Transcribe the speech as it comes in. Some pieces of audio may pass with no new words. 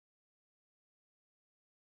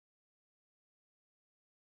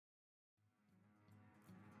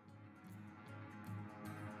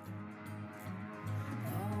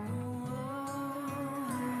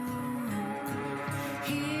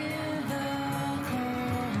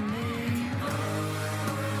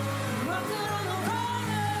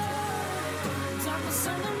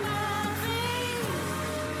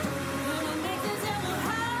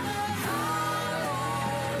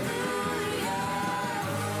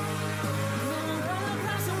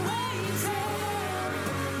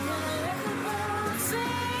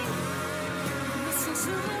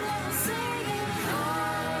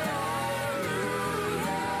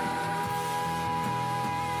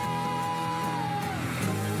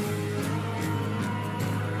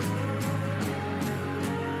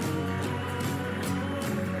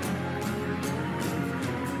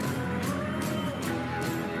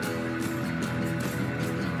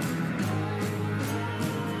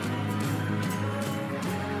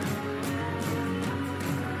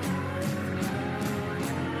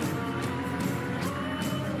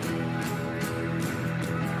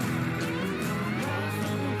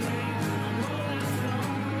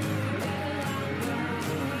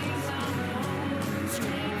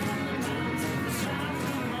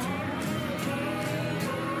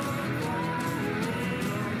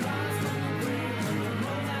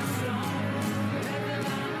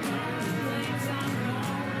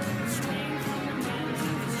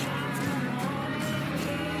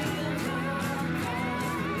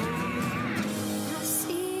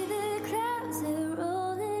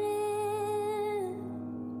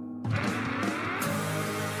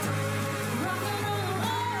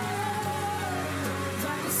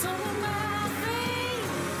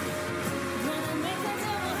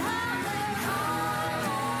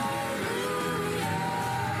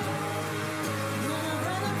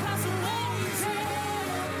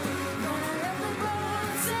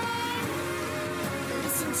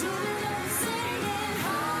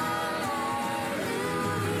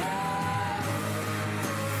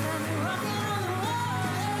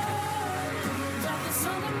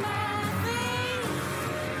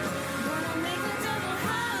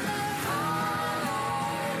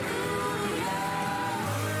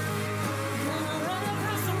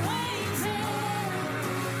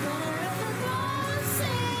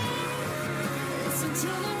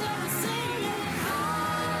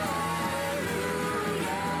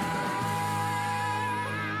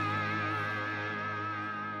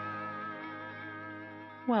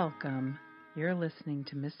Welcome. You're listening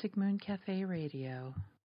to Mystic Moon Cafe Radio.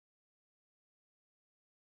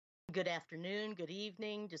 Good afternoon, good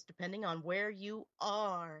evening, just depending on where you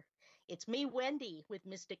are. It's me, Wendy, with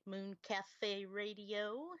Mystic Moon Cafe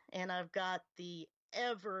Radio, and I've got the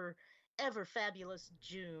ever fabulous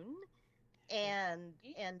June and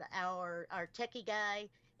our techie guy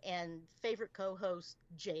and favorite co-host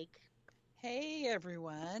Jake. Hey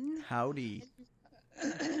everyone. Howdy.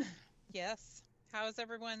 Yes. How's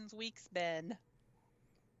everyone's weeks been?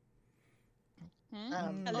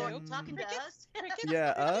 Hello, talking to us. Yeah,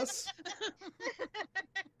 us.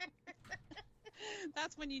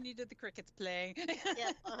 That's when you needed the crickets playing.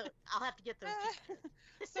 Yeah, I'll have to get those.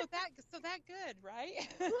 So that good, right?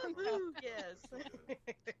 Woo-hoo, yes.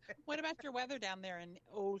 What about your weather down there in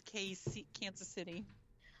old Kansas City?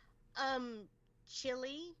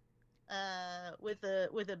 Chilly, with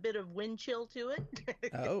a bit of wind chill to it.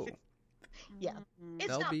 Oh. Yeah,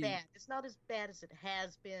 it's not bad. It's not as bad as it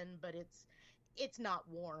has been, but it's not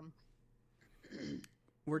warm.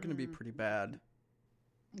 We're going to be pretty bad.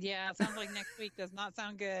 Yeah, it sounds like next week does not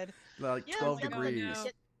sound good. Like 12 degrees.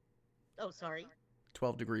 Oh, sorry.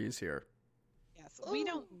 12 degrees here. Yes, we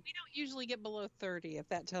don't usually get below 30, if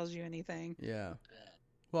that tells you anything. Yeah.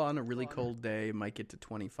 Well, on a really cold day, it might get to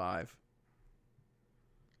 25.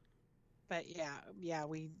 But yeah,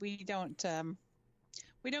 we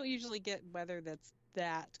don't usually get weather that's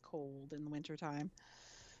that cold in the wintertime.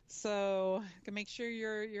 So you can make sure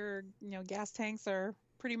your gas tanks are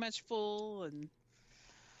pretty much full and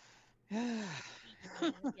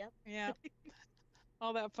Yep. Yeah,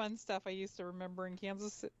 all that fun stuff I used to remember in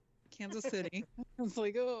Kansas City. It's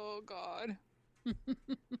like, oh God.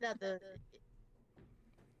 Now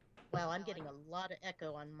wow, I'm getting a lot of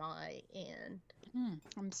echo on my end.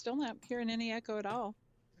 I'm still not hearing any echo at all.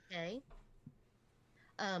 Okay.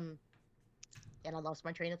 And I lost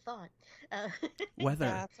my train of thought. Weather.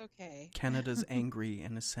 That's okay. Canada's angry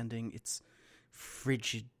and is sending its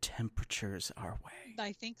frigid temperatures our way.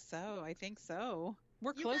 I think so.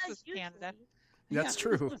 We're closest to Canada. That's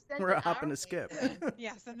true. We're a hop and a skip.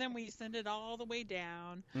 Yes, and then we send it all the way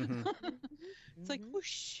down. Mm-hmm. It's like,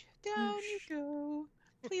 whoosh, down you go.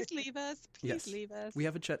 Please leave us. Please leave us. We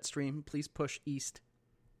have a jet stream. Please push east.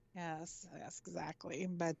 Yes, exactly.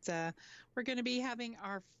 But we're going to be having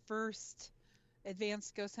our first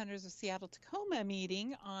Advanced Ghost Hunters of Seattle-Tacoma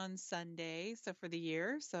meeting on Sunday, so for the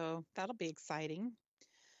year. So that'll be exciting.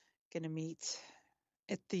 Going to meet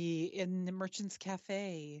in the Merchants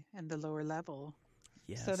Cafe and the lower level.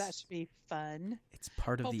 Yes. So that should be fun. It's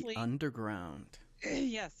part of the underground.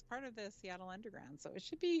 Yes, part of the Seattle Underground. So it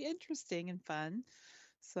should be interesting and fun.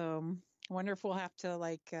 So I wonder if we'll have to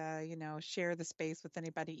share the space with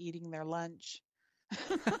anybody eating their lunch.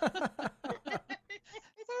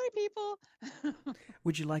 Sorry, people.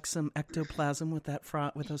 Would you like some ectoplasm with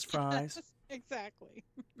with those fries? Yes, exactly.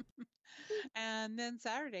 And then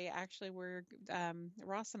Saturday, actually,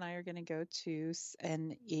 Ross and I are going to go to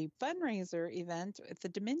a fundraiser event at the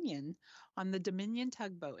Dominion on the Dominion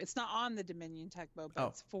tugboat. It's not on the Dominion tugboat, but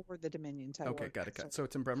it's for the Dominion tugboat. Okay, got it. So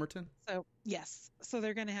it's in Bremerton? So yes, so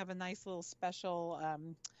they're going to have a nice little special.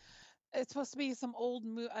 It's supposed to be some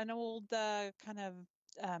an old kind of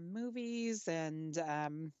movies and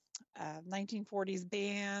 1940s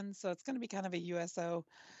band. So it's going to be kind of a USO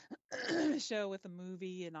show with a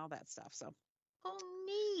movie and all that stuff. So. Oh,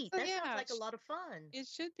 neat! That sounds like a lot of fun. It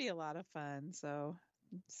should be a lot of fun. So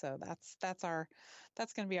that's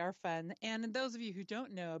going to be our fun. And those of you who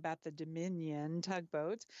don't know about the Dominion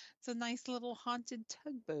tugboat, it's a nice little haunted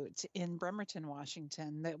tugboat in Bremerton,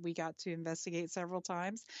 Washington that we got to investigate several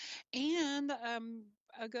times. And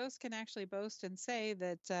a ghost can actually boast and say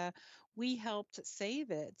that we helped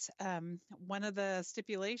save it. One of the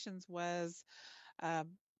stipulations was I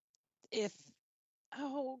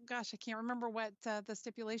can't remember what the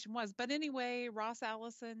stipulation was. But anyway, Ross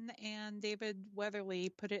Allison and David Weatherly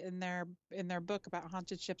put it in their book about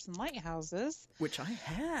haunted ships and lighthouses. Which I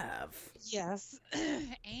have. Yes.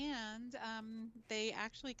 And they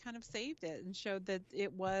actually kind of saved it and showed that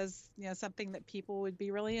it was, something that people would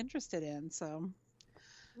be really interested in. So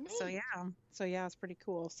yeah, it's pretty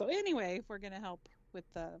cool. So anyway, we're going to help with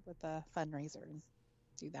the fundraiser and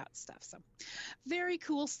do that stuff. So very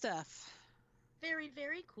cool stuff. Very,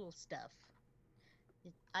 very cool stuff.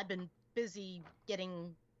 I've been busy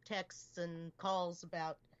getting texts and calls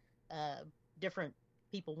about different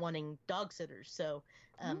people wanting dog sitters. So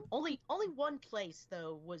only one place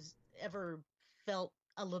though was ever felt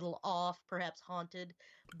a little off, perhaps haunted.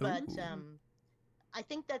 But I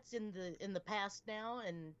think that's in the past now,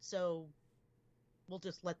 and so we'll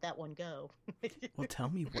just let that one go. Well, tell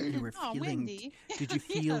me what you were Oh, feeling. Wendy. Did you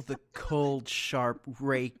feel Yes. the cold, sharp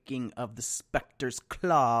raking of the specter's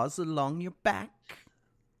claws along your back?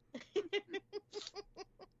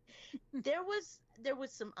 There was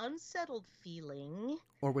some unsettled feeling,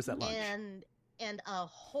 Or was that lunch? and a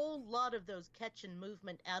whole lot of those catch and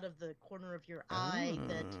movement out of the corner of your eye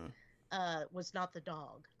that was not the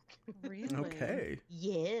dog. Really? Okay.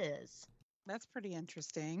 Yes. That's pretty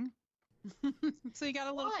interesting. So you got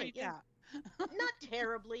a little Why? freaked Yeah. out. Not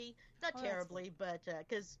terribly, Oh, that's terribly, but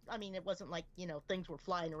because I mean, it wasn't like things were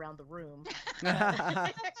flying around the room.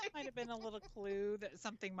 That might have been a little clue that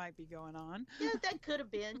something might be going on. Yeah, that could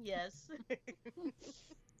have been, yes.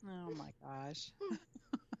 Oh my gosh.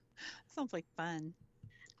 Sounds like fun.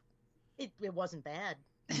 It wasn't bad.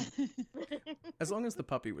 As long as the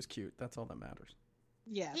puppy was cute, that's all that matters.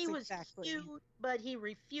 Yes, He was exactly. cute, but he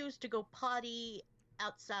refused to go potty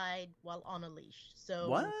outside while on a leash. So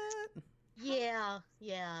What? Yeah.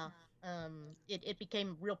 It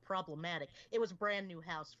became real problematic. It was a brand new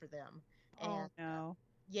house for them, Oh and no.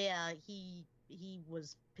 yeah, he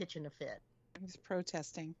was pitching a fit. He's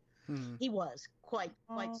protesting. He was quite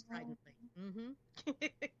Oh. stridently. Mm-hmm.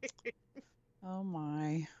 Oh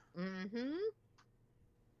my. Mm-hmm.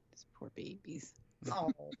 These poor babies.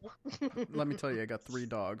 Oh. Let me tell you, I got 3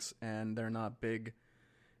 dogs, and they're not big.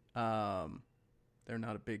 They're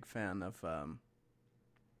not a big fan of,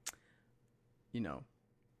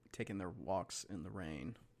 taking their walks in the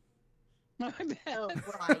rain. I bet. Oh,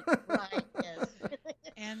 right, yes.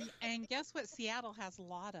 And guess what Seattle has a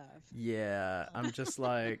lot of? Yeah, I'm just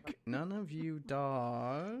like, none of you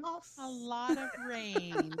dogs. A lot of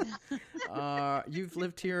rain. You've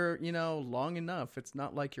lived here, long enough. It's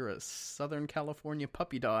not like you're a Southern California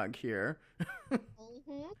puppy dog here.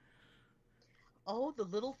 Mm-hmm. Oh, the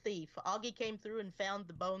little thief. Augie came through and found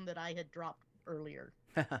the bone that I had dropped earlier.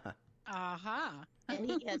 Aha. And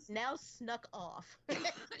he has now snuck off.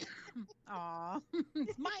 Aw.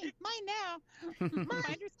 It's mine now.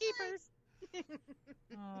 Finders keepers.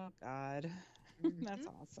 Oh God. That's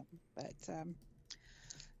awesome. But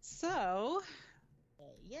so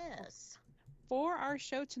Yes. for our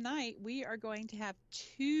show tonight, we are going to have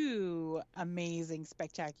 2 amazing,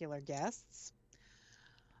 spectacular guests.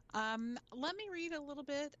 Let me read a little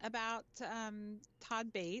bit about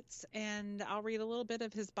Todd Bates, and I'll read a little bit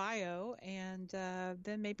of his bio, and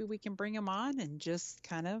then maybe we can bring him on and just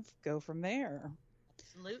kind of go from there.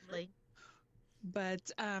 Absolutely.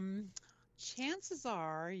 But chances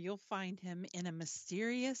are you'll find him in a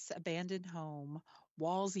mysterious abandoned home,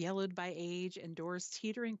 walls yellowed by age and doors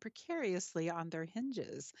teetering precariously on their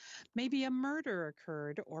hinges. Maybe a murder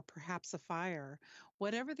occurred or perhaps a fire.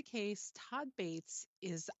 Whatever the case, Todd Bates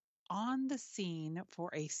is on the scene for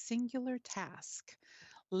a singular task,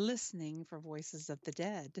 listening for voices of the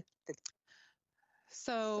dead.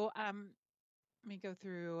 So let me go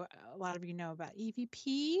through, a lot of you know about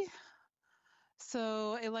EVP.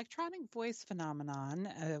 So electronic voice phenomenon,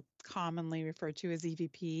 commonly referred to as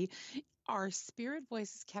EVP, are spirit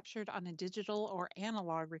voices captured on a digital or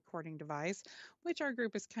analog recording device, which our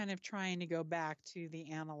group is kind of trying to go back to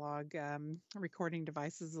the analog recording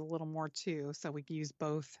devices a little more too. So we can use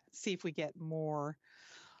both, see if we get more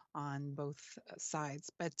on both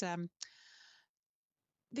sides. But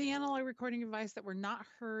the analog recording device that were not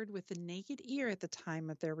heard with the naked ear at the time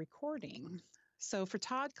of their recording. So for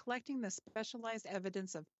Todd, collecting the specialized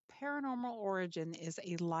evidence of paranormal origin is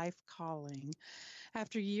a life calling.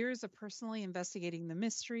 After years of personally investigating the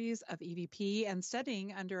mysteries of EVP and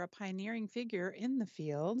studying under a pioneering figure in the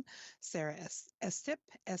field, Sarah Estep,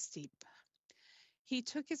 he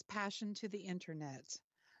took his passion to the internet.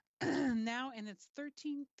 Now in its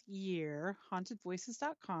 13th year,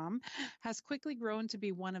 hauntedvoices.com has quickly grown to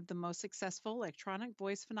be one of the most successful electronic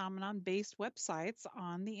voice phenomenon-based websites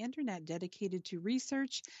on the internet dedicated to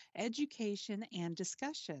research, education, and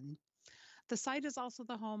discussion. The site is also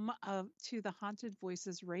the home to the Haunted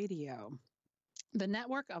Voices Radio. The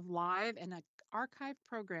network of live and archived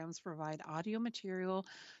programs provide audio material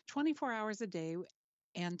 24 hours a day,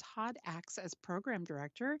 and Todd acts as program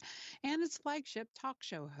director and its flagship talk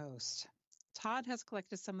show host. Todd has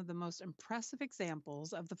collected some of the most impressive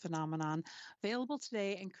examples of the phenomenon available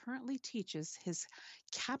today and currently teaches his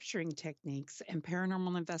capturing techniques and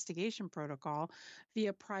paranormal investigation protocol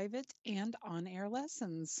via private and on-air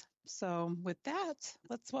lessons. So with that,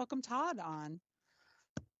 let's welcome Todd on.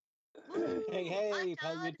 Hey, Hi, how you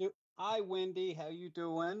Todd. do? Hi, Wendy. How you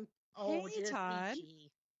doing? Oh, Hey, just Todd.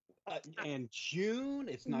 peachy. And June,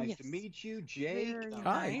 it's nice Yes. to meet you. Jake. Very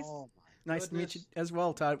Hi. nice. Oh, my Nice to meet you goodness. as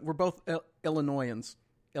well, Todd. We're both Illinoisans.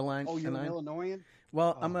 Oh, you're an Illinoisan?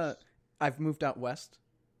 Well, Oh. I've moved out west,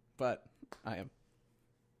 but I am.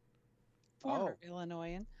 Former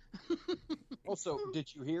Illinoisan. Also,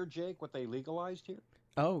 did you hear, Jake, what they legalized here?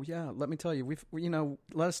 Oh yeah, let me tell you,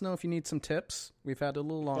 let us know if you need some tips. We've had a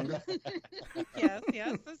little longer. Yes,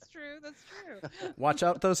 that's true. That's true. Watch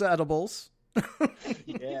out those edibles.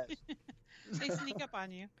 Yes. They sneak up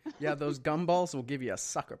on you. Yeah, those gumballs will give you a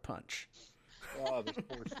sucker punch. Oh, this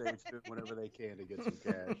poor state's doing whatever they can to get some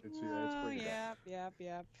cash. It's pretty bad.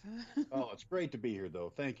 Yep. Oh, it's great to be here,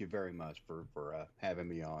 though. Thank you very much for having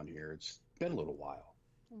me on here. It's been a little while.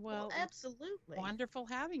 Well, absolutely. Wonderful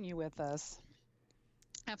having you with us.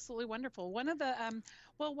 Absolutely wonderful. One of the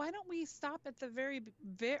why don't we stop at the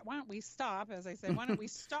why don't we stop, as I said, why don't we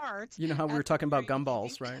start? You know how we were talking about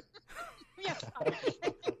gumballs, right? Yeah.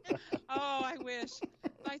 Oh, I wish.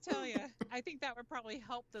 I tell you, I think that would probably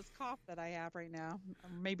help this cough that I have right now.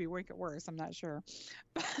 Maybe make it worse. I'm not sure.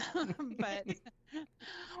 But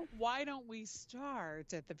why don't we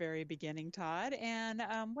start at the very beginning, Todd? And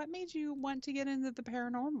what made you want to get into the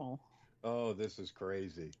paranormal? Oh, this is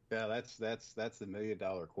crazy. Yeah, that's the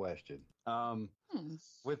 $1,000,000 question.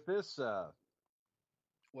 With this, I've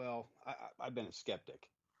been a skeptic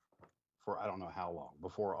for I don't know how long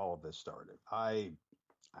before all of this started. I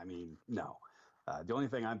mean, no. The only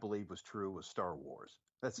thing I believed was true was Star Wars.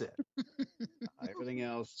 That's it. Everything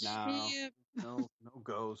else, no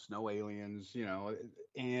ghosts, no aliens,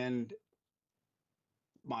 And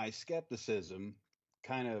my skepticism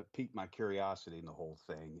kind of piqued my curiosity in the whole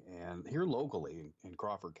thing. And here locally in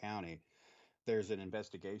Crawford County, there's an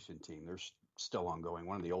investigation team. They're still ongoing,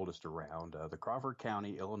 one of the oldest around, the Crawford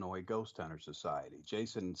County, Illinois Ghost Hunter Society.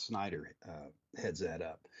 Jason Snyder heads that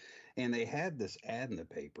up. And they had this ad in the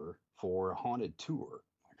paper for a haunted tour.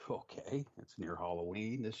 Like, okay, it's near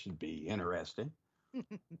Halloween. This should be interesting.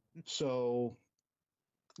 So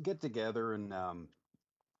get together and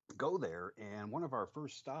go there. And one of our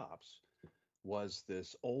first stops was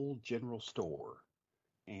this old general store.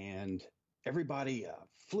 And everybody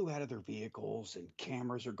flew out of their vehicles and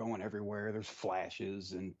cameras are going everywhere. There's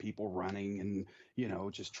flashes and people running and,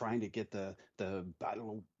 just trying to get the I don't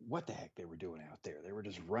know what the heck they were doing out there. They were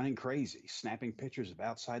just running crazy, snapping pictures of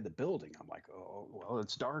outside the building. I'm like, oh, well,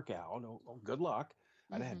 it's dark out. Oh, good luck.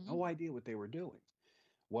 I had no idea what they were doing.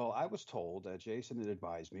 Well, I was told that Jason had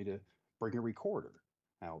advised me to bring a recorder.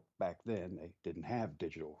 Now, back then, they didn't have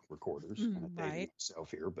digital recorders. I'm dating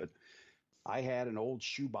myself here, but I had an old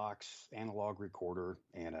shoebox analog recorder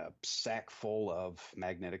and a sack full of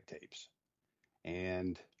magnetic tapes.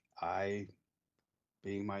 And I,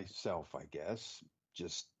 being myself, I guess,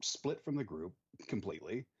 just split from the group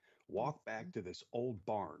completely, walked back to this old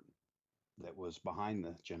barn that was behind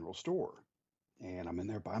the general store. And I'm in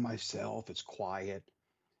there by myself. It's quiet.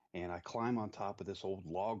 And I climb on top of this old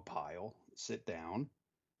log pile, sit down,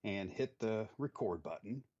 and hit the record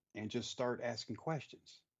button and just start asking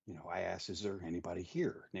questions. I asked, is there anybody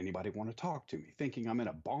here? Anybody want to talk to me? Thinking I'm in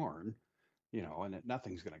a barn, and that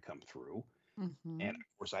nothing's going to come through. And of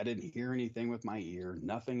course, I didn't hear anything with my ear,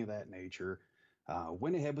 nothing of that nature.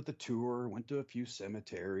 Went ahead with the tour, went to a few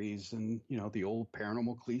cemeteries and, the old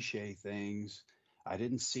paranormal cliche things. I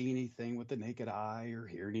didn't see anything with the naked eye or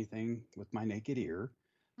hear anything with my naked ear.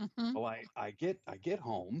 Well, I get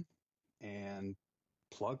home and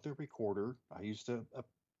plug the recorder. I used a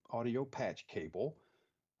audio patch cable,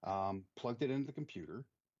 plugged it into the computer.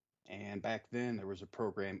 And back then there was a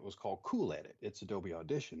program, it was called Cool Edit. It's Adobe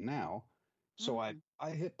Audition now. So I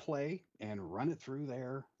hit play and run it through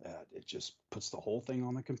there. It just puts the whole thing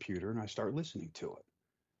on the computer and I start listening to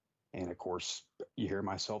it. And of course, you hear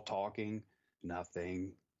myself talking,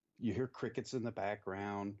 nothing. You hear crickets in the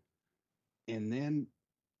background. And then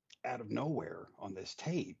out of nowhere on this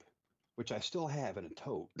tape, which I still have in a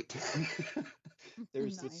tote,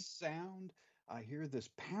 there's this sound. I hear this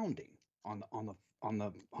pounding on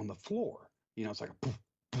the floor. It's like a poof,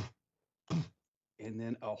 poof, poof. And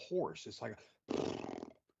then a horse. It's like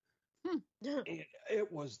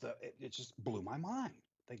it just blew my mind.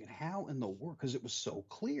 Thinking, how in the world? Because it was so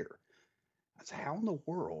clear. I said, how in the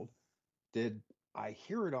world did I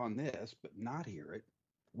hear it on this, but not hear it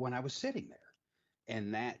when I was sitting there?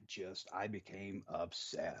 And I became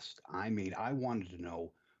obsessed. I mean, I wanted to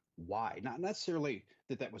know why. Not necessarily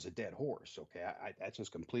that was a dead horse. Okay. That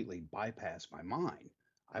just completely bypassed my mind.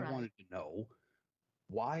 I wanted to know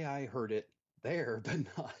why I heard it there, but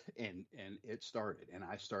not, and it started. And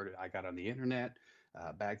I got on the internet.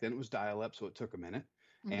 Back then it was dial up, so it took a minute.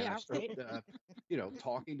 And I started,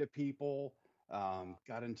 talking to people,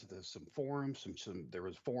 got into some forums, there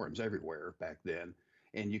was forums everywhere back then.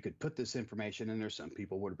 And you could put this information in there. Some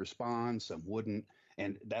people would respond, some wouldn't.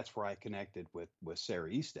 And that's where I connected with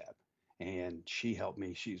Sarah Estep. and she helped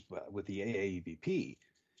me. She's with the AAEVP,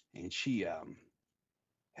 and she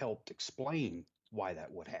helped explain why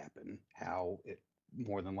that would happen, how it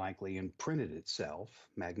more than likely imprinted itself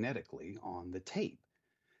magnetically on the tape.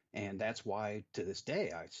 And that's why to this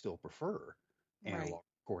day I still prefer analog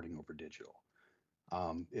recording over digital.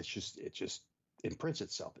 It just imprints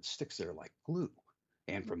itself. It sticks there like glue.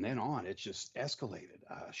 And from then on, it just escalated.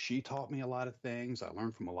 She taught me a lot of things. I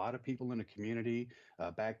learned from a lot of people in the community.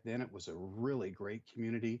 Back then, it was a really great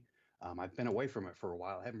community. I've been away from it for a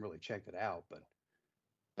while. I haven't really checked it out, but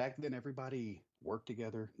back then, everybody worked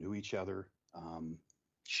together, knew each other,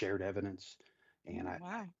 shared evidence. And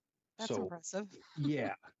Wow. That's so, impressive.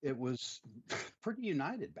 yeah, it was pretty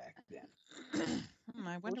united back then.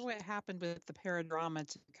 I wonder what happened with the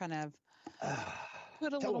paradrama to kind of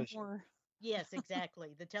put a television. little more. Yes,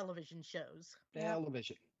 exactly. The television shows.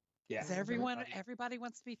 Television. Yeah. 'Cause everybody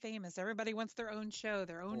wants to be famous. Everybody wants their own show,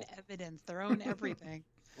 their own evidence, their own everything.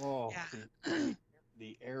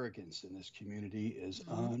 The arrogance in this community is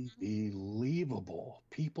unbelievable.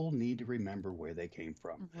 People need to remember where they came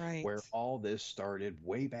from, where all this started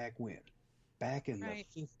way back when, back in the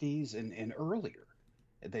 50s and earlier.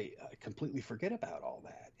 They completely forget about all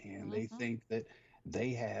that, and they think that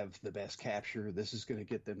they have the best capture. This is going to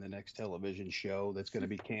get them the next television show that's going to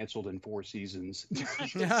be canceled in 4 seasons.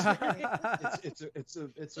 It's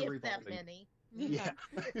a revolving. That many. Yeah.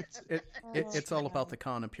 It's all about the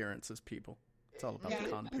con appearances, people. It's all about the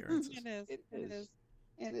con appearances. It is.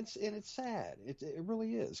 And it's sad. It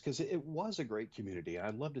really is, because it was a great community, and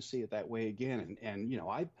I'd love to see it that way again. And you know,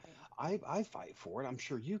 I fight for it. I'm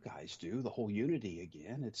sure you guys do. The whole unity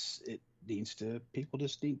again. People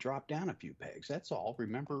just need to drop down a few pegs. That's all.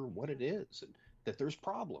 Remember what it is, and that there's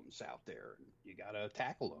problems out there, and you got to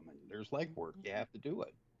tackle them. And there's legwork. You have to do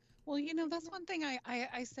it. Well, you know, that's one thing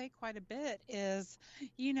I say quite a bit is,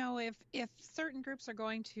 you know, if certain groups are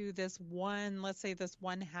going to this one, let's say this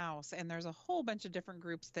one house, and there's a whole bunch of different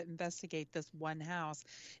groups that investigate this one house,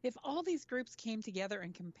 if all these groups came together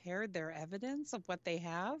and compared their evidence of what they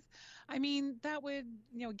have, I mean, that would,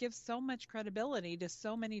 you know, give so much credibility to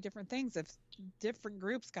so many different things. If different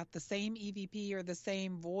groups got the same EVP or the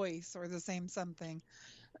same voice or the same something,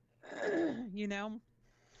 you know.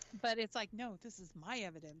 But it's like, no, this is my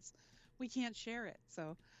evidence. We can't share it.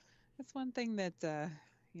 So that's one thing that,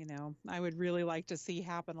 you know, I would really like to see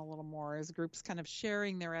happen a little more, is groups kind of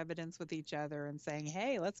sharing their evidence with each other and saying,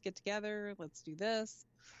 hey, let's get together. Let's do this.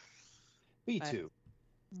 Me too.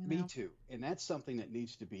 And that's something that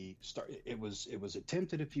needs to be started. It was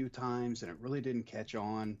attempted a few times, and it really didn't catch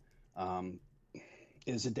on.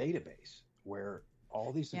 Is a database where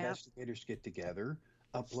all these investigators get together,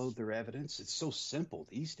 upload their evidence. It's so simple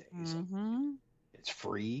these days. It's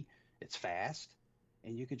free, it's fast,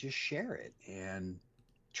 and you could just share it and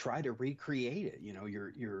try to recreate it. You know,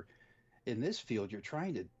 you're in this field, you're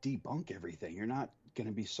trying to debunk everything. You're not going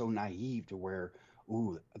to be so naive to where,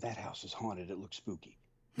 ooh, that house is haunted, it looks spooky.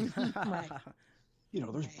 You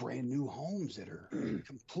know, there's brand new homes that are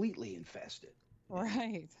completely infested.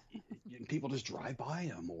 Right. And people just drive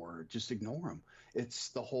by them or just ignore them. It's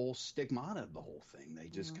the whole stigmata of the whole thing. They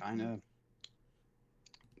just kind of,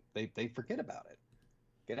 they forget about it.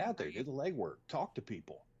 Get out there, do the legwork, talk to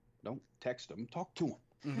people. Don't text them, talk to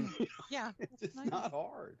them. Yeah. It's not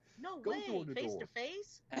hard. No Go way. door to Face door. to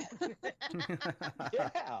face?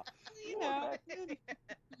 Yeah. You know,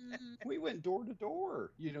 we went door to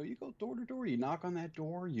door. You know, you go door to door, you knock on that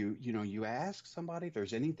door, you know, you ask somebody if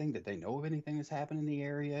there's anything that they know of, anything that's happened in the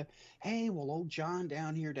area. Hey, well, old John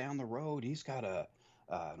down here down the road, he's got an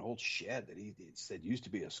old shed that he said used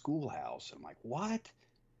to be a schoolhouse. I'm like, what?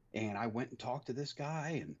 And I went and talked to this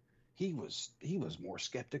guy, and he was more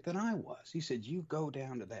skeptic than I was. He said, you go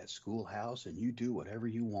down to that schoolhouse and you do whatever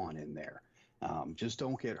you want in there. Just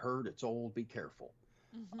don't get hurt. It's old. Be careful.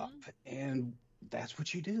 And that's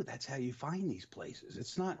what you do. That's how you find these places.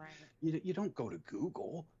 It's not, you don't go to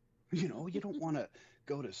Google. You know, you don't want to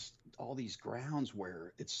go to all these grounds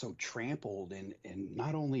where it's so trampled. And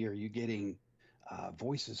not only are you getting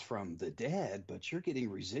voices from the dead, but you're getting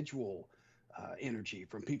residual energy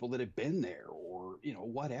from people that have been there, or, you know,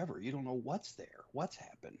 whatever. You don't know what's there, what's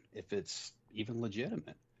happened, if it's even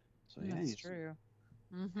legitimate. So yeah, that's true.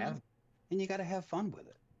 And you got to have fun with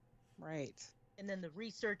it. Right. And then the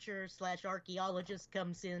researcher / archaeologist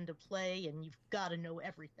comes into play, and you've got to know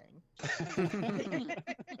everything.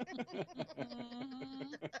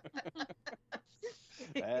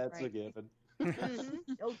 That's a given.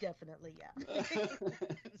 Oh, definitely, yeah.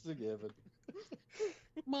 It's a given.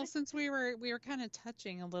 Well, since we were kind of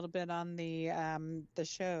touching a little bit on the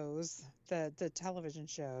shows, the television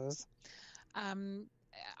shows,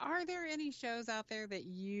 are there any shows out there that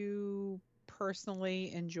you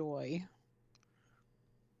personally enjoy?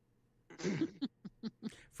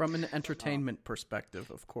 From an entertainment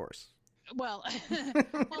perspective, of course. Well,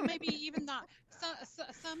 maybe even not.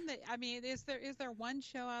 Some that, I mean, is there one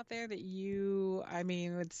show out there that you, I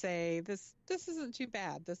mean, would say this isn't too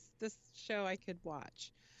bad. This show I could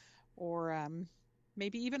watch, or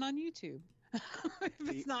maybe even on YouTube if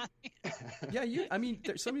it's not. Yeah, I mean,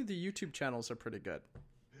 some of the YouTube channels are pretty good.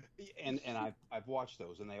 And I've watched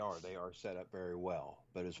those, and they are set up very well.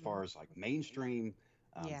 But as far as like mainstream,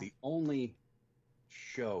 the only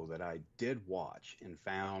show that I did watch and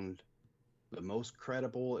found the most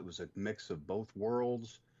credible, it was a mix of both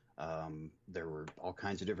worlds. There were all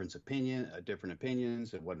kinds of different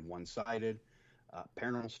opinions. It wasn't one-sided.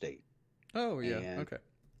 Paranormal State. Oh yeah, and okay.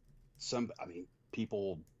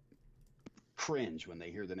 People cringe when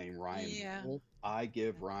they hear the name Ryan. Yeah. I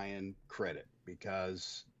give Ryan credit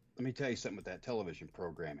because let me tell you something with that television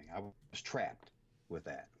programming. I was trapped with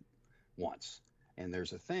that once. And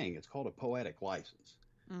there's a thing, it's called a poetic license.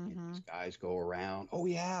 Mm-hmm. And these guys go around, oh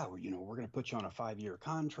yeah, we're going to put you on a 5-year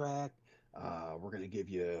contract. We're going to give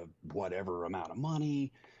you whatever amount of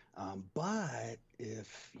money. But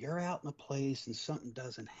if you're out in a place and something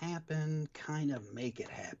doesn't happen, kind of make it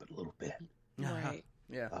happen a little bit. Right.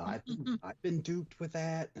 Yeah. I've been duped with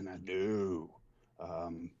that, and I do.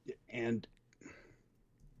 And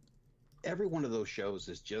every one of those shows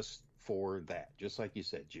is just for that, just like you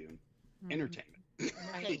said, June. Entertainment.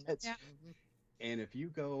 Entertainment. Yeah. And if you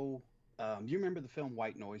go, you remember the film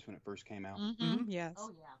White Noise when it first came out? Mm-hmm. Yes.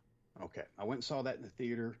 Oh yeah. Okay. I went and saw that in the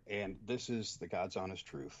theater, and this is the God's honest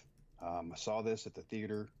truth. I saw this at the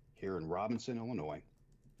theater here in Robinson, Illinois,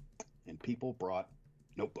 and people brought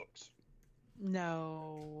notebooks.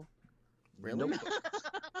 No. Really? Notebooks.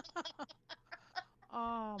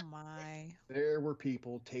 Oh my. There were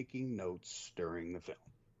people taking notes during the film.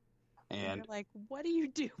 And you're like, what are you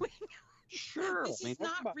doing? sure. This is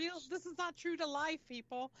not real. This is not true to life,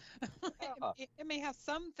 people. It may have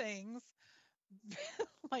some things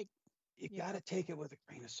like you got to take it with a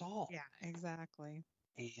grain of salt. Yeah, exactly.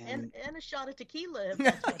 And a shot of tequila if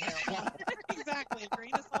that's what helps. Exactly. A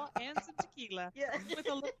grain of salt and some tequila. Yeah. With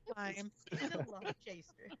a little lime. With a lime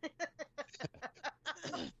chaser.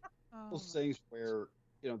 Those things where,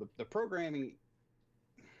 the programming,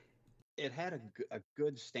 it had a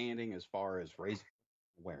good standing as far as raising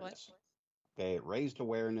awareness. Okay, it raised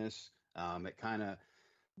awareness. It kind of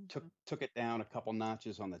took it down a couple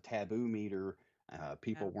notches on the taboo meter.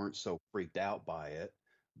 People weren't so freaked out by it,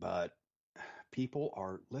 but people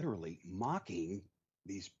are literally mocking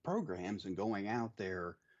these programs and going out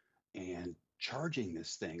there and charging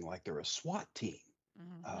this thing like they're a SWAT team.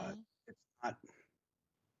 Mm-hmm. It's not,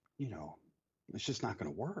 it's just not going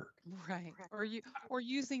to work. Right. Or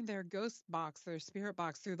using their ghost box, their spirit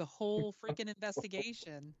box through the whole freaking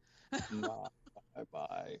investigation.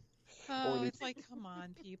 Bye. Oh, it's like, come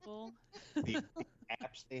on, people. The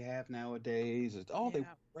apps they have nowadays, they're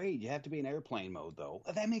great. You have to be in airplane mode, though.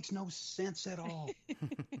 That makes no sense at all.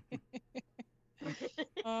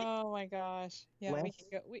 Oh my gosh! Yeah,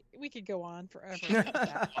 we could go on forever. It's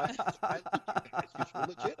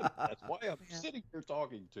legitimate. That's why I'm sitting here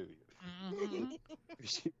talking to you. Mm-hmm.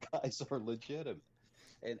 You guys are legitimate,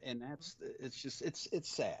 and it's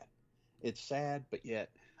sad. It's sad, but yet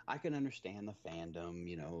I can understand the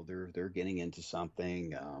fandom. They're getting into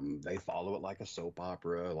something. They follow it like a soap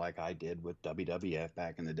opera, like I did with WWF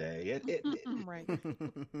back in the day. Right.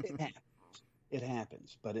 It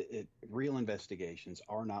happens, but real investigations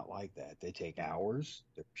are not like that. They take hours.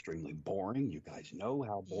 They're extremely boring. You guys know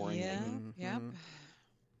how boring they are. Yep.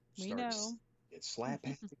 We know. It's slap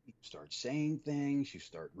happy. You start saying things. You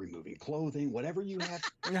start removing clothing. Whatever you have.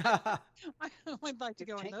 I would like to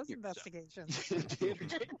go on those investigations.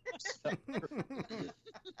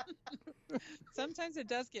 Sometimes it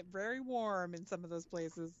does get very warm in some of those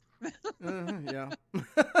places. Yeah.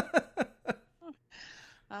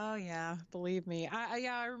 Oh yeah, believe me.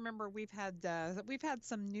 I remember we've had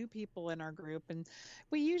some new people in our group, and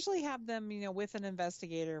we usually have them, with an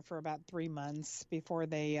investigator for about 3 months before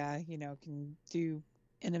they, can do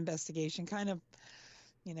an investigation. Kind of,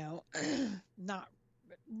 not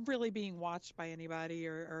really being watched by anybody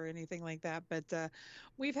or anything like that. But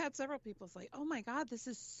we've had several people say, "Oh my God, this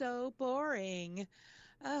is so boring."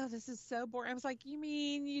 Oh, this is so boring. I was like, you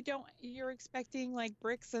mean you're expecting like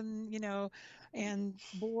bricks and, and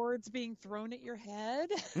boards being thrown at your head?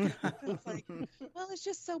 It's like, well, it's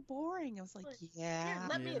just so boring. I was like, yeah. Here,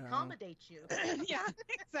 let me accommodate you. Yeah,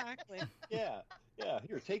 exactly. Yeah.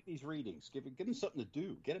 Here, take these readings. Give them something to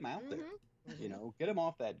do. Get them out there. Get them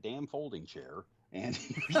off that damn folding chair and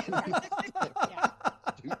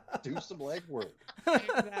Yeah. do some legwork.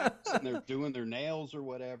 Exactly. And they're doing their nails or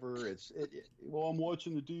whatever. Well, I'm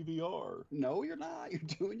watching the DVR. No, you're not. You're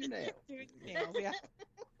doing your nails. Doing nails, yeah.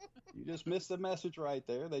 You just missed the message right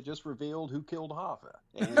there. They just revealed who killed Hoffa,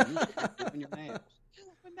 and you're doing your nails.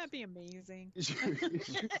 Wouldn't that be amazing?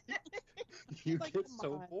 You Like, get come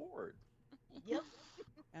so on. bored. Yep.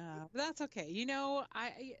 But that's okay.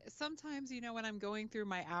 I sometimes, when I'm going through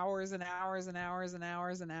my hours and hours and hours and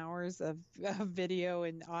hours and hours of video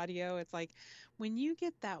and audio, it's like when you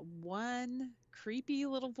get that one creepy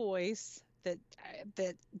little voice that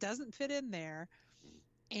doesn't fit in there,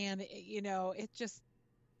 and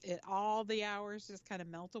all the hours just kind of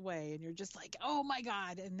melt away, and you're just like, oh my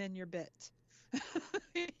God, and then you're bit.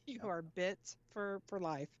 You are bit for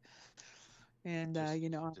life. And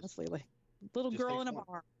honestly, like little just girl takes in a one.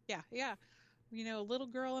 bar. Yeah. A little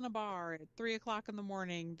girl in a bar at 3:00 in the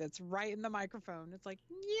morning that's right in the microphone. It's like,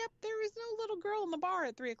 yep, there is no little girl in the bar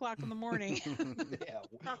at 3:00 in the morning. Yeah.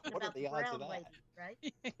 Talking What are about the the odds of brown that? lady, right?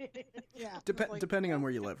 Yeah. it's like, Depending on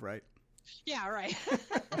where you live, right? yeah, right.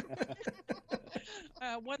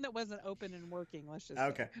 One that wasn't open and working, let's just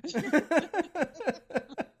Okay. say.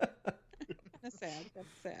 That's sad.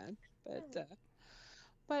 That's sad.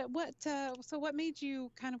 But what made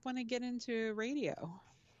you kind of want to get into radio?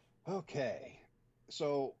 Okay,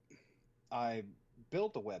 so I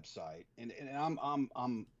built a website, and I'm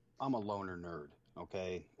a loner nerd.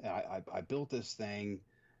 Okay, and I built this thing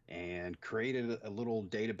and created a little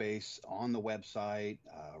database on the website.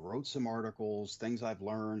 Wrote some articles, things I've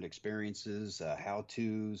learned, experiences,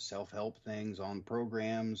 how-tos, self-help things on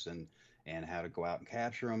programs, and how to go out and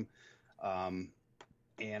capture them.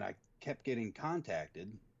 And I kept getting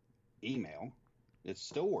contacted, email. It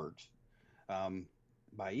still works.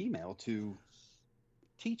 By email to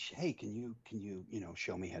teach. Hey, can you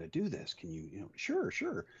show me how to do this? Can you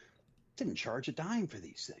sure. Didn't charge a dime for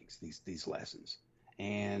these things, these lessons.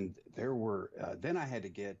 And there were then I had to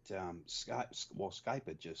get Skype. Well, Skype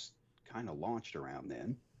had just kind of launched around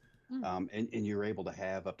then, and you're able to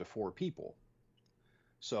have up to 4 people.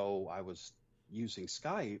 So I was using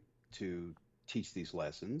Skype to teach these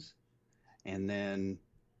lessons, and then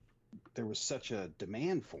there was such a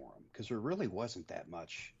demand for them because there really wasn't that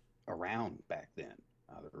much around back then.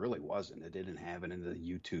 There really wasn't. It didn't have it in the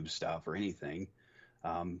YouTube stuff or anything.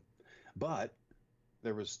 But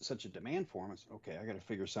there was such a demand for them. I said, okay, I got to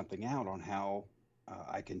figure something out on how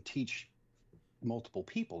I can teach multiple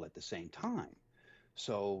people at the same time.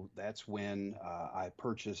 So that's when I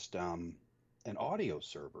purchased an audio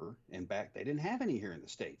server. And they didn't have any here in the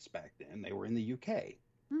States back then. They were in the UK.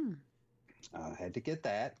 Had to get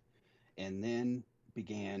that, and then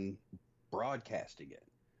began broadcasting it.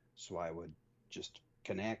 So I would just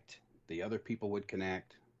connect. The other people would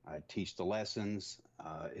connect. I'd teach the lessons.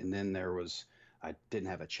 And then I didn't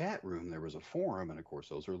have a chat room. There was a forum. And of course,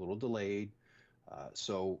 those are a little delayed.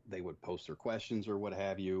 So they would post their questions or what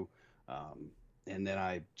have you. And then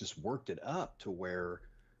I just worked it up to where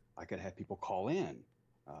I could have people call in.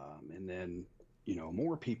 And then,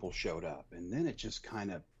 more people showed up. And then it just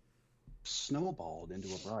kind of snowballed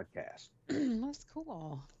into a broadcast. That's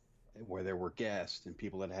cool. Where there were guests and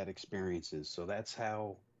people that had experiences. So that's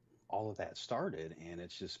how all of that started. And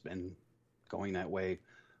it's just been going that way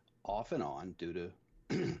off and on due to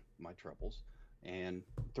my troubles and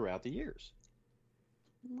throughout the years.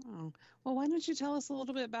 Wow. Well, why don't you tell us a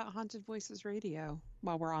little bit about Haunted Voices Radio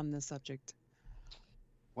while we're on this subject?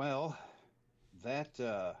 Well, that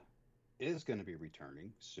is going to be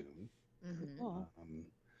returning soon. Mm-hmm. Cool.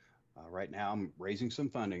 Right now, I'm raising some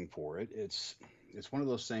funding for it. It's one of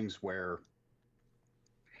those things where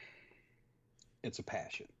it's a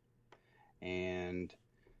passion, and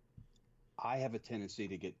I have a tendency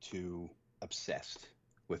to get too obsessed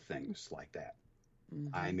with things like that.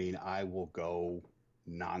 Mm-hmm. I mean, I will go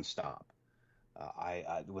nonstop.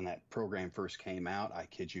 I when that program first came out, I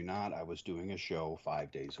kid you not, I was doing a show 5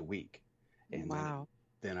 days a week, and Wow.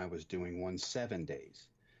 then I was doing one 7 days.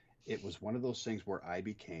 It was one of those things where I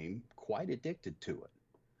became quite addicted to it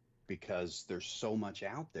because there's so much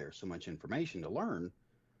out there, so much information to learn,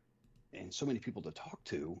 and so many people to talk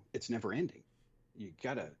to. It's never ending. You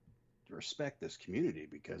got to respect this community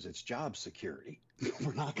because it's job security.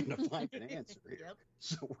 We're not going to find an answer here. Yep.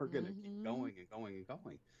 So we're going to keep going and going and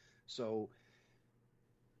going. So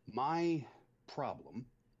my problem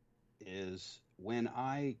is when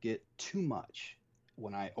I get too much,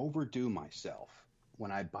 when I overdo myself,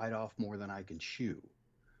 when I bite off more than I can chew.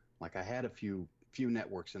 Like I had a few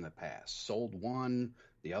networks in the past, sold one,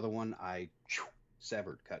 the other one I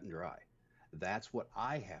severed, cut and dry. That's what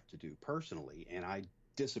I have to do personally, and I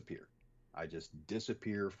disappear. I just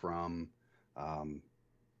disappear from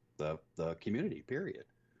the community. Period.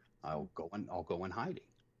 I'll go in hiding.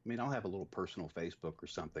 I mean, I'll have a little personal Facebook or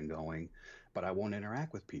something going, but I won't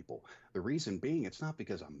interact with people. The reason being, it's not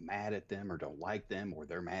because I'm mad at them or don't like them or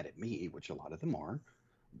they're mad at me, which a lot of them are,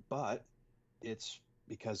 but it's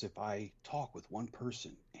because if I talk with one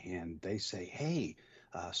person and they say, hey,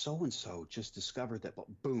 so and so just discovered that,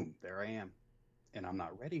 boom, there I am, and I'm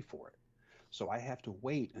not ready for it. So I have to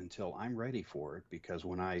wait until I'm ready for it, because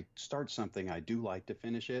when I start something, I do like to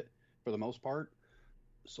finish it for the most part.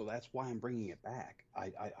 So that's why I'm bringing it back.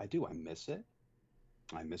 I do. I miss it.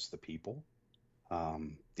 I miss the people,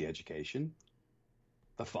 the education,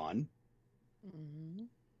 the fun. Mm-hmm.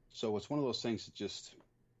 So it's one of those things that just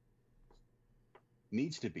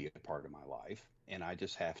needs to be a part of my life, and I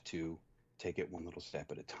just have to take it one little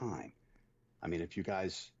step at a time. I mean, if you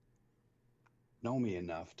guys know me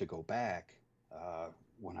enough to go back,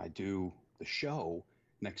 when I do the show,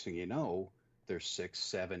 next thing you know, there's 6,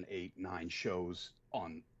 7, 8, 9 shows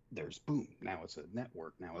on. There's boom. Now it's a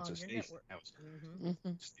network. Now it's On a your station. network. Now it's,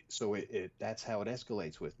 Mm-hmm. so that's how it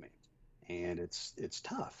escalates with me, and it's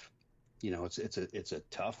tough. You know, it's a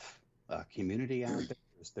tough community out there.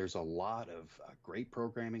 There's a lot of great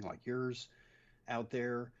programming like yours out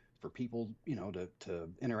there for people, you know, to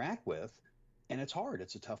interact with, and it's hard.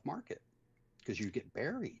 It's a tough market because you get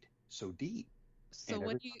buried so deep. So And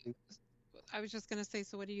what do you? everybody, I was just going to say,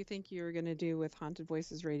 so what do you think you're going to do with Haunted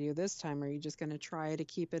Voices Radio this time? Are you just going to try to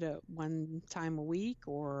keep it at one time a week,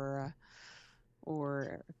 or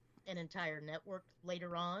An entire network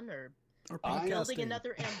later on, or Or I- building podcasting.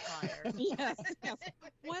 another empire. yes, yes.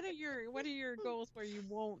 What are your goals where you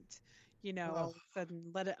won't, all well, of a sudden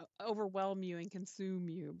let it overwhelm you and consume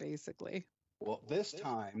you, basically? well, this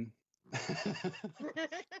time,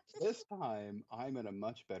 this time I'm in a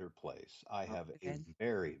much better place. I Oh, have a good.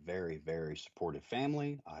 very, very, very supportive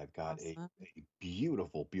family. I've got Awesome. a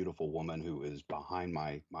beautiful, beautiful woman who is behind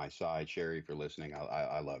my side. Sherry, if you're listening,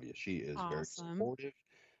 I love you. She is very Awesome. supportive,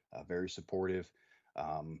 very supportive.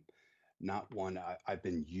 Um, Not one I've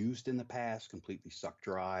been used in the past, completely sucked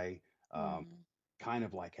dry. Um, Mhm. Kind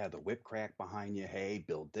of like had the whip crack behind you. Hey,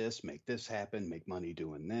 build this, make this happen, make money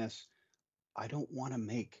doing this. I don't want to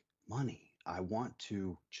make money. I want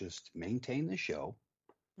to just maintain the show,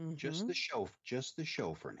 Mhm. just the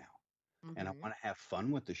show for now. And I Mhm. want to have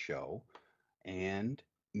fun with the show. And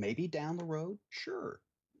maybe down the road, sure,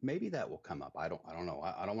 maybe that will come up. I don't know.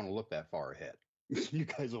 I don't want to look that far ahead. You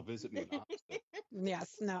guys will visit me in the hospital.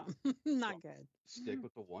 Yes. No. So Not good. stick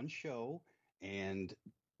with the one show and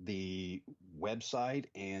the website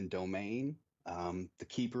and domain. The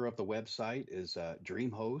keeper of the website is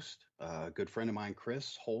DreamHost. A good friend of mine,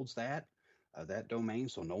 Chris, holds that domain,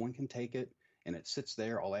 so no one can take it, and it sits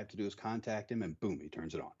there. All I have to do is contact him, and boom, he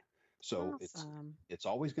turns it on. So Awesome. it's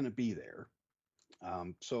always going to be there.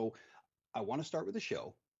 So I want to start with the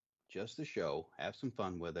show, just the show, have some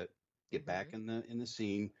fun with it, get back Mhm. in the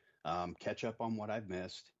scene, catch up on what I've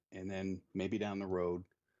missed, and then maybe down the road,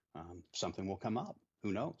 something will come up.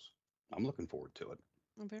 Who knows? I'm looking forward to it.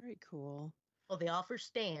 Oh, very cool. Well, the offer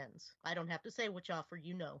stands. I don't have to say which offer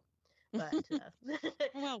you know, but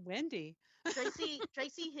Well, Wendy.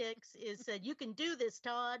 Tracy Hicks is said you can do this,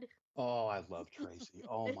 Todd. Oh, I love Tracy.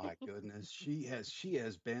 Oh my goodness, she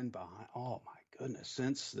has been behind. Oh my goodness,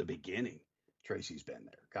 since the beginning, Tracy's been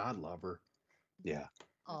there. God love her. Yeah,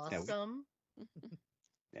 yeah, Awesome.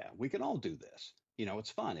 we can all do this. You know,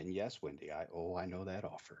 it's fun. And yes, Wendy, I know that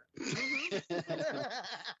offer.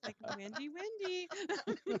 Like Wendy.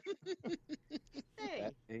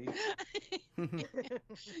 Hey. Hey,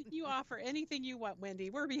 You offer anything you want, Wendy.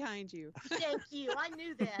 We're behind you. Thank you. I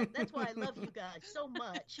knew that. That's why I love you guys so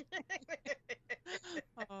much.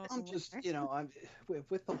 Oh, I'm just, you know, I'm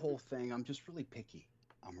with the whole thing. I'm just really picky.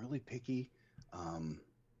 I'm really picky. Um,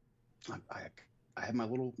 I I have my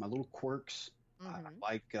little quirks. I Mhm.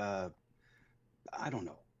 like I don't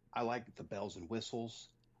know. I like the bells and whistles,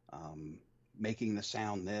 um, making the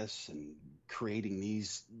sound this and creating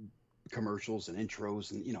these commercials and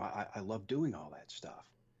intros, and you know, I love doing all that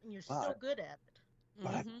stuff. And you're so But good at it.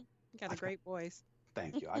 but Mm-hmm. Got a I've got, great voice.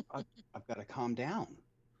 thank you. I've got to calm down.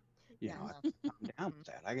 You know, Yeah. I've got to calm down with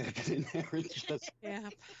that. I got to get in there and just Yeah.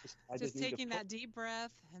 I Just need to taking that deep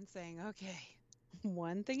breath and saying, okay,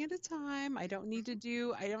 one thing at a time. I don't need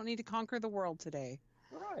to conquer the world today.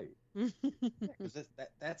 right. Because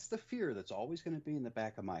that's the fear that's always going to be in the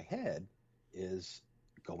back of my head is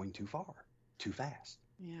going too far, too fast.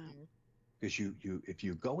 Yeah. Because you if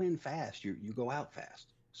you go in fast, you go out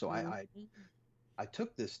fast. So Mhm. I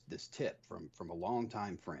took this tip from a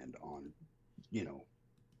longtime friend on, you know,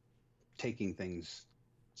 taking things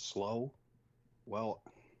slow Well,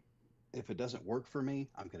 if it doesn't work for me,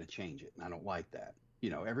 I'm going to change it. And I don't like that.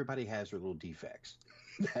 Everybody has their little defects.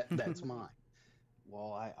 That's mine.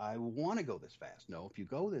 Well, I want to go this fast. No, if you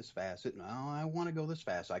go this fast, no, I want to go this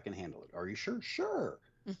fast. I can handle it. Are you sure? Sure.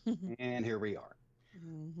 And here we are.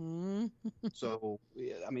 Mm-hmm. So,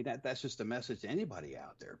 yeah, I mean, that's just a message to anybody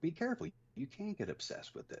out there. Be careful. You can't get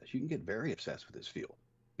obsessed with this. You can get very obsessed with this field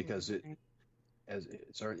because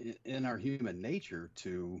it's in our human nature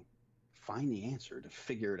to find the answer, to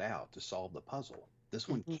figure it out, to solve the puzzle. This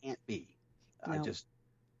one can't be. No. I just,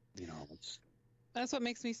 it's. That's what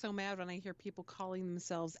makes me so mad when I hear people calling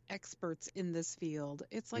themselves experts in this field.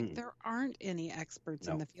 It's like there aren't any experts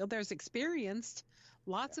in the field. There's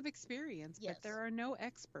lots of experience, but there are no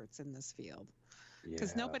experts in this field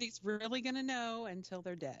because nobody's really going to know until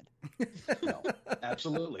they're dead. No,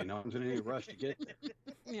 absolutely. No one's in any rush to get there.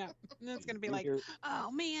 Yeah. And it's going to be like,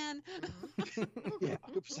 oh, man. Yeah,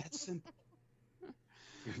 oops, that's simple.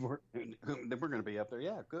 We're going to be up there.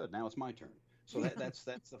 Yeah, good. Now it's my turn. So that's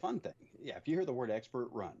the fun thing. Yeah, if you hear the word expert,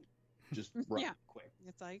 run. Just run quick.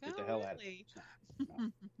 It's like, get the hell out of it.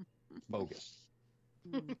 It's bogus.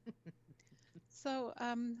 So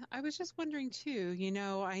I was just wondering too,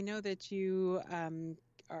 I know that you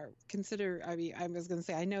are considered, I was going to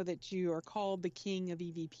say, I know that you are called the king of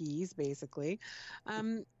EVPs, basically.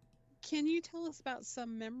 Can you tell us about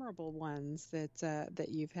some memorable ones that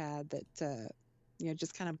you've had that,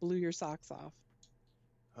 just kind of blew your socks off?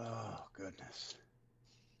 Oh, goodness.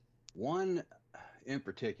 One in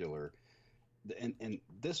particular, and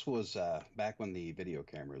this was back when the video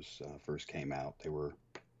cameras first came out. They were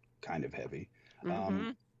kind of heavy.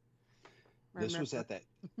 This was at the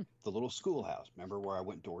little schoolhouse. Remember where I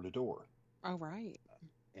went door to door? Oh, right.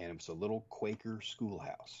 And it was a little Quaker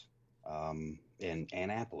schoolhouse in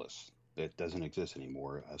Annapolis that doesn't exist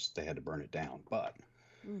anymore. They had to burn it down. But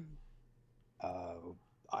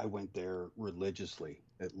I went there religiously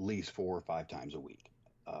at least 4 or 5 times a week.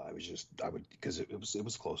 Because it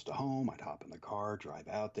was close to home. I'd hop in the car, drive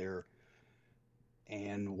out there.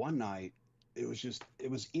 And one night it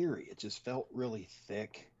was eerie. It just felt really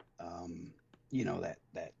thick.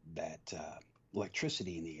 That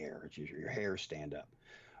electricity in the air. Your hair stand up.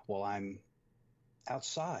 Well, I'm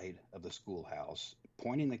outside of the schoolhouse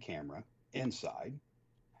pointing the camera inside.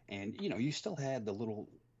 And, you still had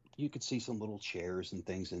you could see some little chairs and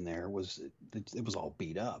things in there. It was all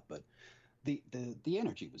beat up, but the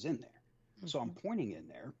energy was in there. So I'm pointing in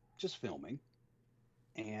there, just filming.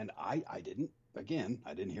 And I didn't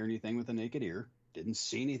hear anything with the naked ear, didn't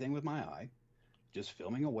see anything with my eye, just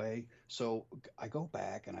filming away. So I go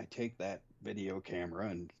back and I take that video camera,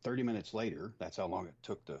 and 30 minutes later, that's how long it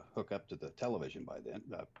took to hook up to the television by then.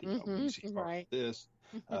 Right. This,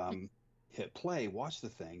 hit play, watch the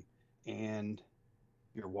thing, and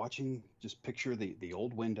you're watching, just picture the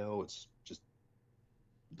old window. It's just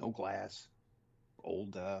no glass,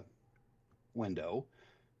 old window,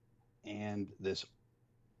 and this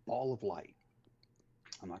ball of light.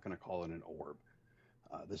 I'm not going to call it an orb.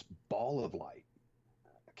 This ball of light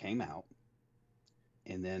came out,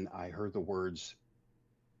 and then I heard the words,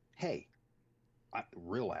 "Hey,"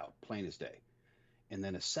 real loud, plain as day. And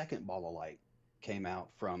then a second ball of light came out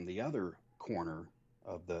from the other corner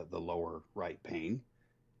of the lower right pane,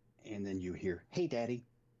 and then you hear, "Hey, Daddy."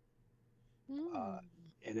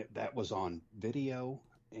 And that was on video,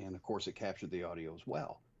 and of course it captured the audio as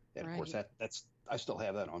well. And of course that's I still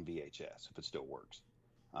have that on VHS if it still works.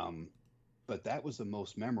 But that was the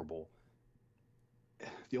most memorable.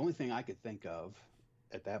 The only thing I could think of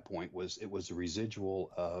at that point was it was a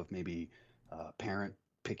residual of maybe a parent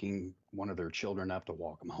picking one of their children up to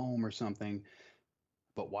walk them home or something.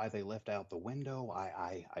 But why they left out the window,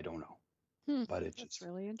 I don't know. But it just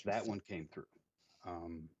really interesting. That one came through.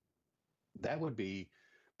 That would be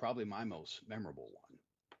probably my most memorable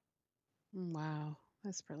one. Wow,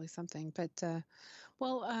 that's really something. But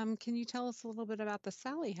can you tell us a little bit about the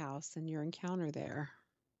Sally house and your encounter there?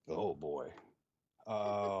 Oh boy.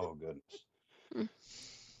 Oh goodness.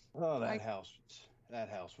 Oh, that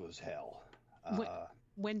house was hell.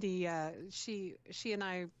 Wendy, she and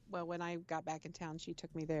I, well, when I got back in town, she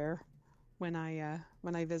took me there when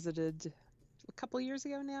I visited a couple of years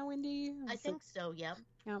ago now, Wendy. I think so, yeah.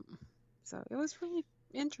 Yep. So it was really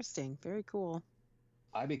interesting, very cool.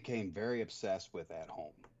 I became very obsessed with that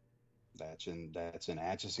home. That's in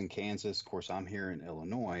Atchison, Kansas. Of course, I'm here in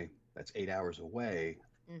Illinois. That's 8 hours away.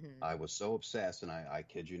 I was so obsessed, and I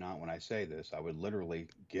kid you not when I say this, I would literally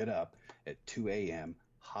get up at 2 a.m.,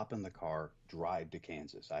 hop in the car, drive to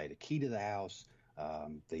Kansas. I had a key to the house.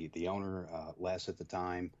 The owner, Les at the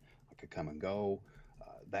time, I could come and go,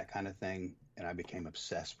 that kind of thing. And I became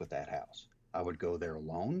obsessed with that house. I would go there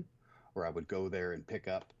alone, or I would go there and pick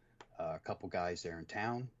up a couple guys there in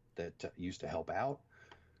town that used to help out.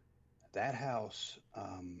 That house,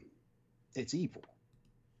 it's evil,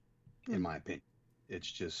 in my opinion.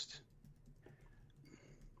 It's just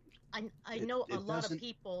I know a it lot of doesn't.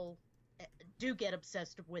 people do get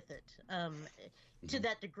obsessed with it to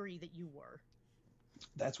that degree that you were.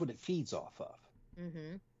 That's what it feeds off of.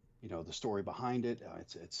 Mm-hmm. You know, the story behind it.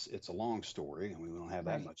 It's a long story. I mean, we don't have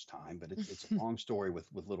that Right. much time, but it's a long story with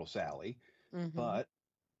little Sally. Mm-hmm. But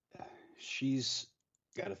she's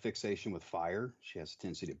got a fixation with fire. She has a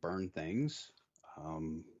tendency to burn things.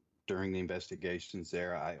 During the investigations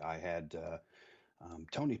there, I had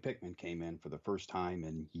Tony Pickman came in for the first time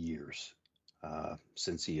in years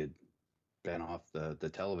since he had been off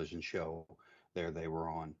the television show there they were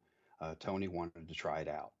on. Tony wanted to try it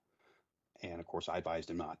out. And of course, I advised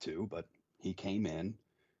him not to, but he came in,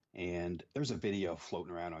 and there's a video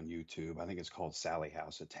floating around on YouTube. I think it's called Sally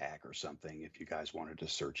House Attack or something, if you guys wanted to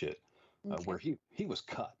search it, where he was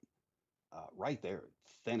cut right there,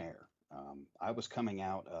 thin air. I was coming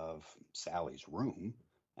out of Sally's room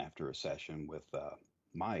after a session with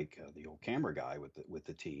Mike, the old camera guy with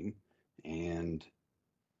the team, and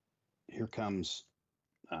here comes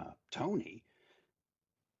Tony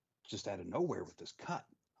just out of nowhere with this cut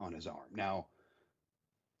on his arm. Now,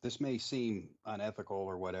 this may seem unethical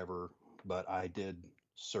or whatever, but I did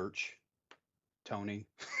search Tony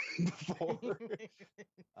before.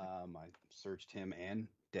 I searched him and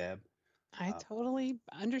Deb. I totally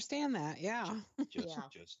understand that. Yeah.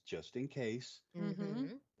 Just in case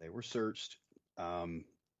Mm-hmm. they were searched.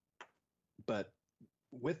 But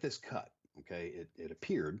with this cut, okay, it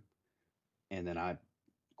appeared, and then of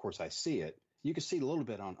course, I see it. You can see a little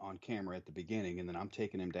bit on camera at the beginning, and then I'm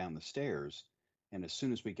taking him down the stairs. And as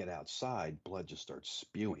soon as we get outside, blood just starts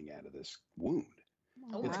spewing out of this wound.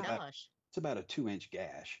 Oh my gosh. It's about a 2-inch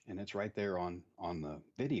gash, and it's right there on the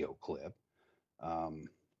video clip.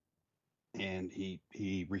 And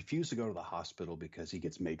he refused to go to the hospital because he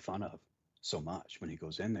gets made fun of so much. When he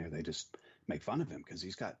goes in there, they just make fun of him because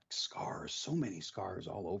he's got scars, so many scars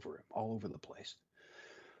all over him, all over the place.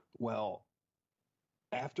 Well,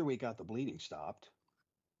 after we got the bleeding stopped,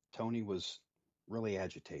 Tony was really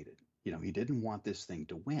agitated. You know, he didn't want this thing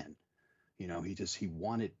to win. You know, he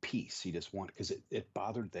wanted peace. He just wanted, because it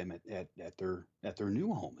bothered them at their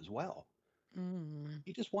new home as well.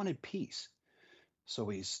 He just wanted peace. So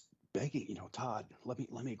he's begging, you know, Todd, let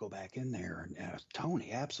me go back in there. And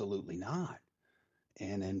Tony, absolutely not.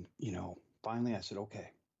 And then, you know, finally I said, okay,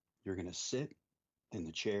 you're going to sit in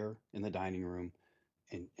the chair in the dining room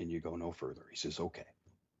and you go no further. He says, okay.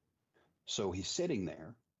 So he's sitting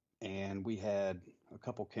there, and we had a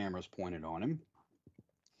couple cameras pointed on him,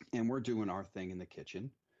 and we're doing our thing in the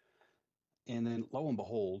kitchen. And then lo and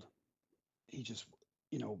behold, he just,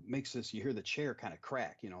 you know, makes this, you hear the chair kind of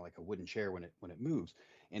crack, you know, like a wooden chair when it moves.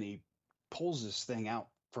 And he pulls this thing out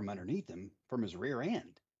from underneath him from his rear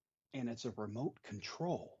end. And it's a remote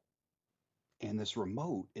control. And this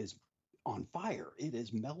remote is on fire. It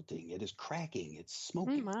is melting. It is cracking. It's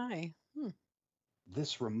smoking. Oh my.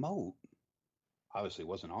 This remote obviously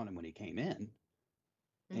wasn't on him when he came in.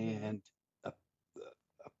 Mm-hmm. And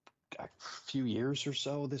a few years or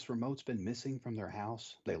so, this remote's been missing from their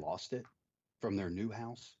house. They lost it from their new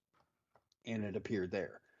house, and it appeared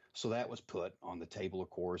there. So that was put on the table, of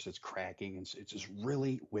course. It's cracking, and it's just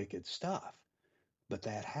really wicked stuff. But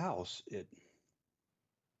that house, it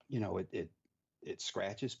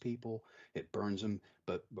scratches people, it burns them.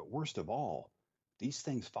 But worst of all, these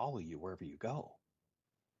things follow you wherever you go.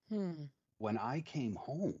 When I came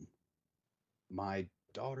home, my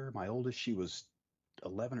daughter, my oldest, she was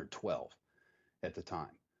 11 or 12 at the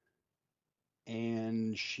time.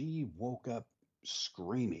 And she woke up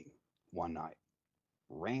screaming one night,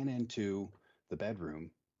 ran into the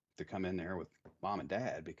bedroom to come in there with mom and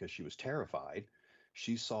dad because she was terrified.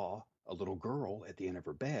 She saw a little girl at the end of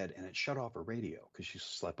her bed, and it shut off her radio because she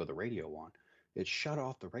slept with the radio on. It shut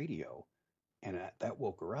off the radio, and that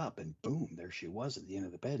woke her up, and boom, there she was at the end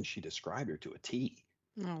of the bed, and she described her to a T.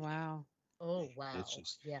 Oh, wow. Oh, wow. It's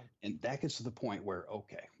just, yeah. And that gets to the point where,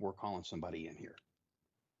 okay, we're calling somebody in here.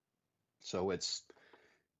 So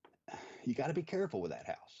you got to be careful with that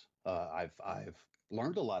house. I've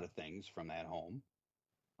learned a lot of things from that home.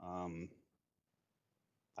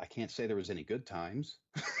 I can't say there was any good times.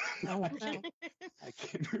 Oh, I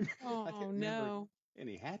can't remember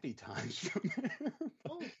any happy times from there.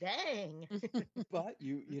 Oh, dang. But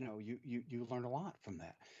you learn a lot from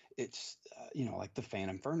that. It's like the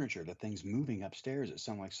phantom furniture, the things moving upstairs. It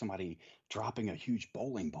sounded like somebody dropping a huge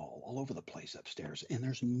bowling ball all over the place upstairs, and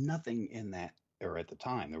there's nothing in that or at the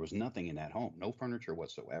time, there was nothing in that home, no furniture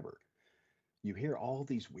whatsoever. You hear all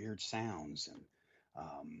these weird sounds,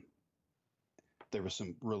 and there was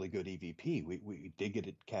some really good EVP. We did get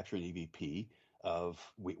to capture an EVP of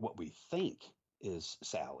what we think is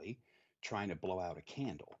Sally trying to blow out a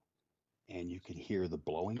candle, and you can hear the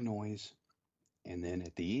blowing noise, and then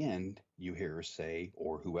at the end you hear her say,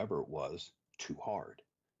 or whoever it was, too hard.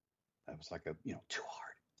 That was like a, too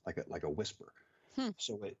hard, like a whisper.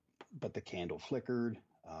 But the candle flickered.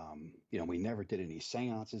 We never did any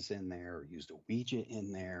seances in there or used a Ouija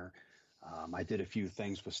in there. I did a few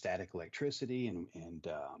things with static electricity and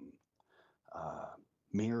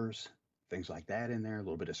mirrors, things like that in there, a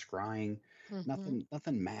little bit of scrying.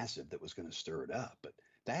 Nothing massive that was going to stir it up. But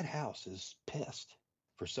that house is pissed.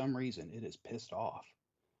 For some reason, it is pissed off.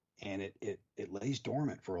 And it lays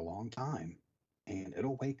dormant for a long time. And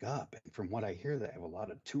it'll wake up. And from what I hear, they have a lot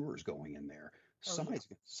of tours going in there. Somebody's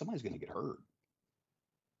going to get hurt.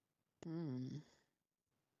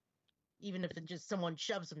 Even if it just someone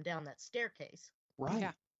shoves them down that staircase. Right.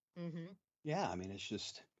 Yeah. Yeah. I mean, it's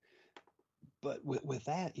just, but with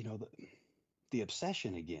that, the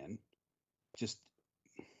obsession again just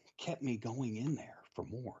kept me going in there for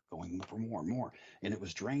more and more. And it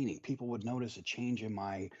was draining. People would notice a change in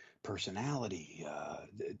my personality,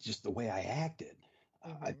 just the way I acted.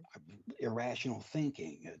 Irrational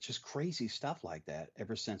thinking, just crazy stuff like that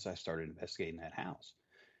ever since I started investigating that house.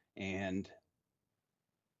 And,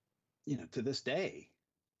 to this day,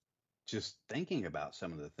 just thinking about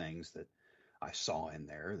some of the things that I saw in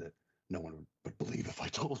there that no one would believe if I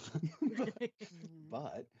told them.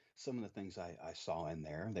 But some of the things I saw in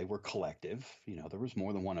there, they were collective. There was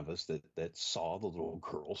more than one of us that saw the little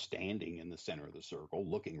girl standing in the center of the circle,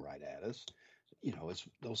 looking right at us. It's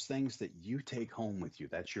those things that you take home with you.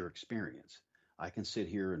 That's your experience. I can sit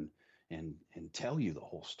here and tell you the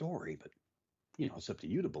whole story, but it's up to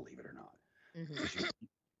you to believe it or not. Because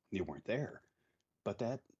you weren't there. But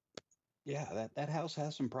that house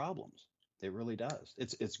has some problems. It really does.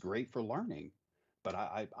 It's great for learning, but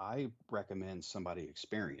I recommend somebody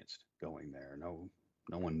experienced going there. No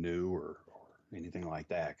one new or anything like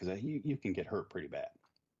that, because you can get hurt pretty bad.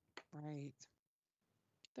 Right.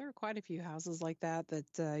 There are quite a few houses like that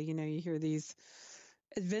you hear these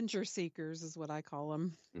adventure seekers is what I call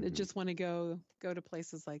them. That just want to go to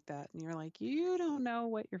places like that, and you're like, you don't know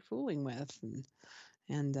what you're fooling with,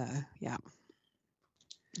 and yeah,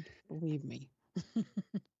 believe me.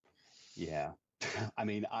 Yeah, I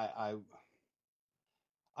mean, I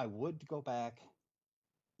would go back,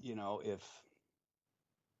 if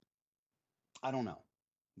I don't know,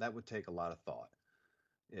 that would take a lot of thought.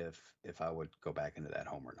 If I would go back into that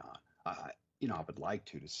home or not. I would like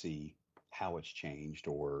to see how it's changed,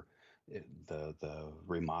 or the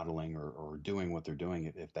remodeling or doing what they're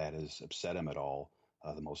doing, if that has upset them at all.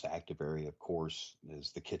 The most active area, of course,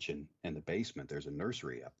 is the kitchen and the basement. There's a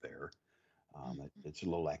nursery up there. It's a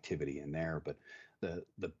little activity in there, but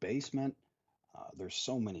the basement, there's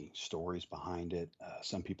so many stories behind it.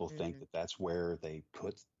 Some people think that that's where they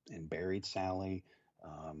put and buried Sally.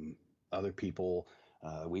 Other people,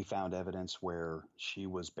 we found evidence where she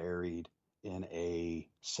was buried in a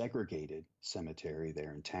segregated cemetery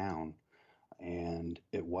there in town, and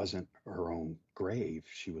it wasn't her own grave.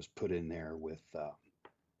 She was put in there with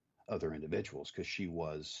other individuals because she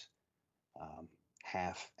was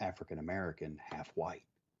half African American, half white,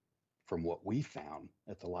 from what we found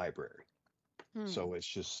at the library. So it's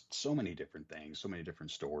just so many different things, so many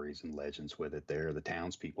different stories and legends with it there. The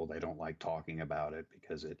townspeople, they don't like talking about it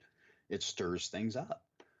because it stirs things up.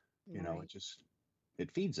 Right.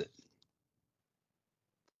 It feeds it.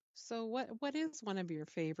 So what is one of your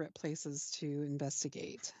favorite places to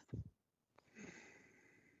investigate?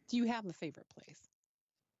 Do you have a favorite place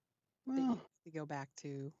that you Well, like to go back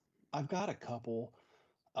to? I've got a couple.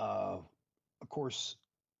 Of course,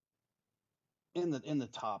 in the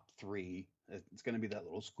top three, it's going to be that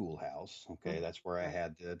little schoolhouse. Okay, that's where I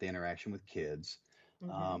had the interaction with kids.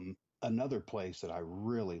 Another place that I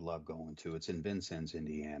really love going to, it's in Vincennes,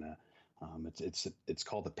 Indiana. It's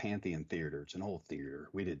called the Pantheon Theater. It's an old theater.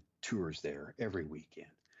 We did tours there every weekend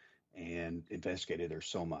and investigated there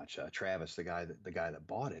so much. Travis, the guy that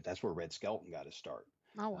bought it, that's where Red Skelton got his start.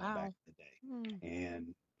 Oh wow! Back in the day,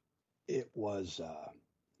 and it was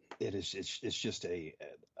it's just a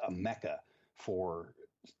mecca for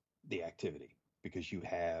the activity, because you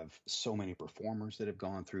have so many performers that have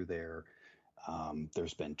gone through there.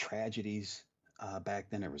 There's been tragedies back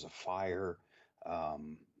then. There was a fire.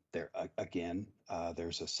 There again,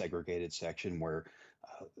 there's a segregated section where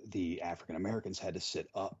the African Americans had to sit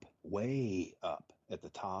up, way up at the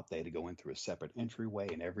top. They had to go in through a separate entryway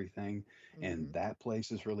and everything. And that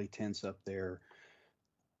place is really tense up there.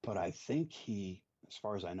 But I think as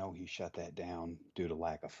far as I know, he shut that down due to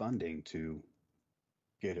lack of funding to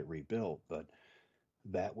get it rebuilt. But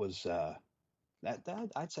that was that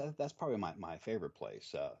I'd say that's probably my favorite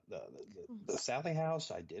place. The Sally House,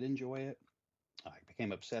 I did enjoy it. I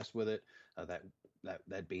became obsessed with it.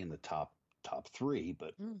 That being the top three,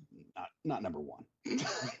 but not number one.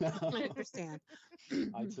 I understand.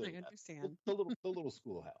 I'd say I understand. the little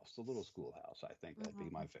schoolhouse. The little schoolhouse. I think that'd be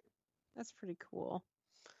my favorite. That's pretty cool.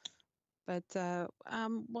 But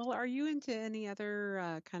well, are you into any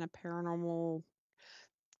other kind of paranormal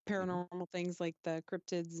things like the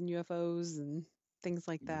cryptids and UFOs and things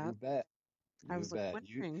like that? You bet. I was bet.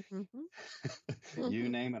 wondering. You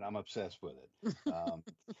name it, I'm obsessed with it.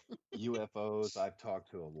 UFOs, I've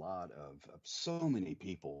talked to a lot of so many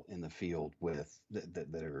people in the field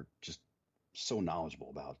that are just so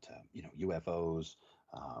knowledgeable about UFOs,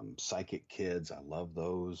 psychic kids. I love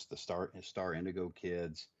those. The Star Indigo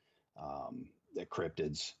kids, the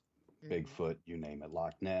cryptids, Bigfoot, you name it,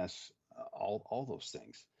 Loch Ness, all those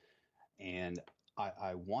things. And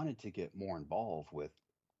I wanted to get more involved with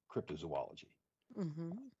cryptozoology.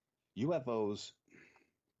 UFOs,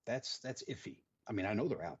 that's iffy. I mean, I know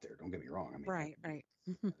they're out there. Don't get me wrong. I mean, right.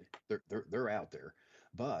 they're out there,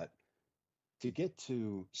 but to get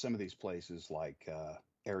to some of these places like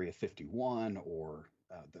Area 51 or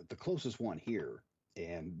the closest one here,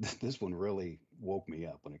 and this one really woke me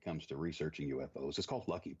up when it comes to researching UFOs. It's called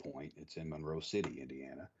Lucky Point. It's in Monroe City,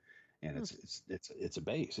 Indiana. And it's a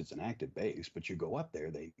base. It's an active base. But you go up there,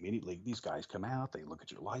 these guys come out. They look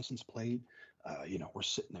at your license plate. We're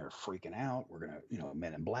sitting there freaking out. We're gonna,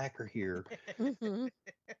 Men in Black are here.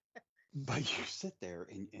 But you sit there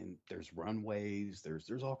and there's runways.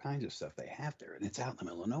 There's all kinds of stuff they have there, and it's out in the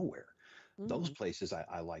middle of nowhere. Those places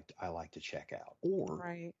I like to check out,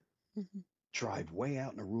 or drive way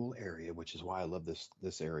out in a rural area, which is why I love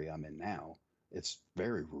this area I'm in now. It's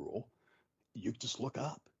very rural. You just look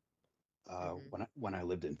up. When I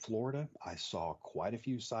lived in Florida, I saw quite a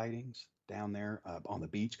few sightings down there on the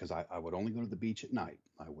beach, because I would only go to the beach at night.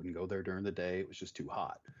 I wouldn't go there during the day. It was just too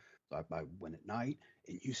hot. So I went at night,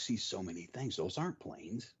 and you see so many things. Those aren't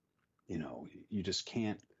planes. You just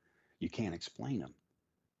can't explain them.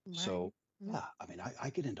 Right. So, yeah, I mean,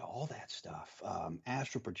 I get into all that stuff.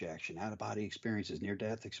 Astral projection, out-of-body experiences,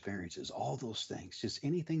 near-death experiences, all those things. Just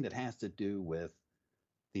anything that has to do with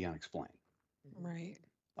the unexplained. Right.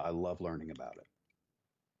 I love learning about it.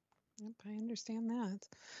 Yep, I understand that.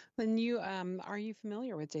 Then are you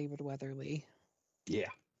familiar with David Weatherly? Yeah.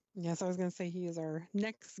 Yes, I was going to say he is our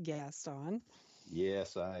next guest on.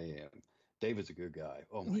 Yes, I am. David's a good guy.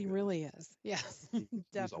 Oh my He goodness. Really is. Yes.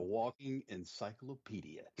 He's a walking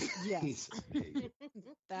encyclopedia. Yes. He's amazing.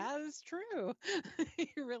 That is true. He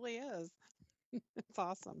really is. It's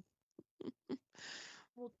awesome.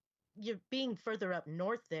 Well, you're being further up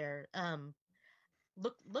north there.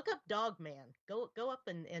 Look up Dogman. Go up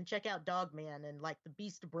and check out Dogman and like the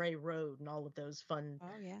Beast of Bray Road and all of those fun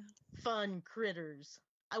critters.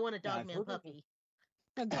 I want a Dogman puppy.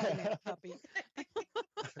 A Dogman puppy.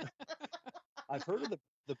 I've heard of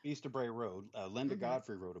the Beast of Bray Road. Linda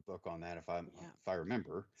Godfrey wrote a book on that, if I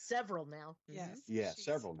remember. Several now. Yes. Yeah,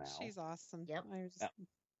 several now. She's awesome. Yep. I just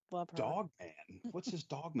love her. Dogman. What's this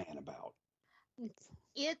Dogman about?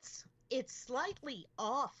 It's slightly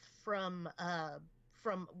off from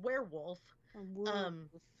werewolf.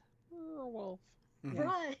 Werewolf. Mm-hmm.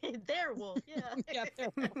 Right, their wolf, yeah. Yeah, their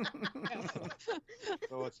wolf.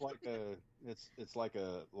 So it's like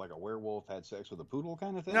a werewolf had sex with a poodle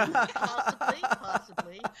kind of thing.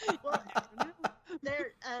 Possibly. Well,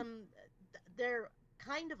 they're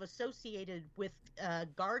kind of associated with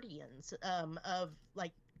guardians of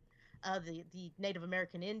like the Native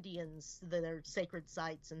American Indians, their sacred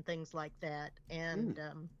sites and things like that, and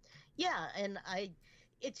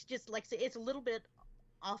it's just like it's a little bit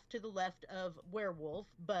off to the left of werewolf,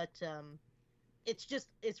 but it's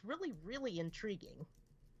really, really intriguing.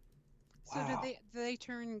 So do they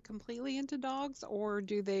turn completely into dogs, or are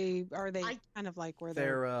they kind of like where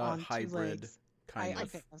they're a on hybrid 2 legs? kind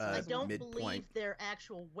of I don't midpoint. believe they're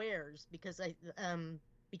actual wares because I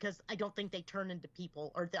don't think they turn into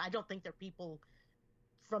people, or I don't think they're people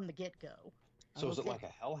from the get-go. So is it like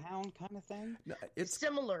a hellhound kind of thing? No, it's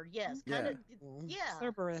similar, yes. Kind of,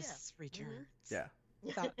 Cerberus returns. Yeah.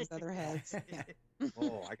 Without his other heads. Yeah.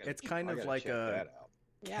 Oh, it's kind of like a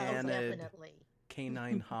definitely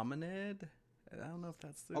canine hominid. I don't know if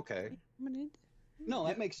that's the okay. Hominid? No,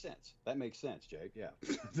 that makes sense. That makes sense, Jake. Yeah.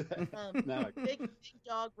 Big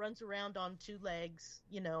dog runs around on two legs,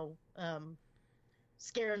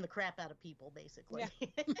 scaring the crap out of people, basically. Yeah.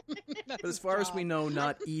 But as far as we know,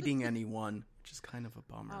 not eating anyone, which is kind of a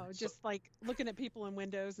bummer. Oh, just like looking at people in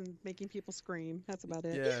windows and making people scream. That's about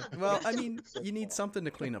it. Yeah. Well, I mean, you need something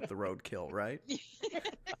to clean up the roadkill, right?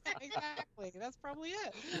 Exactly. That's probably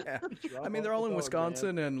it. Yeah. I mean, they're all in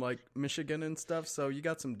Wisconsin and like Michigan and stuff, so you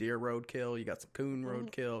got some deer roadkill, you got some coon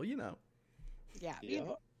roadkill, Yeah.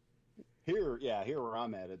 Here where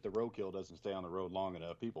I'm at it, the roadkill doesn't stay on the road long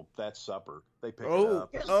enough. That's supper. They pick it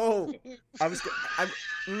up. I was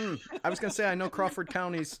gonna say I know Crawford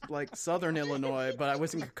County's like southern Illinois, but I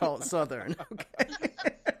wasn't gonna call it southern. Okay.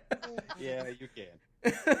 Yeah, you can.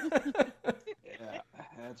 Yeah,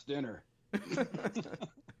 that's dinner.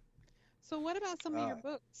 So what about some of your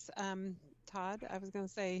books, Todd? I was going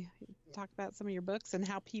to say, talk about some of your books and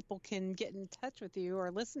how people can get in touch with you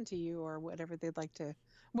or listen to you or whatever they'd like to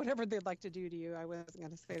do to you. I wasn't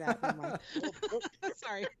going to say that. Never mind.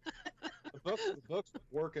 Sorry. The book's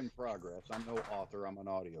work in progress. I'm no author. I'm an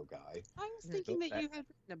audio guy. I was thinking that you had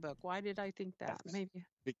written a book. Why did I think that? Maybe.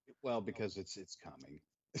 Well, because it's coming.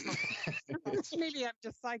 Maybe I'm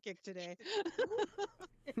just psychic today.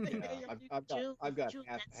 Yeah, I've got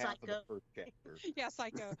half of the first chapter. Yeah,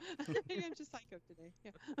 psycho. Maybe I'm just psycho today.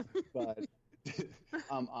 Yeah. But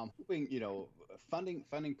I'm hoping,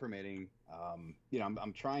 funding permitting,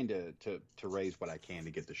 I'm trying to raise what I can to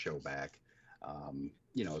get the show back.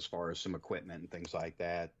 As far as some equipment and things like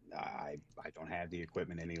that, I don't have the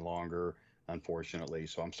equipment any longer, unfortunately.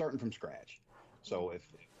 So I'm starting from scratch. So if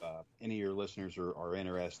any of your listeners are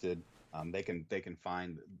interested, they can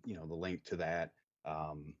find the link to that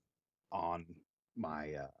on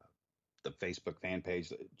my the Facebook fan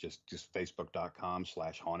page, just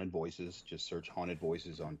facebook.com/haunted voices. Just search Haunted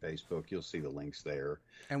Voices on Facebook. You'll see the links there.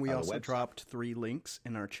 And we also dropped 3 links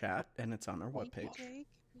in our chat, and it's on our webpage.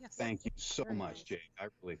 Yes. Thank you so much, Jake. I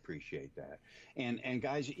really appreciate that. And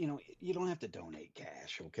guys, you don't have to donate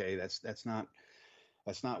cash. Okay, that's not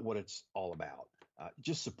what it's all about.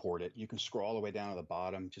 Just support it. You can scroll all the way down to the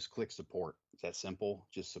bottom. Just click support. It's that simple.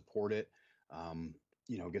 Just support it.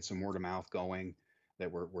 Get some word of mouth going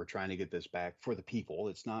that we're trying to get this back for the people.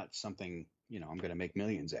 It's not something, I'm going to make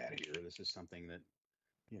millions out of here. This is something that,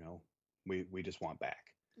 we just want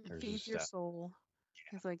back. It feeds your soul.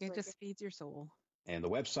 It's like, it just feeds your soul. And the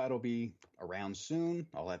website will be around soon.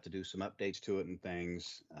 I'll have to do some updates to it and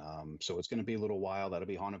things. So it's going to be a little while. That'll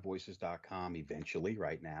be hauntedvoices.com eventually.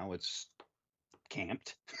 Right now it's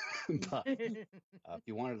camped. But if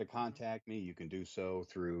you wanted to contact me, you can do so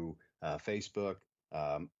through Facebook.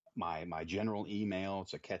 My general email,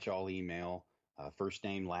 it's a catch-all email, first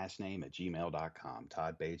name, last name @gmail.com,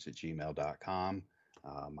 toddbates@gmail.com.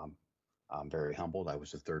 I'm very humbled. I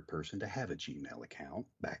was the third person to have a Gmail account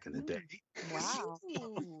back in the day. Wow.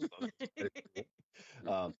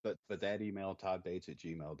 But that email,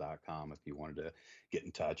 toddbates@gmail.com, if you wanted to get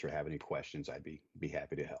in touch or have any questions, I'd be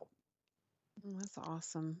happy to help. That's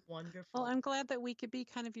awesome. Wonderful. Well, I'm glad that we could be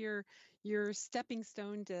kind of your stepping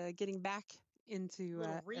stone to getting back into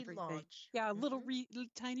everything. Relaunch. Yeah, a little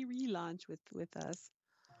tiny relaunch with us.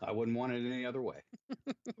 I wouldn't want it any other way.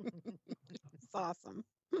 It's awesome.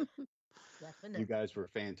 Definitely. You guys were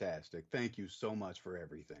fantastic. Thank you so much for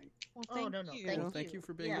everything. Well, thank you. Thank you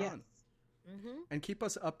for being Yes. on. Mm-hmm. And keep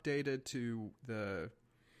us updated to the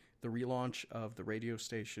relaunch of the radio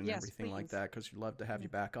station, Yes, everything like please. that, because we'd love to have you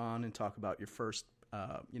back on and talk about your first,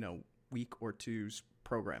 week or two's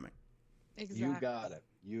programming. Exactly.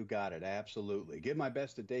 You got it. Absolutely. Give my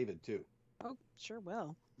best to David too. Oh, sure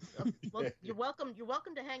will. Well, you're welcome. You're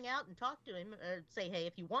welcome to hang out and talk to him. Say hey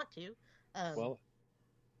if you want to. Well,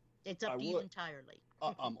 it's up to you entirely.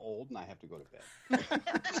 I'm old and I have to go to bed.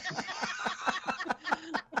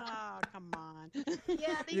 Oh, come on.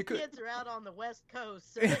 Yeah, these kids are out on the West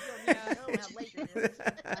Coast, so they don't even know how late it is.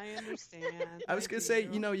 I understand. I was going to say,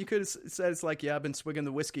 you could have said it's like, I've been swigging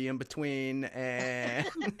the whiskey in between, and...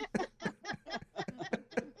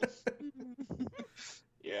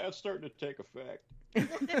 Yeah, it's starting to take effect.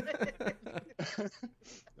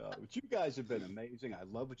 But you guys have been amazing. I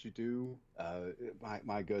love what you do.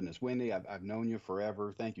 My goodness, Wendy, I've known you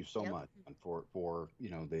forever. Thank you so much for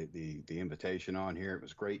the invitation on here. It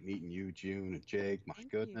was great meeting you, June and Jake. My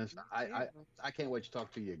goodness, I can't wait to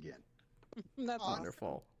talk to you again. That's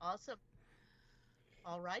wonderful. Awesome.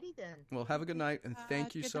 All righty then. Well, have a good night, and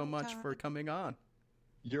thank you so much for coming on.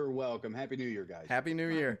 You're welcome. Happy New Year, guys. Happy New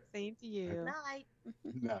Year. Same to you. Good night.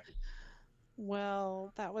 Night.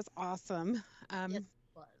 Well, that was awesome. Yes, it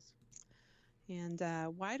was. And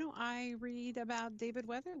why don't I read about David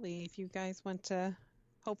Weatherly if you guys want to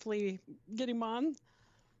hopefully get him on?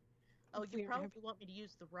 Oh, you probably want me to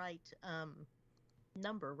use the right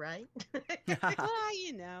number, right?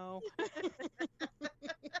 You know.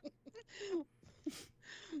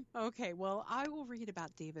 Okay, well, I will read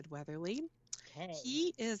about David Weatherly. Okay.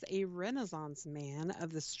 He is a Renaissance man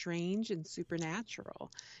of the strange and supernatural.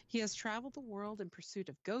 He has traveled the world in pursuit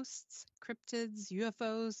of ghosts, cryptids,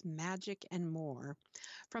 UFOs, magic, and more.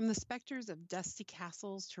 From the specters of dusty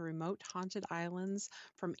castles to remote haunted islands,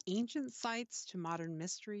 from ancient sites to modern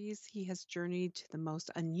mysteries, he has journeyed to the most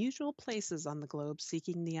unusual places on the globe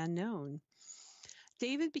seeking the unknown.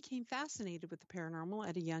 David became fascinated with the paranormal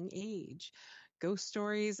at a young age. Ghost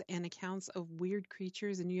stories and accounts of weird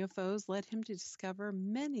creatures and UFOs led him to discover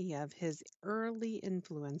many of his early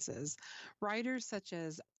influences. Writers such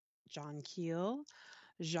as John Keel,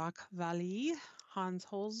 Jacques Vallée, Hans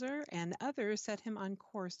Holzer, and others set him on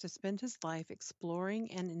course to spend his life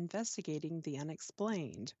exploring and investigating the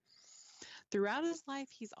unexplained. Throughout his life,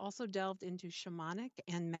 he's also delved into shamanic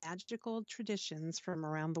and magical traditions from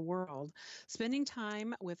around the world, spending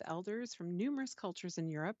time with elders from numerous cultures in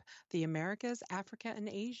Europe, the Americas, Africa, and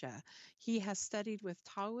Asia. He has studied with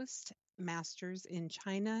Taoist masters in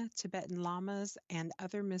China, Tibetan lamas, and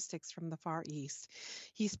other mystics from the Far East.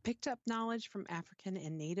 He's picked up knowledge from African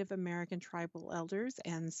and Native American tribal elders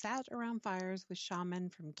and sat around fires with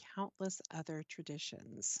shamans from countless other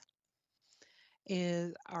traditions.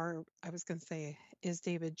 Is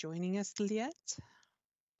David joining us yet?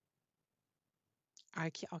 I'll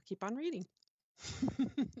keep on reading.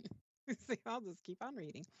 I'll just keep on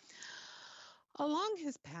reading. Along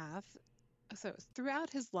his path, so throughout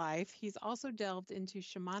his life, he's also delved into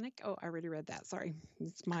shamanic. Oh, I already read that. Sorry,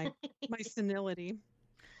 it's my senility.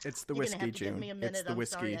 It's the whiskey, You're gonna have to June. give me a minute. It's the I'm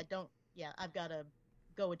whiskey. sorry, I don't. Yeah, I've got to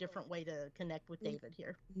go a different way to connect with David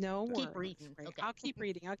here. No worries. Keep reading. Okay. I'll keep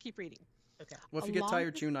reading. Okay. Well, if you get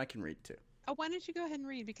tired, June, I can read too. Oh, why don't you go ahead and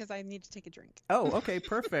read because I need to take a drink. Oh, okay,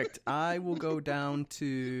 perfect. I will go down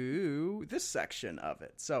to this section of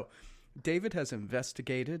it. So, David has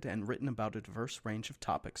investigated and written about a diverse range of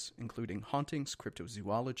topics, including hauntings,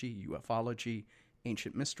 cryptozoology, ufology,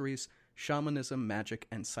 ancient mysteries, shamanism, magic,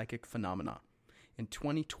 and psychic phenomena. In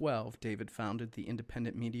 2012, David founded the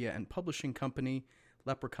independent media and publishing company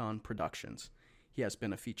Leprechaun Productions. He has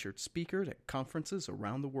been a featured speaker at conferences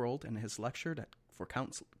around the world and has lectured for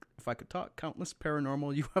countless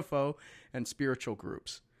paranormal, UFO, and spiritual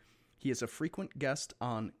groups. He is a frequent guest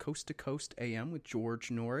on Coast to Coast AM with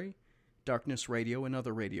George Norrie, Darkness Radio, and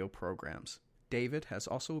other radio programs. David has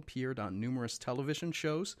also appeared on numerous television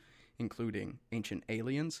shows, including Ancient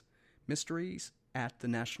Aliens, Mysteries at the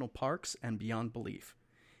National Parks, and Beyond Belief.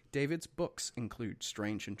 David's books include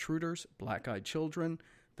Strange Intruders, Black-Eyed Children,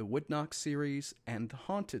 the Woodknock series, and the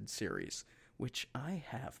Haunted series, which I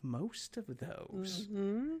have most of those.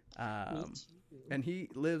 Mm-hmm. And he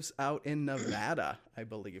lives out in Nevada, I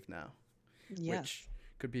believe now. Yes. Which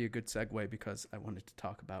could be a good segue because I wanted to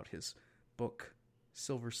talk about his book,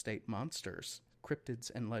 Silver State Monsters, Cryptids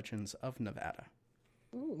and Legends of Nevada.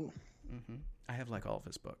 Ooh. Mm-hmm. I have like all of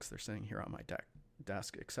his books. They're sitting here on my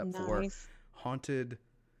desk except for Haunted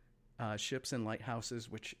Ships and Lighthouses,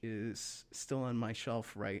 which is still on my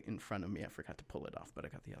shelf right in front of me. I forgot to pull it off, but I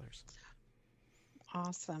got the others.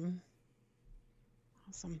 Awesome.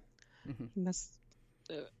 Mm-hmm.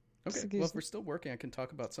 Okay, well, if we're still working, I can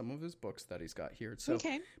talk about some of his books that he's got here. So,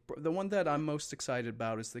 okay. The one that I'm most excited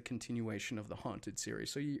about is the continuation of the Haunted series.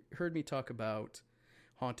 So you heard me talk about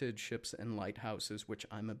Haunted Ships and Lighthouses, which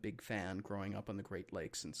I'm a big fan growing up on the Great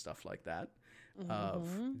Lakes and stuff like that.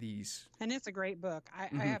 Of these, and it's a great book. I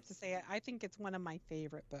have to say, I think it's one of my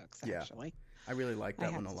favorite books. Actually, I really like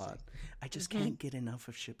that one a lot. I just can't get enough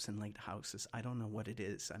of Ships and Lighthouses. I don't know what it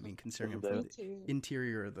is. I mean, considering I'm from the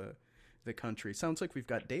interior of the country. Sounds like we've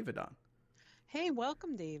got David on. Hey,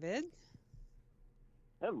 welcome, David.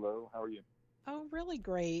 Hello, how are you? Oh, really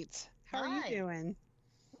great. How are you doing?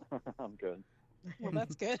 I'm good. Well,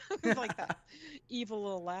 that's good. It's like that evil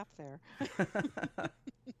little laugh there.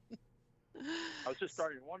 I was just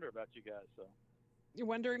starting to wonder about you guys. So you're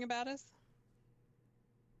wondering about us?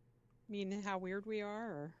 Mean how weird we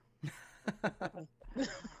are, or?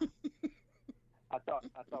 I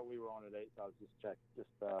thought we were on at 8, so I was just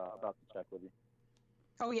about to check with you.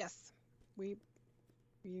 Oh yes, we.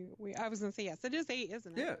 I was gonna say yes. It is 8,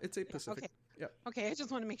 isn't it? Yeah, it's 8 Pacific. Okay. Yeah. Okay, I just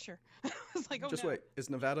want to make sure. I was like, oh just no. wait. Is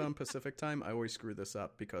Nevada on Pacific time? I always screw this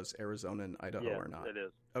up because Arizona and Idaho are not. It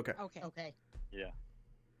is. Okay. Yeah.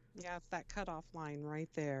 Yeah, it's that cutoff line right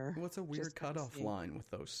there. What's a weird cutoff line with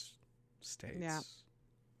those states? Yeah.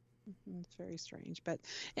 It's very strange. But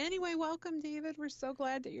anyway, welcome, David. We're so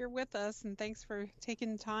glad that you're with us, and thanks for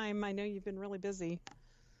taking time. I know you've been really busy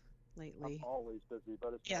lately. I'm always busy,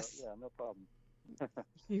 but it's Yes. yeah, no problem.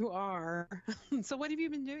 You are. So what have you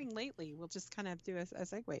been doing lately? We'll just kind of do a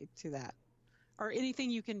segue to that. Or anything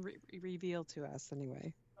you can reveal to us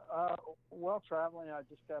anyway. Well, traveling, I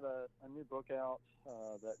just got a new book out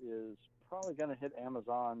that is probably going to hit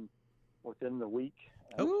Amazon within the week.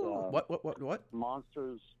 Oh, what?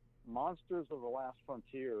 Monsters of the Last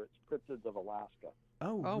Frontier. It's Cryptids of Alaska.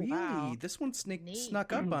 Oh, Oh, really? wow. This one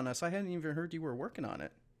snuck up on us. I hadn't even heard you were working on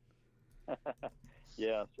it.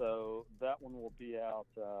 Yeah, so that one will be out.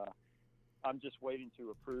 I'm just waiting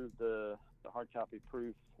to approve the hard copy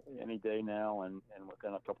proof any day now, and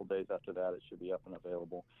within a couple days after that, it should be up and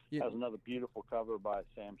available. Yeah. It has another beautiful cover by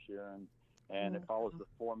Sam Sheeran, and it follows the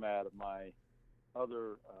format of my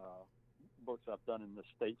other books I've done in the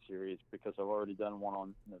state series, because I've already done one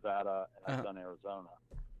on Nevada and I've done Arizona.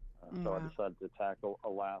 So I decided to tackle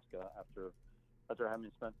Alaska after having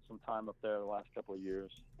spent some time up there the last couple of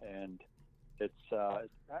years, and I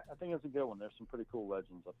think it's a good one. There's some pretty cool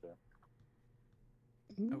legends up there.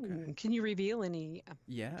 Okay. Can you reveal any?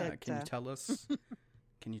 Yeah. Can you tell us?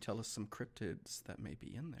 Can you tell us some cryptids that may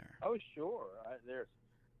be in there? Oh, sure. There's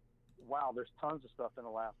tons of stuff in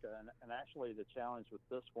Alaska, and actually the challenge with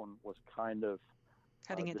this one was kind of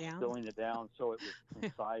distilling it down so it was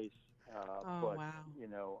concise, but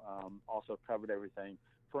also covered everything.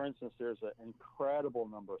 For instance, there's an incredible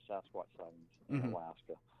number of Sasquatch sightings in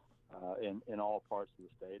Alaska, in all parts of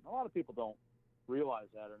the state. And a lot of people don't realize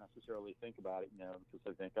that or necessarily think about it,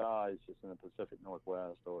 because they think, it's just in the Pacific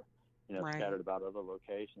Northwest or, scattered about other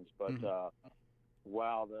locations. But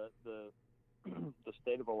wow, the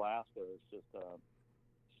state of Alaska is just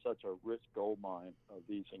such a rich gold mine of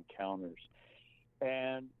these encounters.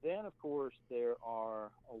 And then, of course, there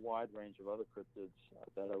are a wide range of other cryptids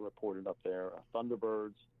that are reported up there.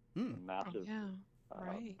 Thunderbirds, massive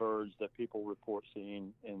birds that people report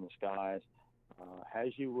seeing in the skies. As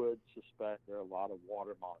you would suspect, there are a lot of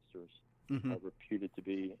water monsters reputed to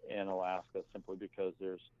be in Alaska, simply because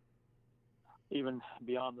there's, even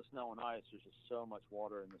beyond the snow and ice, there's just so much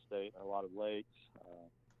water in the state, a lot of lakes.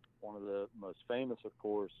 One of the most famous, of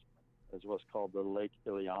course, is what's called the Lake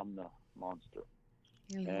Iliamna monster.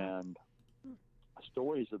 And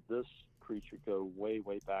stories of this creature go way,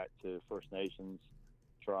 way back to First Nations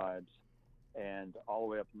tribes and all the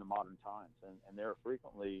way up into modern times. And there are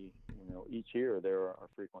frequently, each year there are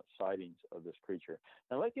frequent sightings of this creature.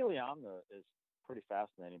 Now, Lake Iliamna is pretty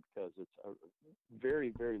fascinating because it's a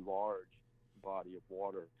very, very large body of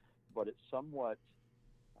water, but it's somewhat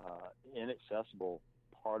inaccessible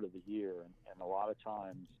part of the year. And a lot of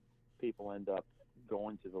times people end up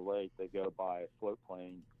going to the lake. They go by float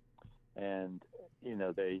plane, and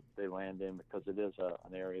they land in, because it is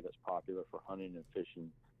an area that's popular for hunting and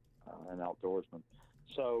fishing and outdoorsmen.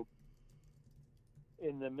 So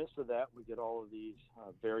in the midst of that, we get all of these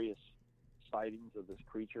various sightings of this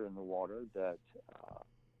creature in the water. That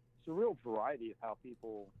it's a real variety of how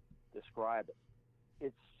people describe it.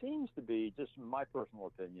 It seems to be, just my personal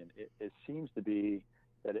opinion, it seems to be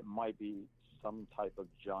that it might be some type of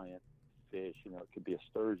giant fish. It could be a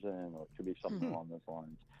sturgeon, or it could be something along those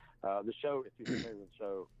lines. The show, if you're familiar with the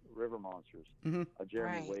show, River Monsters,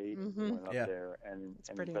 Jeremy Wade went up there and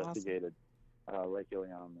investigated Lake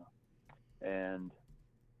Iliamna. And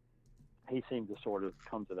he seemed to sort of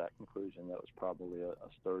come to that conclusion that it was probably a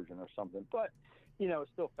sturgeon or something. But,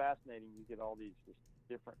 it's still fascinating. You get all these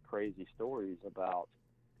different crazy stories about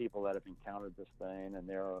people that have encountered this thing. And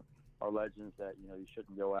there are legends that, you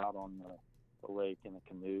shouldn't go out on the lake in a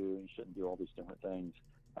canoe. You shouldn't do all these different things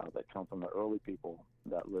that come from the early people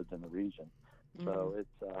that lived in the region. So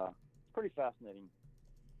it's pretty fascinating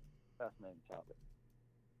topic.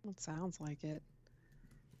 It sounds like it.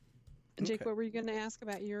 Jake, what were you going to ask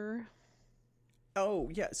about your... Oh,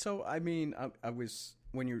 yeah. So, I mean, I was,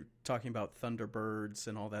 when you're talking about Thunderbirds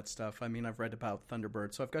and all that stuff, I mean, I've read about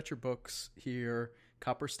Thunderbirds. So I've got your books here,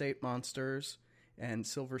 Copper State Monsters and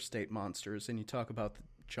Silver State Monsters, and you talk about the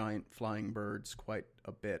giant flying birds quite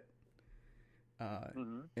a bit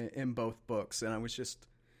in both books. And I was just,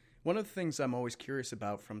 one of the things I'm always curious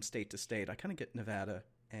about from state to state, I kind of get Nevada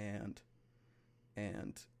and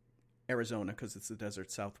Arizona because it's the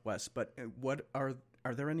desert Southwest, but what are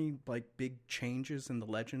there any like big changes in the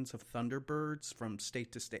legends of Thunderbirds from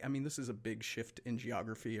state to state? I mean, this is a big shift in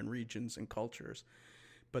geography and regions and cultures,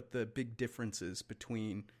 but the big differences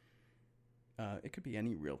between it could be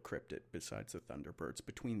any real cryptid besides the Thunderbirds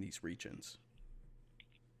between these regions.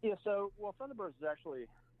 Yeah, so, Thunderbirds is actually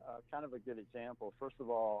kind of a good example. First of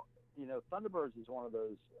all, Thunderbirds is one of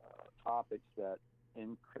those topics that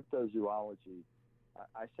in cryptozoology,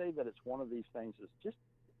 I say that it's one of these things that's just,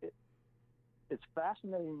 it's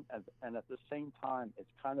fascinating and at the same time, it's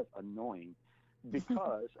kind of annoying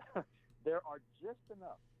because there are just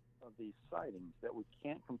enough of these sightings that we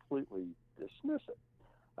can't completely dismiss it.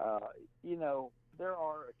 There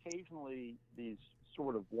are occasionally these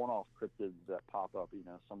sort of one-off cryptids that pop up.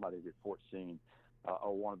 Somebody reports seeing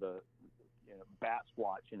one of the bat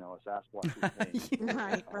squatch, a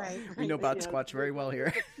Sasquatch. Right. We know bat squatch very well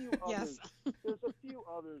here. Yes. There's a few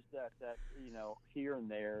others that here and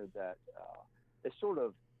there that they sort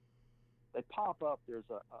of, they pop up. There's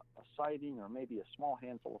a sighting or maybe a small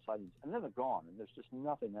handful of sightings, and then they're gone, and there's just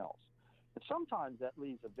nothing else. And sometimes that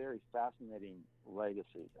leaves a very fascinating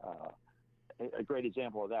legacy. A great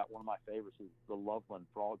example of that, one of my favorites, is the Loveland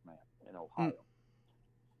Frogman in Ohio.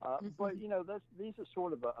 But, these are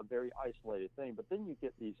sort of a very isolated thing. But then you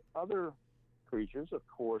get these other creatures, of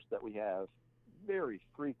course, that we have very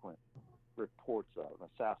frequent reports of.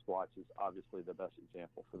 Sasquatch is obviously the best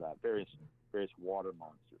example for that, various water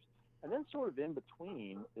monsters. And then sort of in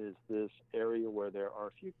between is this area where there are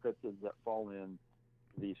a few cryptids that fall in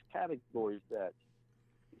these categories that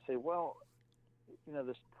you say, well,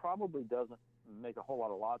 this probably doesn't make a whole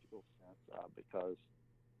lot of logical sense because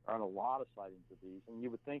there aren't a lot of sightings of these. And you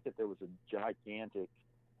would think that there was a gigantic,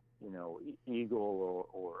 eagle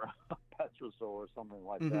or petrosaur or something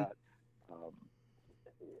like that,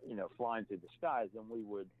 flying through the skies, then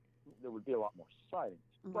there would be a lot more sightings.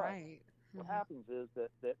 Right. What happens is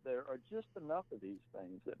that there are just enough of these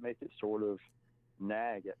things that make it sort of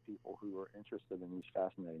nag at people who are interested in these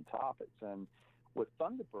fascinating topics. And with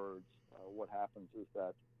Thunderbirds, what happens is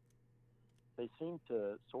that they seem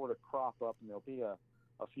to sort of crop up, and there'll be a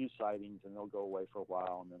few sightings, and they'll go away for a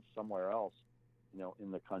while, and then somewhere else,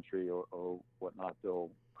 in the country or whatnot,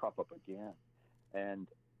 they'll crop up again. And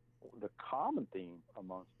the common theme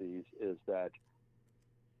amongst these is that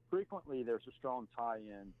frequently there's a strong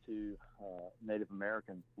tie-in to Native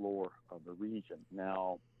American lore of the region.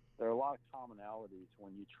 Now, there are a lot of commonalities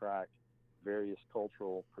when you track various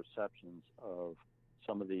cultural perceptions of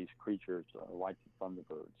some of these creatures like the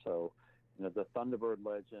Thunderbird. So, the Thunderbird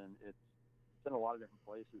legend, it's in a lot of different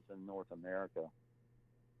places in North America,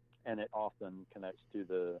 and it often connects to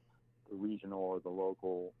the regional or the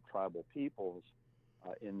local tribal peoples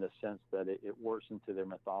in the sense that it works into their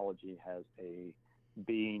mythology as a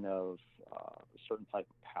being of a certain type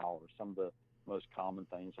of power. Some of the most common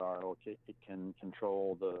things are it can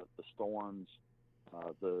control the storms.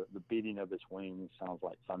 The beating of its wings sounds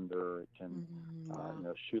like thunder. It can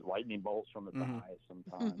shoot lightning bolts from its eyes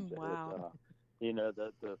sometimes. Wow.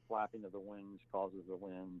 The flapping of the wings causes the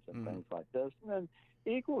winds and things like this. And then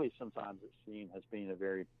equally sometimes it's seen as being a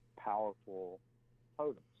very powerful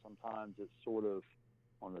totem. Sometimes it's sort of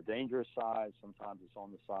on the dangerous side. Sometimes it's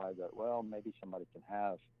on the side that, well, maybe somebody can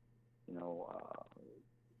have,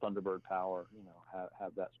 Thunderbird power,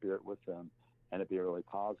 have that spirit with them, and it'd be a really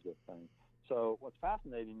positive thing. So what's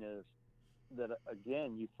fascinating is that,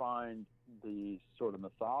 again, you find the sort of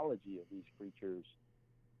mythology of these creatures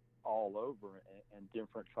all over, and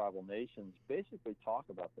different tribal nations basically talk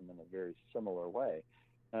about them in a very similar way.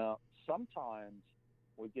 Now, sometimes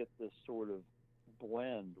we get this sort of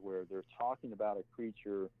blend where they're talking about a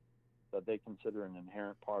creature that they consider an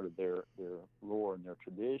inherent part of their lore and their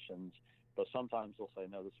traditions, but sometimes they'll say,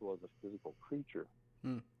 no, this was a physical creature.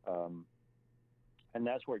 And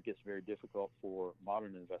that's where it gets very difficult for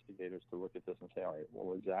modern investigators to look at this and say, all right,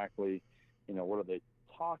 well, exactly, what are they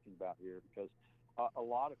talking about here? Because a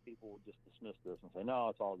lot of people will just dismiss this and say, no,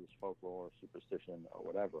 it's all just folklore or superstition or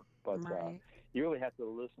whatever. But you really have to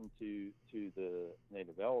listen to the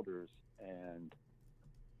native elders, and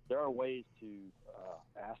there are ways to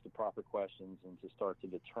ask the proper questions and to start to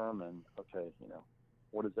determine, okay,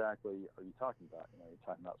 what exactly are you talking about? You're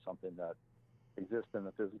talking about something that exists in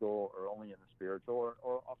the physical or only in the spiritual,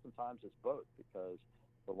 or oftentimes it's both, because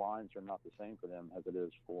the lines are not the same for them as it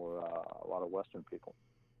is for a lot of Western people.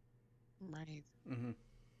 Right.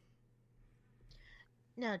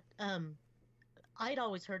 Now, I'd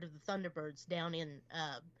always heard of the Thunderbirds down in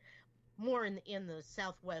more in the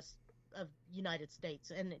southwest of United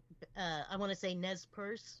States, and I want to say Nez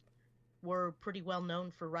Perce were pretty well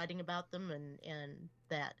known for writing about them, and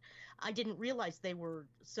that I didn't realize they were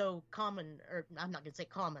so common, or I'm not going to say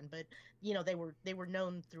common, but they were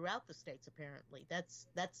known throughout the states. Apparently, that's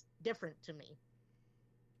different to me.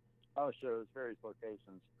 Oh, sure. There's various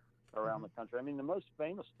locations around the country. I mean, the most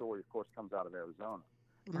famous story, of course, comes out of Arizona.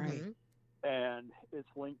 Right. And it's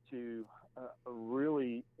linked to a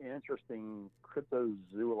really interesting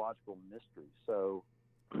cryptozoological mystery. So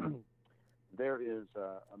there is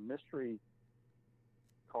a mystery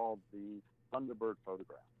called the Thunderbird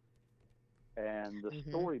photograph. And the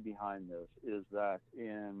story behind this is that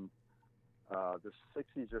in the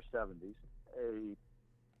 60s or 70s, a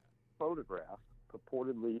photograph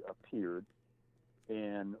purportedly appeared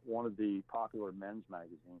in one of the popular men's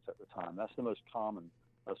magazines at the time. That's the most common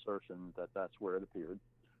assertion, that that's where it appeared.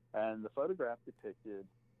 And the photograph depicted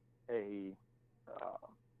a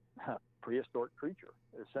prehistoric creature,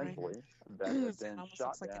 essentially, that had been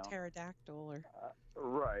shot down. Like a pterodactyl, or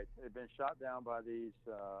right. It had been shot down by these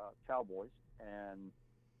cowboys, and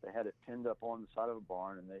they had it pinned up on the side of a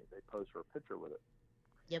barn, and they posed for a picture with it.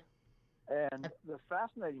 Yep. And the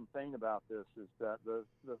fascinating thing about this is that the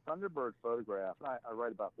Thunderbird photograph, and I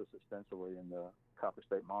write about this extensively in the Copper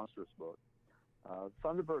State Monsters book,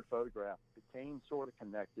 Thunderbird photograph became sort of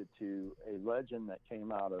connected to a legend that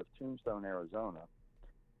came out of Tombstone, Arizona,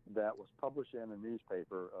 that was published in a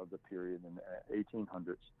newspaper of the period in the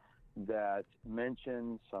 1800s that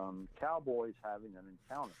mentioned some cowboys having an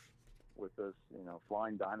encounter with this,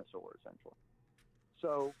 flying dinosaur, essentially.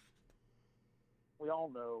 So we all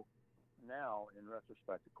know now, in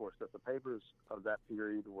retrospect, of course, that the papers of that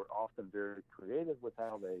period were often very creative with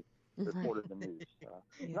how they reported the news.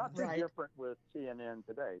 Not too different with CNN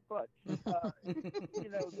today, but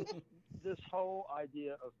this whole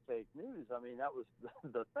idea of fake news, I mean, that was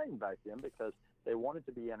the thing back then, because they wanted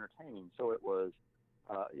to be entertaining. So it was,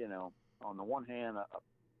 on the one hand,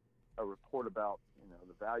 a report about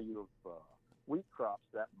the value of wheat crops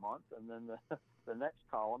that month, and then the next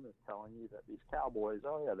column is telling you that these cowboys,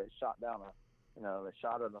 they shot down they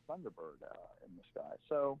shot at a Thunderbird in the sky.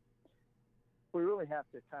 So we really have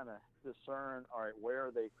to kind of discern, all right, where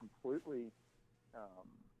are they completely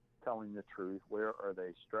telling the truth? Where are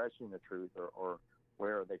they stretching the truth? Or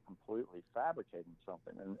where are they completely fabricating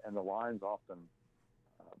something? And the lines often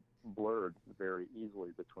blurred very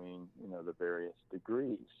easily between, the various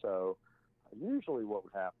degrees. So usually what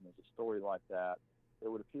would happen is a story like that, it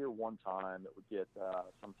would appear one time, it would get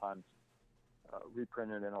sometimes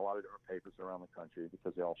reprinted in a lot of different papers around the country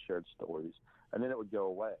because they all shared stories, and then it would go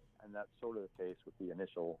away. And that's sort of the case with the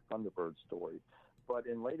initial Thunderbird story. But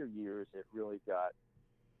in later years, it really got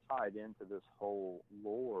tied into this whole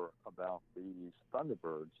lore about these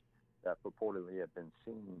Thunderbirds that purportedly had been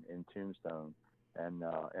seen in Tombstone and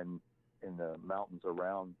in the mountains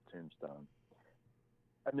around Tombstone.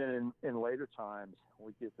 And then in later times,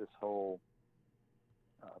 we get this whole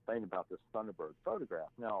thing about this Thunderbird photograph.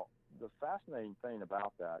 Now, the fascinating thing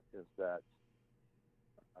about that is that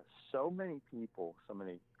so many people, so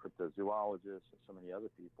many cryptozoologists and so many other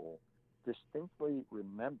people distinctly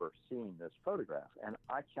remember seeing this photograph, and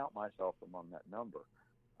I count myself among that number.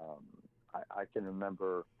 I can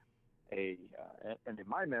remember and in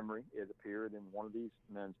my memory, it appeared in one of these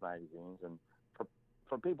men's magazines. And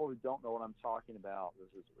for people who don't know what I'm talking about,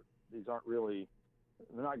 these aren't really,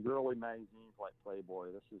 they're not girly magazines like Playboy.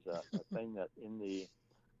 This is a thing that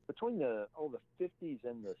between the 50s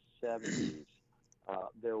and the 70s,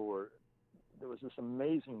 there was this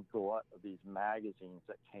amazing glut of these magazines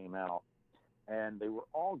that came out, and they were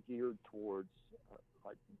all geared towards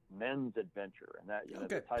like men's adventure, and that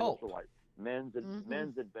the titles were like men's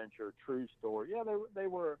adventure, true story. Yeah, they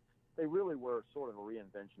really were sort of a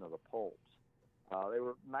reinvention of the pulps. They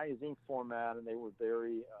were magazine format, and they were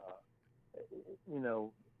very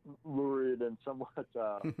lurid and somewhat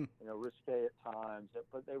risque at times,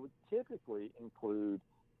 but they would typically include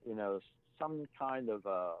some kind of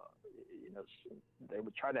they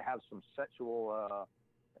would try to have some sexual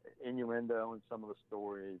innuendo in some of the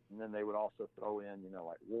stories, and then they would also throw in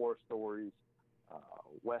like war stories,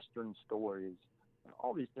 Western stories,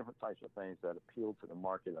 all these different types of things that appealed to the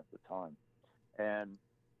market at the time. And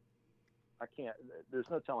there's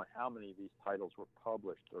no telling how many of these titles were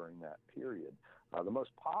published during that period. The most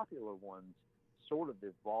popular ones sort of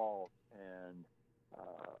evolved and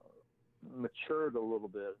matured a little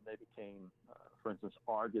bit. They became, for instance,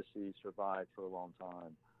 Argosy survived for a long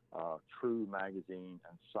time, True Magazine,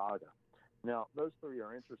 and Saga. Now, those three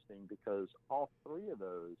are interesting because all three of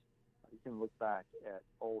those, you can look back at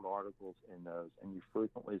old articles in those, and you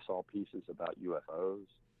frequently saw pieces about UFOs,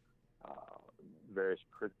 various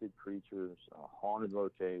cryptid creatures, haunted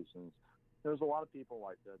locations. There's a lot of people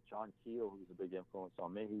like John Keel, who's a big influence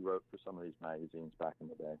on me. He wrote for some of these magazines back in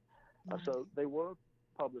the day. So they were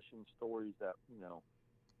publishing stories that,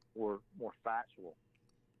 were more factual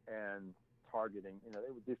and targeting,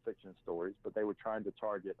 they would do fiction stories, but they were trying to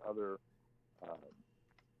target other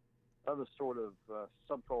sort of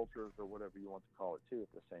subcultures or whatever you want to call it too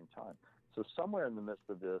at the same time. So somewhere in the midst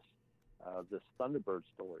of this Thunderbird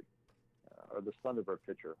story, or this Thunderbird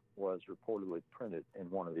picture was reportedly printed in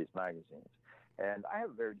one of these magazines. And I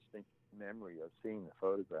have a very distinct memory of seeing the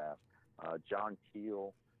photograph. John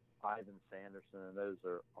Keel, Ivan Sanderson, and those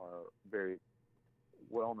are very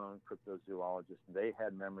well-known cryptozoologists. They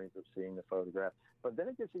had memories of seeing the photograph. But then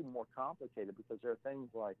it gets even more complicated because there are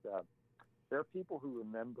things like there are people who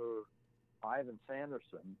remember Ivan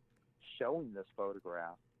Sanderson showing this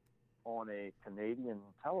photograph on a Canadian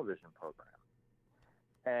television program.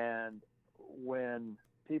 And when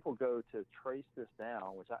people go to trace this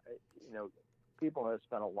down, which people have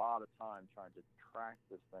spent a lot of time trying to track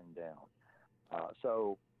this thing down.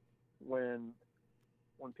 So when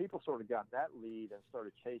people sort of got that lead and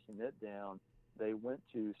started chasing it down,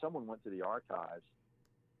 someone went to the archives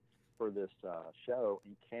for this show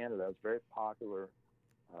in Canada. It was a very popular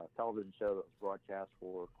television show that was broadcast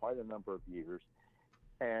for quite a number of years.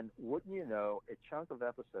 And wouldn't you know, a chunk of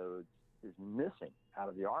episodes is missing out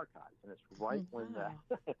of the archives, and it's right when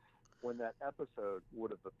that episode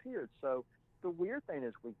would have appeared. So the weird thing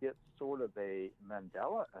is we get sort of a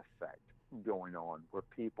Mandela effect going on where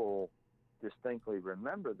people distinctly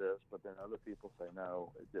remember this, but then other people say,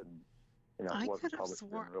 no, it didn't, it wasn't published,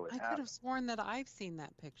 it didn't really happen. I could have sworn that I've seen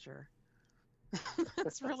that picture.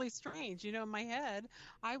 That's really strange. In my head,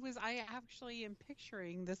 I actually am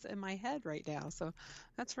picturing this in my head right now. So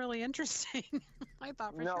that's really interesting. I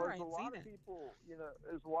thought for sure I'd seen it.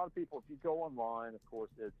 There's a lot of people, if you go online, of course,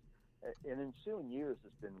 in ensuing years,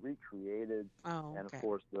 it's been recreated. Oh, okay. And of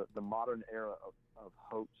course, the modern era of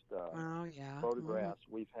hoaxed photographs.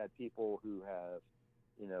 Mm-hmm. We've had people who have,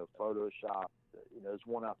 photoshopped. There's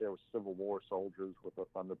one out there with Civil War soldiers with a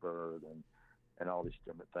Thunderbird and all these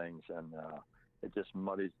different things, and it just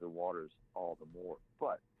muddies the waters all the more.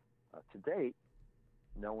 But to date,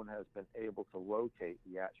 no one has been able to locate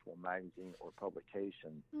the actual magazine or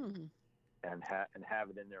publication and have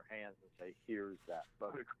it in their hands and say, here's that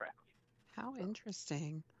photograph. How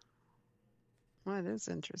interesting. Well, it is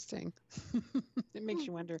interesting. It makes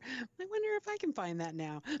you wonder. I wonder if I can find that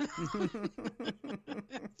now.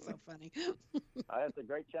 That's so funny. That's a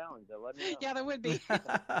great challenge. Let me know. Yeah, that would be.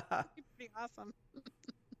 That'd be pretty awesome.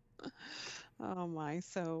 Oh my!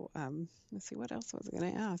 So, let's see. What else was I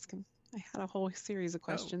going to ask? I had a whole series of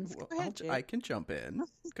questions. Well, Go ahead, Jake. I can jump in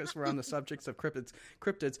because we're on the subjects of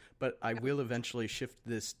cryptids, but I will eventually shift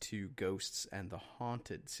this to ghosts and the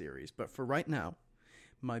haunted series. But for right now,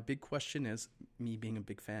 my big question is, me being a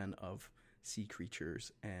big fan of sea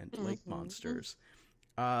creatures and lake monsters,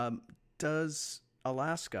 does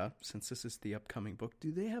Alaska, since this is the upcoming book,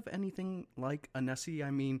 do they have anything like a Nessie?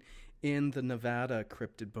 I mean, in the Nevada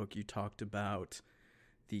cryptid book, you talked about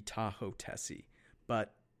the Tahoe Tessie,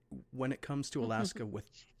 but when it comes to Alaska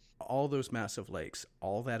with all those massive lakes,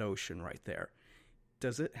 all that ocean right there,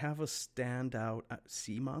 does it have a standout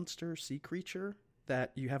sea monster, sea creature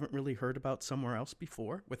that you haven't really heard about somewhere else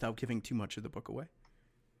before without giving too much of the book away?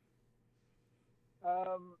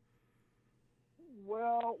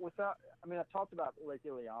 I talked about Lake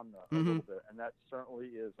Iliamna a little bit, and that certainly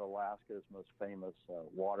is Alaska's most famous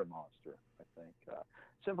water monster, I think,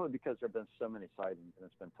 simply because there have been so many sightings, and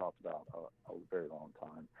it's been talked about a very long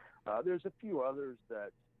time. There's a few others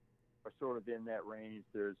that are sort of in that range.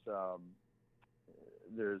 There's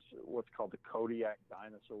what's called the Kodiak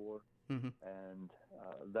dinosaur, and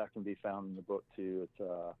that can be found in the book, too. It's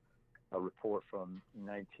a report from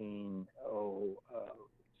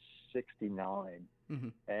 1969,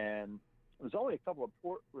 and there's only a couple of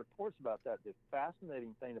reports about that. The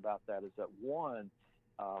fascinating thing about that is that, one,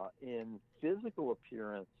 in physical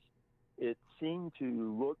appearance, it seemed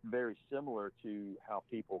to look very similar to how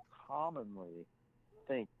people commonly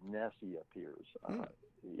think Nessie appears.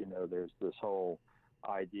 There's this whole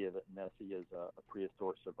idea that Nessie is a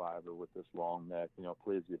prehistoric survivor with this long neck,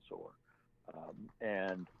 plesiosaur.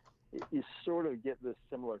 And you sort of get this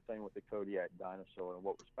similar thing with the Kodiak dinosaur. And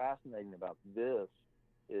what was fascinating about this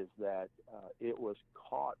is that it was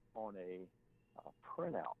caught on a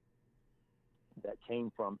printout that came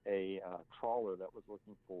from a trawler that was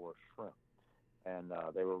looking for shrimp. And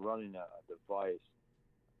they were running a device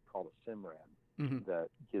called a Simrad that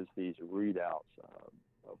gives these readouts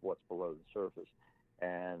of what's below the surface.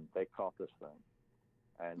 And they caught this thing.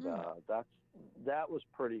 And that was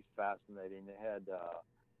pretty fascinating. They had,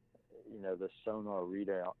 the sonar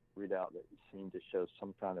readout that seemed to show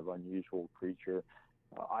some kind of unusual creature.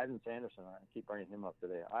 Ivan Sanderson, I keep bringing him up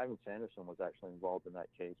today. Ivan Sanderson was actually involved in that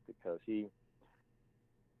case because he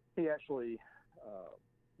actually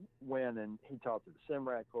went and he talked to the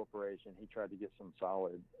Simrad Corporation. He tried to get some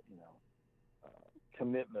solid,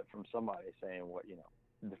 commitment from somebody saying what,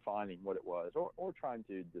 defining what it was, or trying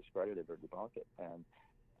to discredit it or debunk it. And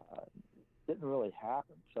didn't really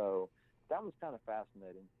happen. So that was kind of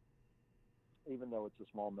fascinating, even though it's a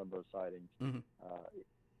small number of sightings. Mm-hmm.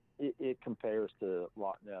 It compares to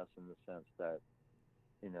Loch Ness in the sense that,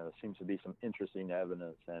 there seems to be some interesting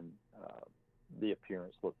evidence, and the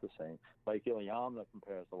appearance looked the same. Lake Iliamna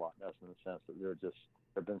compares to Loch Ness in the sense that there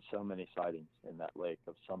have been so many sightings in that lake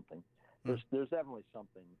of something. There's definitely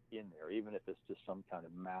something in there, even if it's just some kind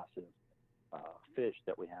of massive fish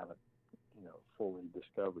that we haven't, fully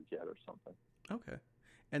discovered yet or something. Okay.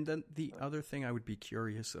 And then the other thing I would be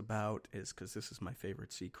curious about is, because this is my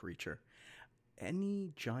favorite sea creature,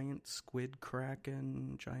 any giant squid,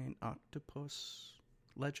 kraken, giant octopus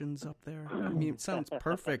legends up there? I mean, it sounds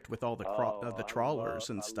perfect with all the trawlers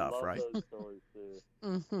and stuff, right? I love those stories too.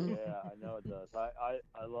 Yeah, I know it does. I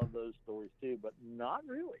love those stories too, but not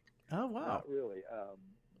really. Oh, wow. Not really.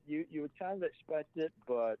 You would kind of expect it,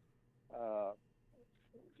 but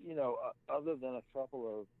other than a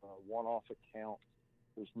couple of one-off accounts,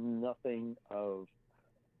 there's nothing of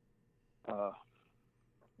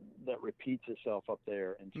that repeats itself up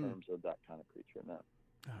there in terms of that kind of creature. No.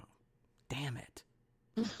 Oh, damn it.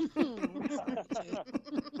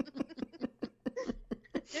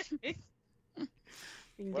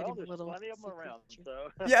 Well, there's plenty of them around.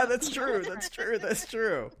 So. Yeah, that's true. That's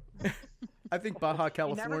true. I think Baja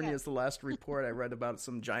California is the last report I read about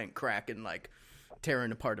some giant kraken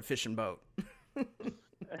tearing apart a fishing boat.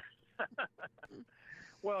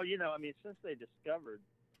 Well, since they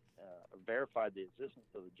verified the existence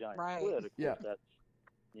of the giant squid, of course, that's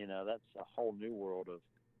a whole new world of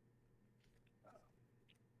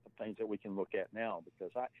things that we can look at now.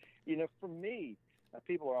 Because for me,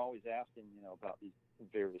 people are always asking, about these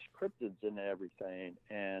various cryptids and everything,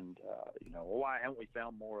 and why haven't we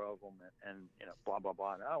found more of them, and blah blah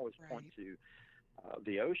blah. And I always point to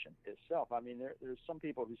the ocean itself. I mean, there's some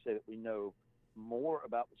people who say that we know more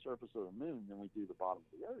about the surface of the moon than we do the bottom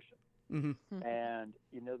of the ocean. Mm-hmm. And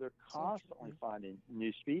they're constantly finding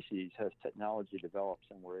new species as technology develops,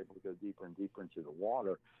 and we're able to go deeper and deeper into the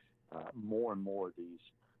water. More and more of these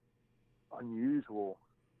unusual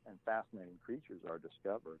and fascinating creatures are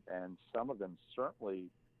discovered, and some of them certainly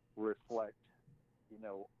reflect,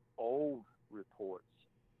 old reports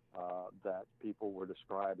that people were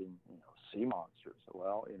describing, sea monsters.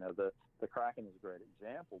 Well, the kraken is a great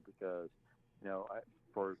example because,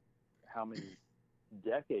 for how many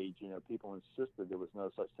decades, people insisted there was no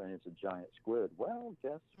such thing as a giant squid. Well,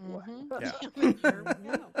 guess what? Yeah.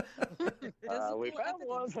 We found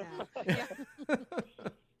one.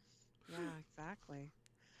 Yeah, exactly.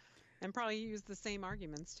 And probably use the same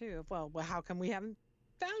arguments too. Well, how come we haven't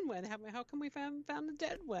found one? How come we found a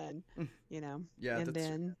dead one? Yeah, and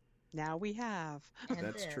then now we have.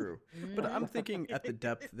 That's true. But I'm thinking at the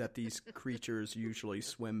depth that these creatures usually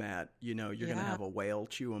swim at, you're going to have a whale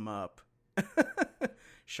chew them up.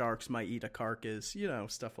 Sharks might eat a carcass,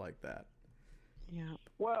 stuff like that. Yeah.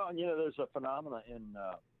 Well, there's a phenomena in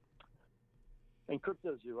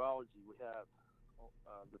cryptozoology. We have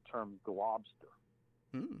the term globster.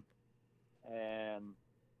 And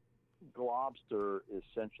globster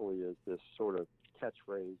essentially is this sort of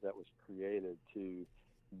catchphrase that was created to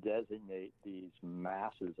designate these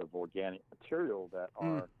masses of organic material that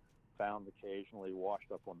are found occasionally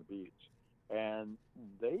washed up on the beach. And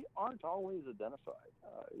they aren't always identified.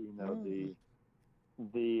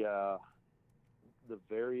 The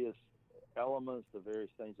various elements, the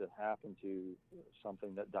various things that happen to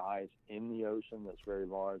something that dies in the ocean that's very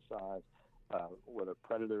large size, whether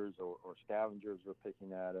predators or scavengers are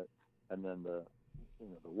picking at it, and then the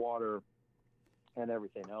water and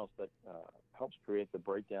everything else that helps create the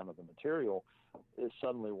breakdown of the material, it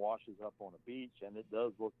suddenly washes up on a beach, and it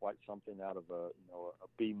does look like something out of a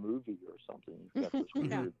B movie or something. You've got this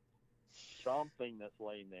weird something that's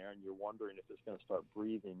laying there, and you're wondering if it's going to start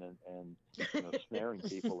breathing and snaring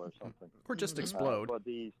people or something, or just explode. But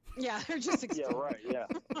these, or just explode. Yeah, right. Yeah,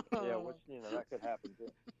 which that could happen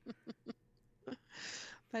too.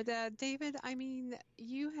 But David, I mean,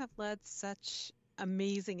 you have led such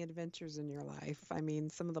amazing adventures in your life. I mean,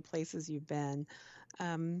 some of the places you've been.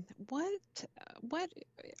 What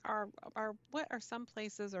are some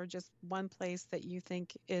places, or just one place that you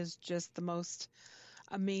think is just the most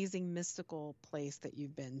amazing mystical place that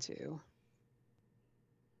you've been to?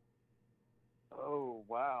 Oh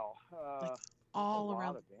wow! All a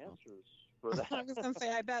around. lot of answers for that. I was going to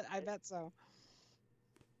say, I bet so.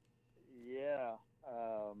 Yeah.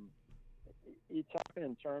 You're talking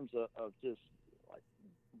in terms of just like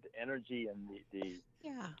the energy and the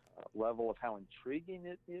level of how intriguing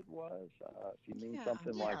it was. If you mean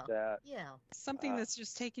something like that. Yeah. Something that's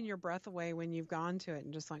just taken your breath away when you've gone to it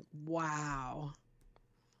and just like, wow.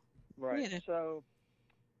 Right. Yeah. So,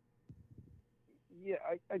 yeah,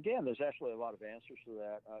 again, there's actually a lot of answers to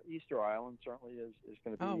that. Easter Island certainly is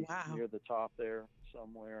going to be near the top there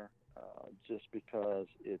somewhere, just because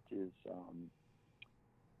it is.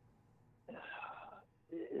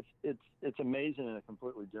 It's amazing in a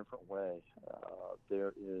completely different way.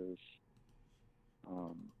 There is,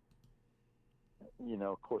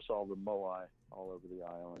 of course, all the moai all over the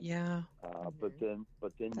island. Yeah. But then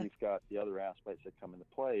you've got the other aspects that come into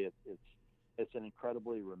play. It's an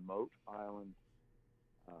incredibly remote island.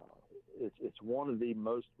 It's one of the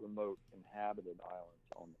most remote inhabited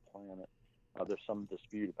islands on the planet. There's some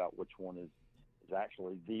dispute about which one is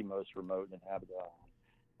actually the most remote inhabited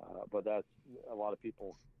island, but that's a lot of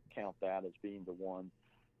people count that as being the one.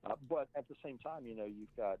 But at the same time,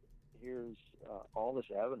 you've got here's all this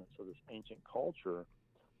evidence of this ancient culture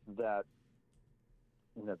that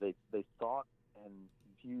they thought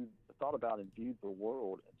about and viewed the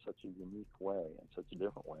world in such a unique way, in such a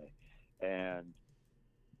different way, and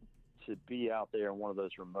to be out there in one of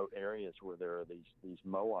those remote areas where there are these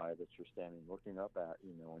moai that you're standing looking up at,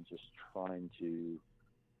 and just trying to,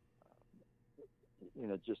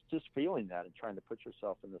 just feeling that and trying to put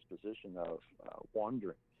yourself in this position of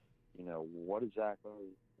wondering, what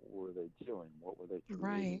exactly were they doing? What were they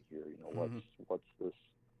creating here? What's this?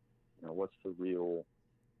 What's the real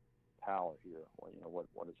power here?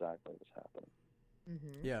 What exactly was happening?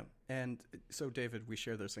 Mm-hmm. Yeah, and so David, we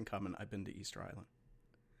share this in common. I've been to Easter Island.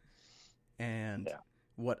 And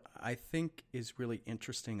what I think is really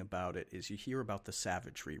interesting about it is you hear about the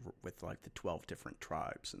savagery with like the 12 different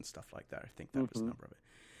tribes and stuff like that. I think that was the number of it.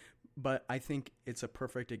 But I think it's a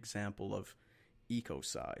perfect example of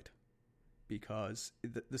ecocide because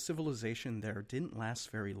the civilization there didn't last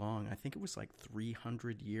very long. I think it was like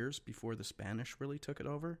 300 years before the Spanish really took it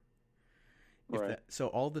over. Right. So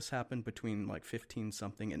all this happened between like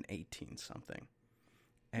 15-something and 18-something.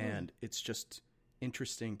 And it's just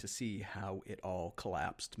interesting to see how it all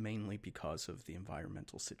collapsed, mainly because of the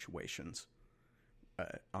environmental situations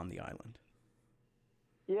on the island.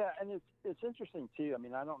 Yeah, and it's interesting too. I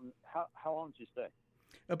mean, I don't. How long did you stay?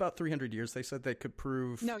 About 300 years. They said they could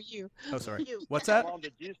prove. No, you. Oh, sorry. You. What's that? How long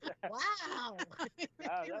did you stay? Wow.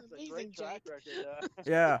 That's a great track record.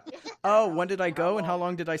 Yeah. Oh, when did I go and how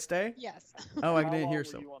long did I stay? Yes. Oh, I didn't hear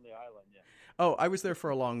so. so. You on the island? Yeah. Oh, I was there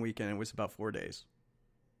for a long weekend. It was about 4 days.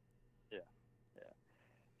 Yeah.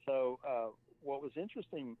 So what was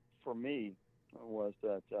interesting for me was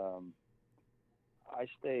that I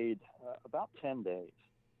stayed about 10 days.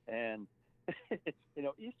 And,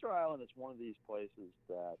 Easter Island is one of these places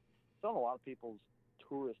that it's on a lot of people's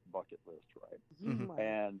tourist bucket list, right? Mm-hmm.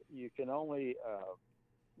 And you can only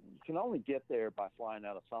get there by flying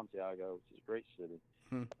out of Santiago, which is a great city.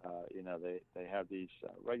 Mm-hmm. They have these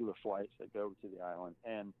regular flights that go over to the island.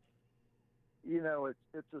 And,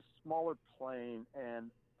 it's a smaller plane.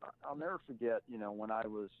 And I'll never forget, when I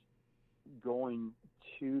was going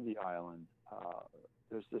to the island,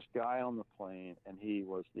 there's this guy on the plane, and he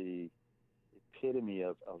was the epitome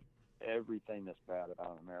of everything that's bad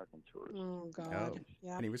about an American tourist. Oh God!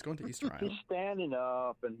 Yeah. And he was going to Easter Island. He's standing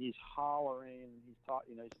up and he's hollering. He's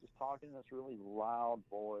just talking in this really loud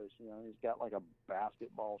voice. He's got like a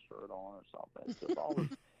basketball shirt on or something. It's just all this.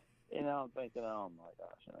 I'm thinking, oh my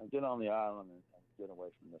gosh, get on the island and get away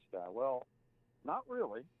from this guy. Well, not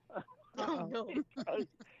really. Oh, no. Because,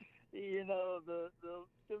 the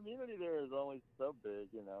community there is only so big,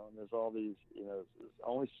 and there's all these, there's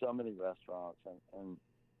only so many restaurants, and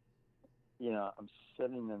I'm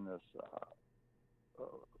sitting in this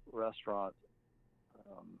restaurant,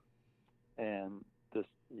 and this,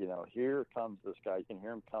 here comes this guy. You can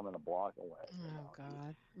hear him coming a block away. Oh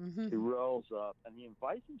God! He rolls up and he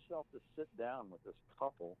invites himself to sit down with this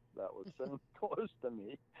couple that was sitting close to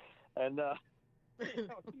me, and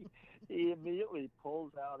he immediately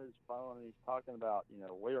pulls out his phone and he's talking about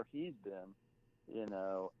where he's been,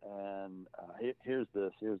 and here's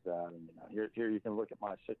this, here's that, and here you can look at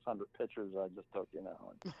my 600 pictures I just took, and,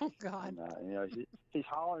 oh God, and he's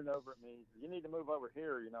hollering over at me. You need to move over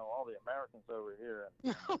here, all the Americans over here.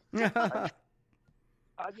 And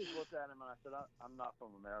I just looked at him and I said, I'm not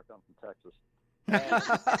from America, I'm from Texas. And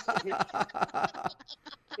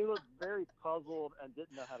he looked very puzzled and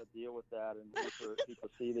didn't know how to deal with that, and he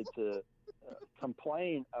proceeded to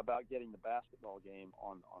complain about getting the basketball game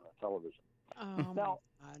on a television. Oh, now,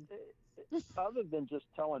 my God. Other than just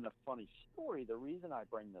telling a funny story, the reason I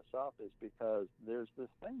bring this up is because there's this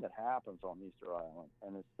thing that happens on Easter Island,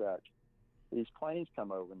 and it's that these planes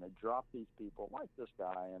come over and they drop these people like this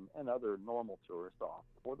guy and other normal tourists off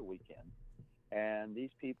for the weekend. And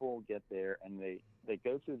these people get there and they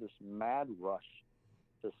go through this mad rush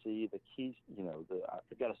to see the keys.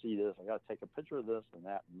 I got to see this. I got to take a picture of this and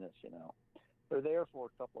that and this. They're there for a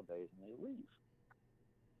couple of days and they leave.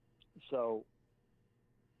 So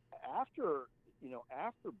after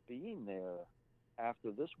being there,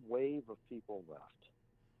 after this wave of people left,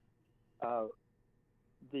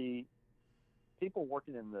 the people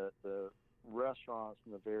working in the restaurants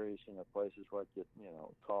and the various places where I get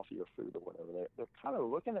coffee or food or whatever, they're kind of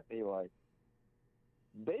looking at me like,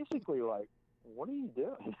 basically like, what are you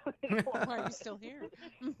doing? Why are you still here?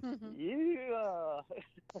 You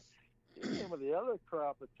some of the other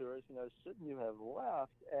crop of tourists, shouldn't you have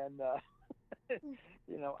left? And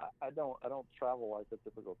I don't travel like a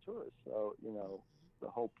typical tourist. So the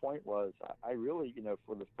whole point was I really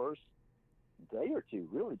for the first day or two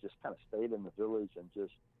really just kind of stayed in the village and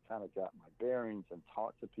just kind of got my bearings and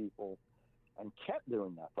talked to people and kept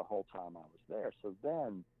doing that the whole time I was there. So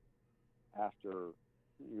then after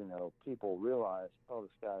people realized, oh,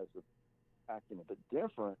 this guy's acting a bit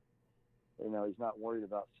different. He's not worried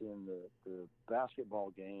about seeing the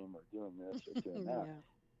basketball game or doing this or doing that.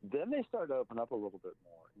 Then they start to open up a little bit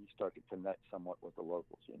more, and you start to connect somewhat with the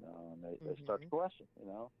locals, and they start to question,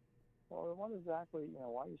 well, what exactly,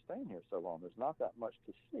 why are you staying here so long? There's not that much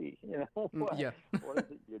to see, what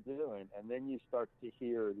is it you're doing? And then you start to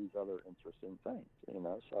hear these other interesting things,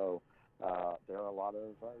 so there are a lot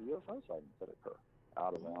of UFO sightings that occur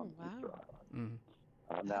out around Easter Island.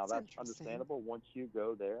 Now that's understandable once you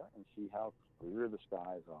go there and see how clear the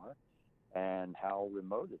skies are and how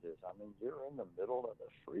remote it is. I mean, you're in the middle of the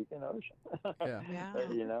freaking ocean,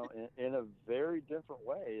 in a very different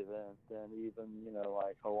way than even,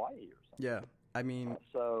 like Hawaii or something. Yeah. I mean,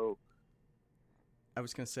 so I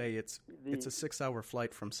was going to say it's a 6-hour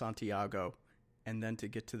flight from Santiago, and then to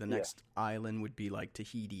get to the next island would be like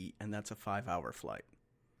Tahiti, and that's a 5-hour flight.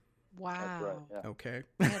 Wow. That's right, yeah. Okay.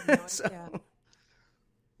 I had no idea.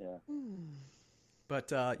 Yeah.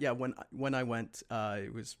 But when I went,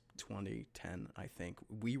 it was 2010, I think.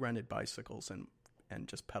 We rented bicycles and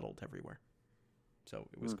just pedaled everywhere. So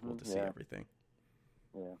it was cool to see everything.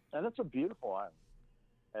 Yeah, and it's a beautiful island.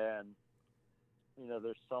 And,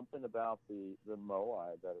 there's something about the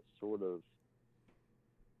Moai that is sort of,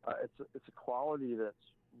 it's a quality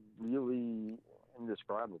that's really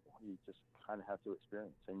indescribable. You just kind of have to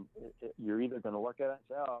experience. And you're either going to look at it and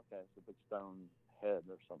say, oh, okay, it's a big stone head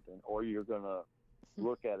or something, or you're going to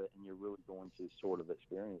look at it and you're really going to sort of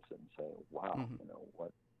experience it and say, wow,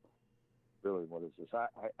 what is this?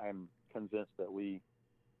 I'm convinced that we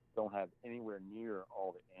don't have anywhere near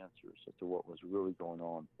all the answers as to what was really going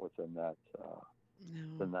on within that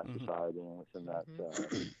society and within that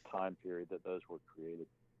time period that those were created.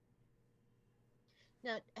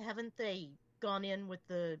 Now, haven't they gone in with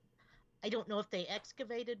I don't know if they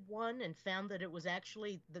excavated one and found that it was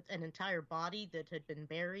actually an entire body that had been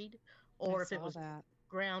buried, or if it was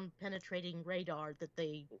ground penetrating radar that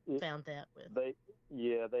they found that with. They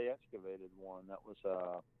excavated one. That was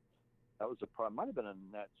might have been a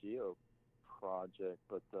Nat Geo project,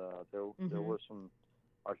 but there were some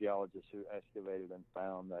archaeologists who excavated and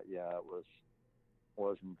found that it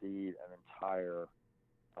was indeed an entire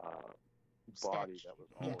body that was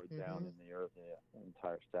all the way down in the earth, an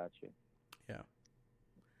entire statue. Yeah.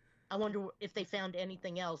 I wonder if they found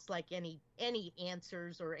anything else, like any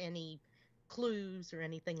answers or any clues or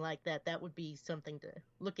anything like that. That would be something to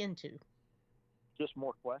look into. Just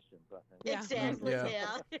more questions, I think. Yeah.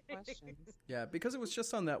 Exactly. Questions. Yeah, because it was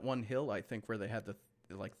just on that one hill, I think, where they had the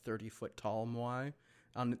 30-foot tall moai.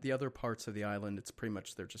 On the other parts of the island, it's pretty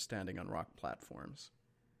much they're just standing on rock platforms.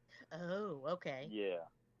 Oh, okay.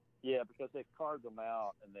 Yeah, because they carved them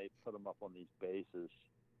out and they put them up on these bases.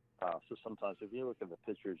 So sometimes if you look at the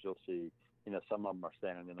pictures, you'll see, some of them are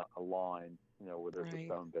standing in a line, where there's a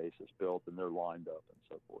stone bases built and they're lined up and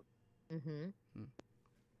so forth. Mm-hmm.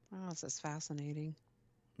 Wow, this is fascinating.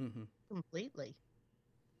 Mm-hmm. Completely.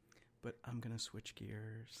 But I'm going to switch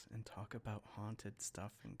gears and talk about haunted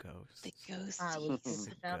stuff and ghosts. The ghosts. I was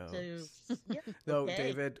about to. Yep. Though, okay.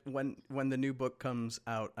 David, when the new book comes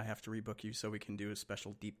out, I have to rebook you so we can do a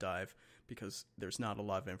special deep dive because there's not a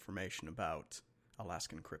lot of information about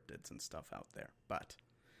Alaskan cryptids and stuff out there. But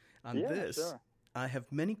on this, sure. I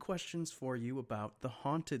have many questions for you about the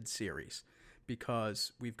Haunted series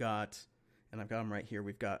because we've got, and I've got them right here,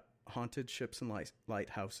 we've got Haunted Ships and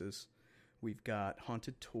Lighthouses. We've got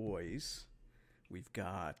Haunted Toys. We've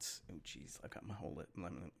got, I've got my whole list.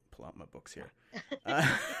 Let me pull out my books here.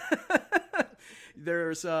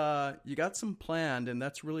 There's, you got some planned, and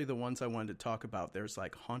that's really the ones I wanted to talk about. There's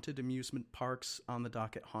like Haunted Amusement Parks on the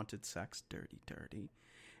docket, Haunted Sex, Dirty.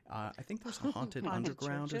 I think there's a haunted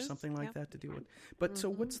underground churches. or something like that to deal with. But so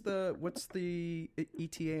what's the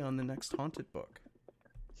ETA on the next haunted book?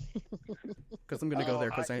 Because I'm going to go there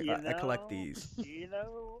because I collect these. You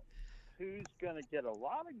know who's going to get a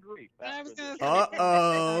lot of grief after this?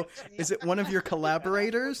 Uh-oh. Is it one of your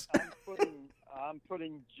collaborators? I'm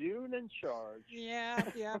putting June in charge.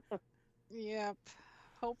 Yep.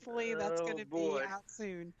 Hopefully that's going to be out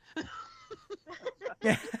soon.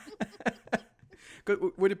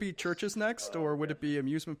 Would it be churches next, or would it be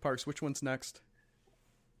amusement parks? Which one's next?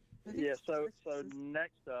 Yeah, so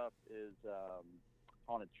next up is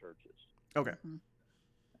haunted churches. Okay.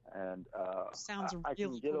 And sounds I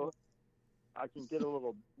really cool. I can get a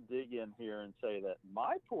little dig in here and say that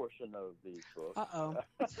my portion of these books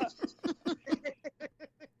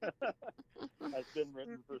has been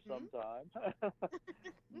written for some time.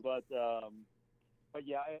 But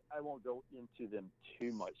yeah, I won't go into them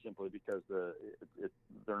too much simply because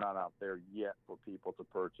they're not out there yet for people to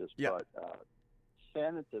purchase. Yeah. But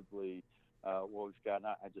tentatively, what we've got, and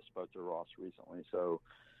I just spoke to Ross recently, so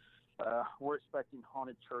we're expecting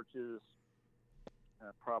haunted churches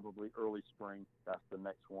probably early spring. That's the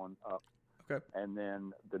next one up. Okay. And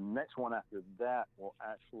then the next one after that will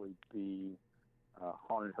actually be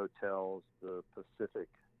haunted hotels, the Pacific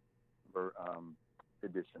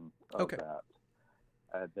edition of that.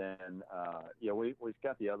 And then, we've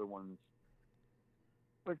got the other ones.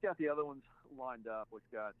 We've got the other ones lined up. We've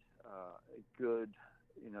got a good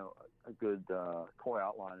core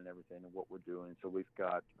outline and everything of what we're doing. So we've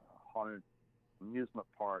got haunted amusement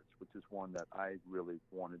parks, which is one that I really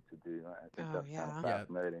wanted to do. I think that's kind of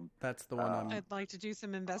fascinating. That's the one I'd like to do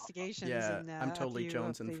some investigations. Yeah, I'm totally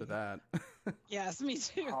jonesing for that. Yes, me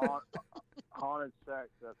too. Haunted sex,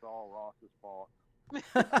 that's all Ross's fault.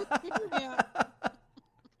 Yeah.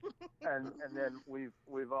 And then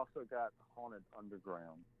we've also got haunted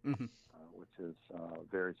underground, which is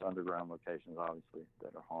various underground locations, obviously,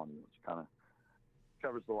 that are haunted, which kind of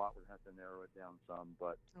covers a lot. We're going to have to narrow it down some,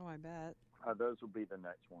 but I bet those will be the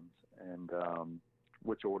next ones. And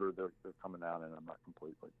which order they're coming out in, I'm not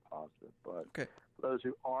completely positive. But for those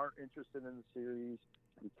who are interested in the series,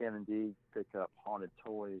 you can indeed pick up Haunted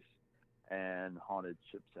Toys and Haunted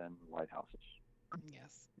Ships and Lighthouses.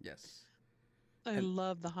 Yes. I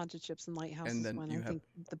love the Haunted Ships and Lighthouses one. I think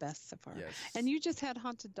the best so far. Yes. And you just had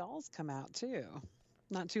Haunted Dolls come out too,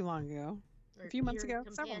 not too long ago. A few months ago,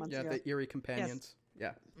 several months ago. Yeah, the Eerie Companions.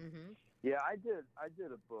 Yes. Yeah. Mm-hmm. Yeah, I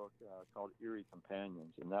did a book called Eerie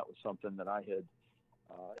Companions, and that was something that I had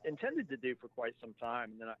intended to do for quite some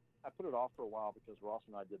time. And then I put it off for a while because Ross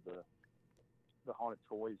and I did the Haunted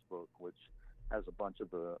Toys book, which has a bunch of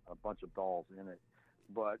dolls in it.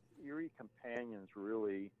 But Eerie Companions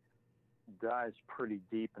really dives pretty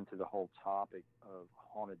deep into the whole topic of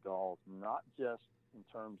haunted dolls, not just in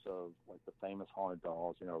terms of like the famous haunted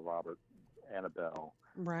dolls, Robert, Annabelle,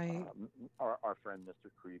 right, our friend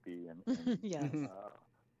Mr. Creepy, and yes.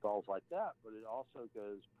 Dolls like that, but it also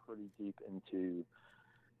goes pretty deep into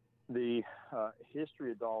the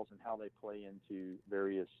history of dolls and how they play into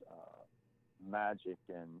various magic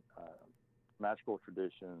and magical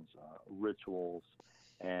traditions, rituals,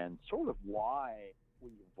 and sort of why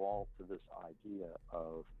we evolved to this idea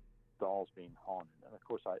of dolls being haunted. And of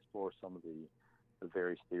course, I explore some of the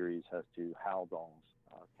various theories as to how dolls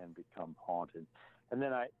can become haunted. And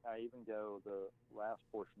then I even go the last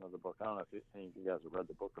portion of the book. I don't know if any of you guys have read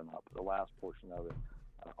the book or not, but the last portion of it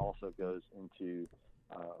also goes into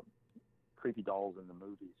creepy dolls in the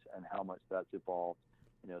movies and how much that's evolved,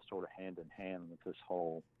 sort of hand in hand with this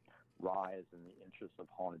whole rise in the interest of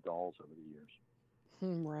haunted dolls over the years.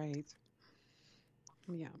 Right.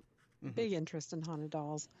 Yeah. Mm-hmm. Big interest in haunted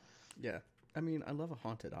dolls. Yeah. I mean, I love a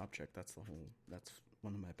haunted object. That's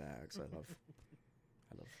one of my bags. I love.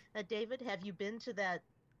 David, have you been to that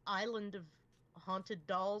island of haunted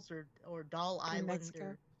dolls or Doll in Island?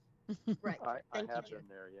 Mexico? Right. I have you. been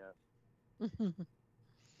there, yes.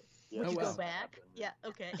 Would you go back? Yeah,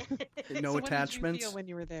 okay. No so attachments? What did you feel when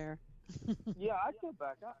you were there? Yeah, I'd go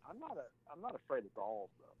back. I'm not afraid of dolls,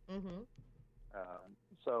 though. Mm-hmm.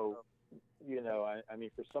 So, I mean,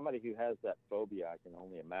 for somebody who has that phobia, I can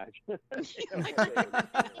only imagine.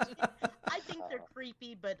 I think they're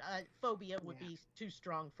creepy, but phobia would be too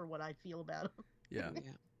strong for what I feel about them. Yeah.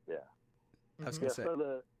 Yeah. I was going to say.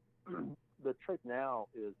 So the trick now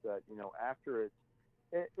is that, after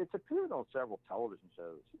it's appeared on several television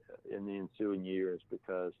shows in the ensuing years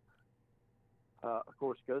because, of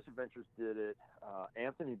course, Ghost Adventures did it.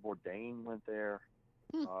 Anthony Bourdain went there.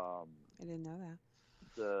 I didn't know that.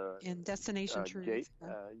 In Destination Truth.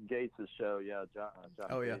 Gates' show, John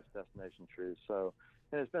Gates' Destination Truth. So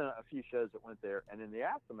And there's been a few shows that went there, and in the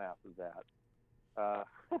aftermath of that,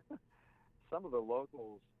 some of the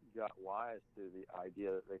locals got wise to the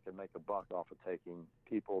idea that they could make a buck off of taking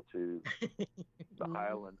people to the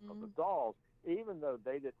island of the dolls, even though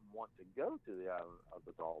they didn't want to go to the island of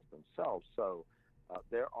the dolls themselves. So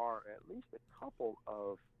there are at least a couple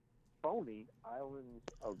of phony islands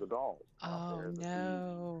of the dolls out there.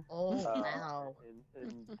 No. Wow.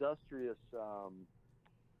 Industrious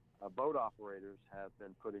boat operators have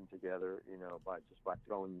been putting together, by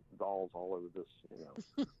throwing dolls all over this,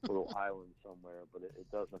 little island somewhere, but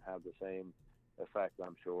it doesn't have the same effect,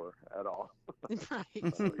 I'm sure, at all. Right.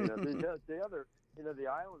 The other, the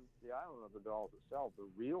island of the dolls itself, the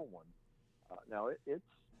real one. Now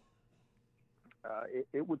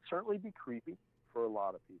it would certainly be creepy for a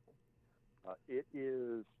lot of people. It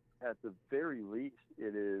is, at the very least,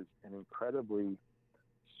 it is an incredibly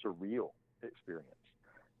surreal experience,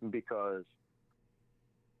 because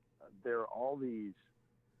there are all these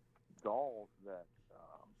dolls that,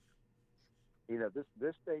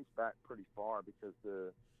 this dates back pretty far, because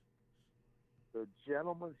the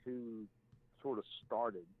gentleman who sort of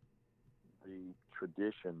started the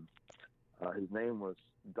tradition, his name was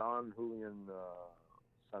Don Julian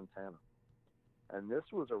Santana, and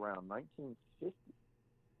this was around 1950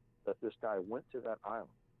 that this guy went to that island.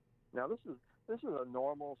 Now this is a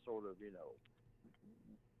normal sort of,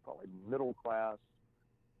 probably middle class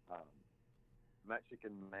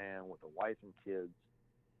Mexican man with a wife and kids,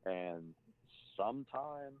 and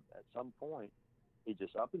at some point, he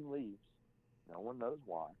just up and leaves. No one knows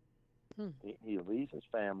why. He leaves his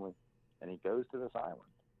family, and he goes to this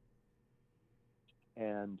island,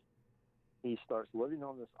 and he starts living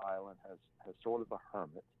on this island as sort of a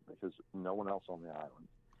hermit, because no one else on the island.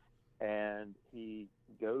 And he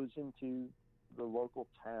goes into the local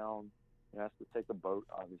town. He has to take a boat,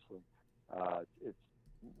 obviously.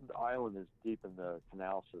 The island is deep in the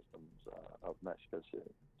canal systems of Mexico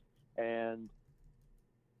City. And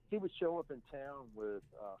he would show up in town with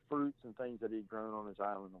fruits and things that he'd grown on his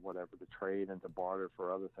island or whatever, to trade and to barter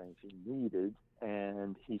for other things he needed.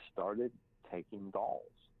 And he started taking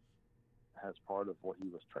dolls as part of what he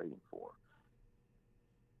was trading for.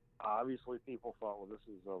 Obviously, people thought, well, this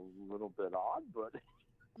is a little bit odd, but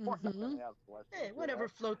we're not going to have questions. Hey, whatever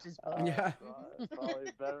floats his boat. Yeah.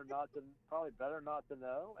 Probably better not to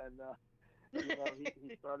know. And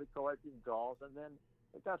he started collecting dolls, and then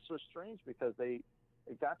it got so strange, because it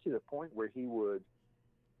got to the point where he would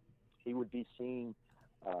be seen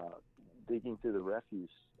digging through the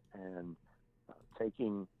refuse and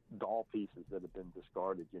taking doll pieces that have been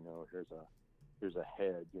discarded. Here's a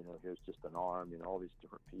head, here's just an arm, all these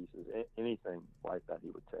different pieces, anything like that he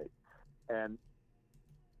would take. And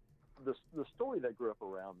the story that grew up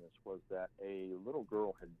around this was that a little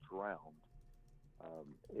girl had drowned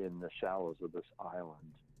in the shallows of this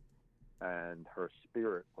island, and her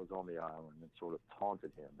spirit was on the island and sort of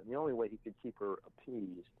taunted him. And the only way he could keep her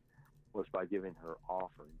appeased was by giving her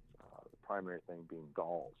offerings, the primary thing being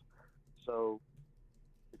dolls. So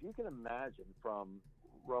if you can imagine, from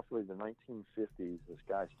roughly the 1950s, this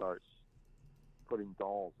guy starts putting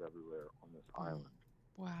dolls everywhere on this island.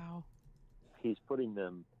 Wow. He's putting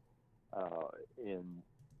them in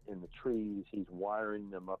the trees. He's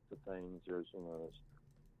wiring them up to things. There's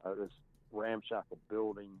this ramshackle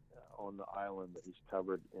building on the island that he's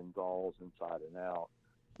covered in dolls inside and out.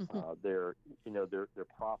 They're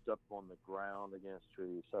propped up on the ground against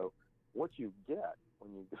trees. So what you get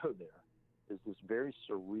when you go there is this very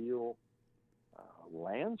surreal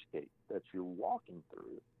landscape that you're walking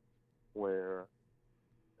through, where,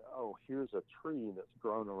 here's a tree that's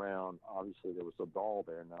grown around. Obviously, there was a doll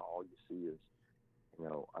there. Now all you see is,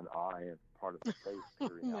 an eye and part of the face. Oh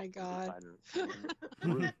my God!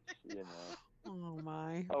 Roots, Oh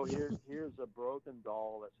my! Oh, here's a broken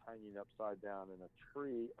doll that's hanging upside down in a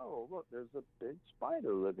tree. Oh, look, there's a big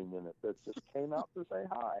spider living in it that just came out to say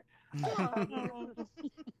hi.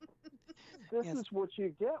 This is what you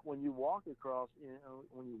get when you walk across,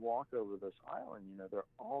 when you walk over this island. There are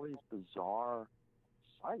all these bizarre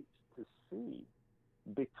sights to see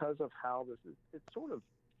because of how this is. It's sort of,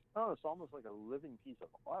 it's almost like a living piece of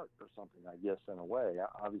art or something, I guess, in a way.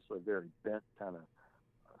 Obviously, a very bent, kind of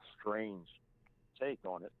strange take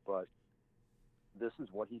on it, but this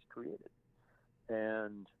is what he's created.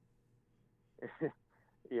 And, it's,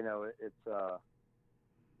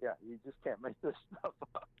 you just can't make this stuff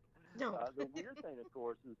up. No. The weird thing, of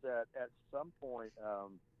course, is that at some point,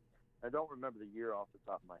 I don't remember the year off the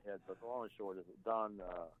top of my head, but the long and short is that Don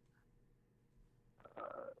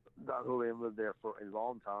Julian lived there for a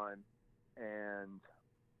long time, and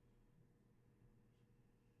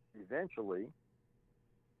eventually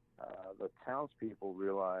the townspeople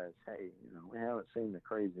realized, hey, we haven't seen the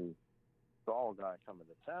crazy doll guy coming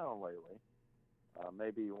to town lately.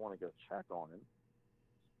 Maybe you want to go check on him.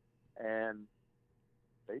 And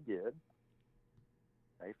they did.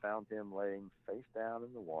 They found him laying face down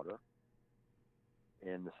in the water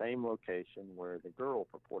in the same location where the girl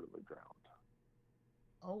purportedly drowned.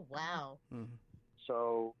 Oh, wow. Mm-hmm.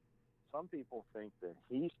 So some people think that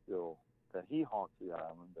he haunts the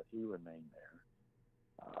island, that he remained there.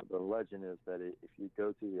 The legend is that if you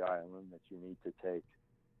go to the island, that you need to take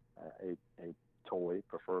a toy,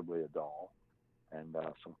 preferably a doll, and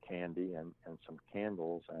some candy and some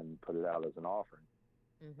candles, and put it out as an offering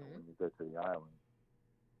when you go to the island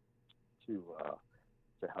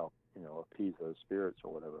to help appease those spirits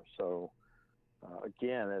or whatever. So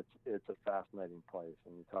again, it's a fascinating place,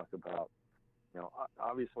 and you talk about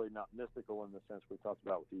obviously not mystical in the sense we talked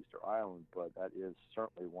about with Easter Island, but that is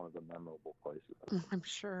certainly one of the memorable places. I'm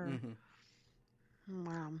sure. Mm-hmm.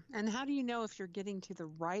 Wow. And how do you know if you're getting to the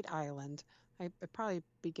right island? It'd probably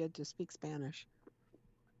be good to speak Spanish.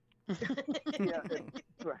 Yeah,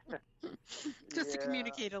 just to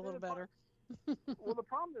communicate a little better. Well, the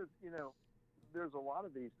problem is, there's a lot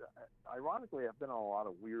of these. Ironically, I've been on a lot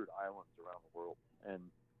of weird islands around the world, and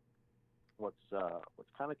what's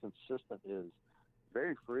kind of consistent is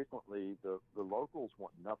very frequently the locals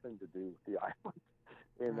want nothing to do with the island.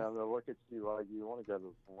 They'll look at you like, you want to go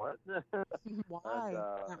to what? Why?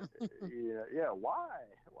 And, why?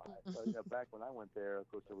 So back when I went there, of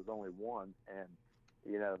course, there was only one, and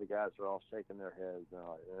the guys are all shaking their heads, and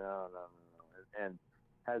like, no. And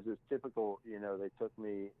has this typical, they took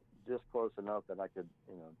me just close enough that I could,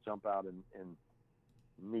 jump out in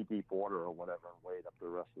knee-deep water or whatever and wade up the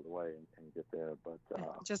rest of the way and get there. But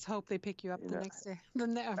just hope they pick you up the next day.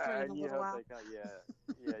 Then after a little while.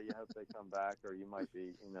 You hope they come back, or you might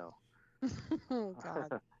be, Oh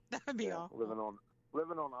God, that'd be awful.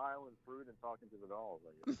 Living on island fruit and talking to the dolls,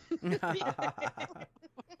 I guess.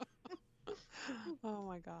 Oh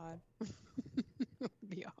my God, that'd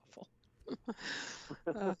be awful.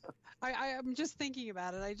 I'm just thinking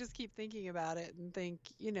about it. I just keep thinking about it and think,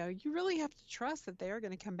 you really have to trust that they are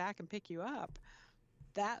going to come back and pick you up.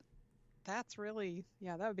 That's really,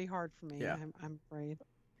 that would be hard for me. Yeah. I'm afraid.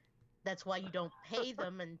 That's why you don't pay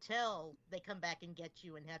them until they come back and get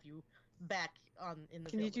you and have you back in the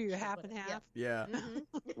Can village. You do half and half? Yeah. Mm-hmm.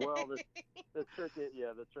 Well, the trick is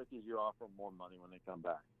you offer them more money when they come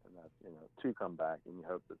back, and that's to come back, and you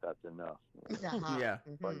hope that that's enough. Uh-huh. Yeah.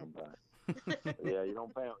 Bring them back. Yeah, you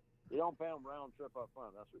don't pay them round trip up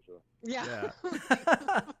front. That's for sure. Yeah.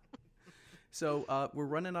 So we're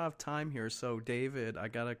running out of time here. So David, I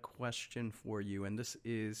got a question for you, and this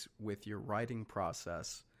is with your writing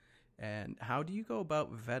process. And how do you go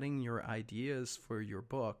about vetting your ideas for your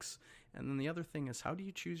books? And then the other thing is, how do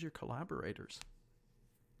you choose your collaborators?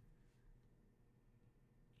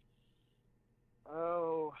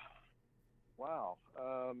 Oh, wow.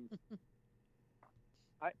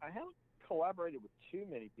 I haven't collaborated with too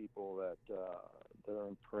many people that are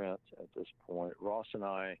in print at this point. Ross and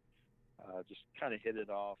I just kind of hit it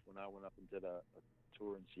off when I went up and did a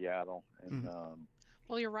tour in Seattle. And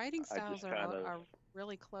well, your writing styles are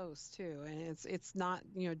really close too, and it's not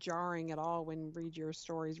jarring at all when you read your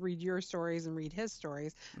stories and read his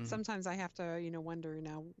stories. Mm-hmm. Sometimes I have to wonder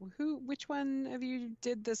which one of you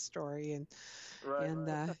did this story, and right.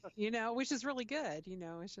 Which is really good.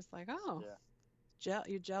 It's just like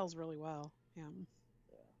you gels really well.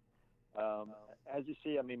 Yeah. As you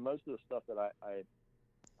see, I mean, most of the stuff that I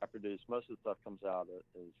produce, most of the stuff comes out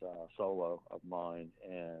is solo of mine,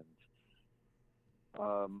 and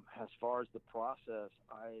as far as the process,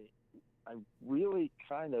 I really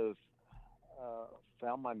kind of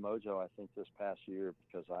found my mojo, I think, this past year,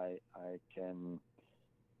 because I can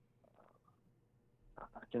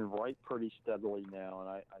write pretty steadily now, and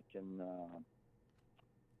I can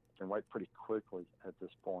write pretty quickly at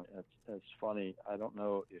this point. It's funny. I don't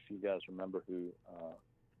know if you guys remember who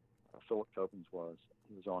Philip Coppens was.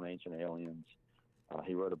 He was on Ancient Aliens.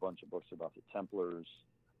 He wrote a bunch of books about the Templars,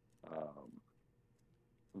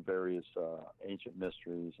 various ancient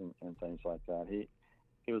mysteries and things like that.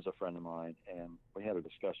 He was a friend of mine, and we had a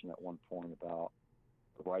discussion at one point about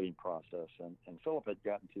the writing process. And Philip had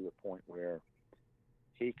gotten to the point where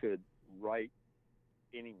he could write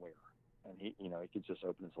anywhere, and he could just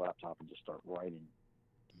open his laptop and just start writing.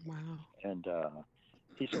 Wow. And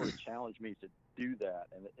he sort of challenged me to do that,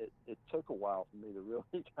 and it took a while for me to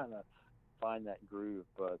really kind of find that groove,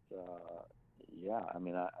 but I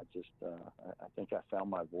mean, I think I found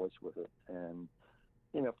my voice with it, and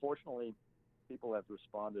fortunately people have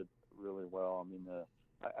responded really well. I mean,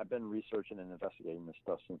 I've been researching and investigating this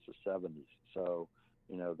stuff since the 70s. So,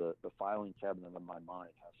 the filing cabinet of my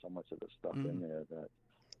mind has so much of this stuff in there that,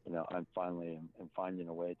 I'm finally am finding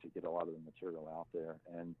a way to get a lot of the material out there.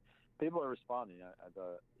 And people are responding.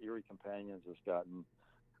 The Eerie Companions has gotten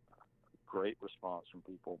great response from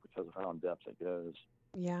people because of how in depth it goes.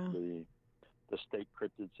 Yeah. The State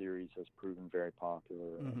Cryptid series has proven very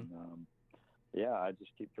popular. And, I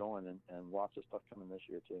just keep going and lots of stuff coming this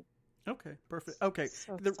year too. Okay, perfect. Okay.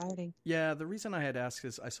 So exciting. Yeah, the reason I had asked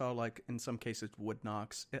is I saw, like, in some cases wood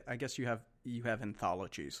knocks. I guess you have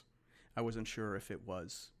anthologies. I wasn't sure if it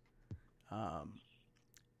was,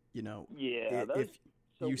 if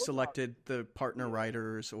you selected the partner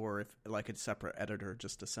writers or if, like, a separate editor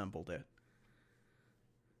just assembled it.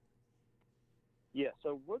 Yeah,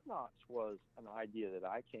 so wood knocks was an idea that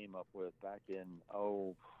I came up with back in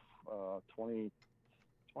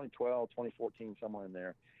 2012, 2014, somewhere in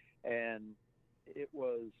there. And it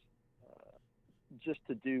was just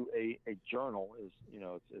to do a journal. Is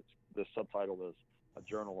it's the subtitle is A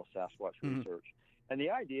Journal of Sasquatch Research, and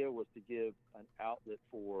the idea was to give an outlet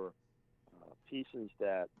for pieces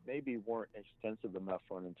that maybe weren't extensive enough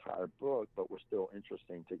for an entire book, but were still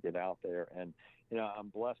interesting to get out there. And I'm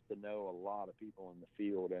blessed to know a lot of people in the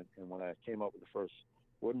field. And when I came up with the first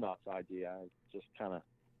wood knots idea, I just kind of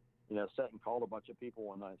sat and called a bunch of people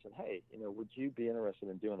one night and said, hey, would you be interested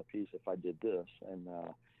in doing a piece if I did this? And,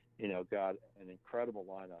 got an incredible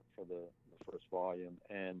lineup for the first volume.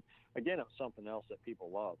 And again, it was something else that people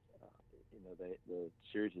loved. The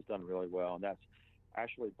series has done really well. And that's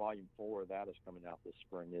actually volume 4 of that is coming out this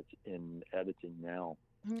spring. It's in editing now.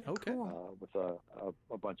 Okay. With a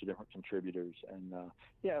bunch of different contributors. And,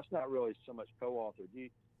 it's not really so much co-authored. You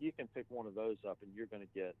can pick one of those up and you're going to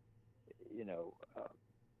get,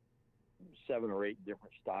 7 or 8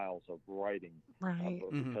 different styles of writing, right?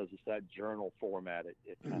 Because it's that journal format.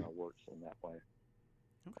 It kind of works in that way.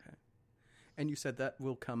 Okay. And you said that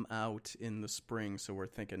will come out in the spring, so we're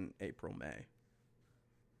thinking April, May.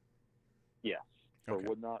 Yes, for okay.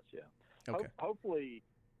 wood knots. Yeah. Okay. Hopefully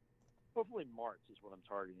March is what I'm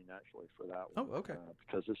targeting actually for that one. Oh, okay.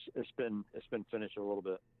 Because it's been finished a little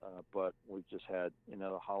bit, but we've just had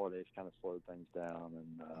the holidays kind of slowed things down,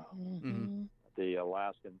 and the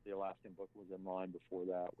Alaskan book was in line before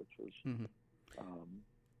that,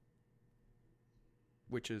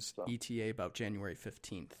 which is ETA about January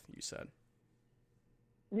 15th. You said.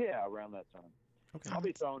 Yeah, around that time. Okay. I'll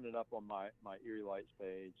be throwing it up on my Eerie Lights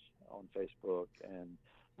page on Facebook, and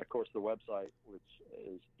of course the website, which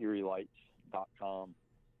is eerielights.com,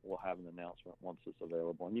 will have an announcement once it's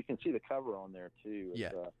available. And you can see the cover on there too.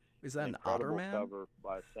 Yeah. Is that an incredible otter man? Cover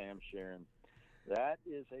by Sam Sharon. That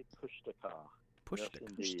is a Kushtaka.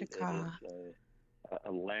 Kushtaka. It is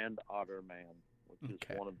a land otter man, which is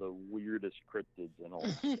one of the weirdest cryptids in all.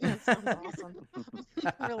 That sounds awesome.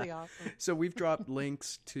 Really awesome. So we've dropped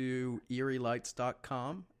links to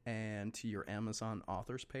eerielights.com and to your Amazon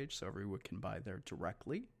authors page, so everyone can buy there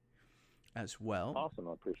directly as well. Awesome.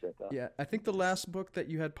 I appreciate that. Yeah, I think the last book that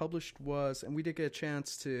you had published was, and we did get a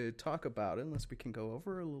chance to talk about it, unless we can go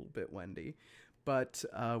over a little bit, Wendy, but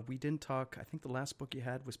we didn't talk. I think the last book you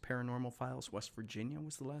had was Paranormal Files West Virginia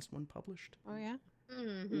was the last one published. Oh yeah.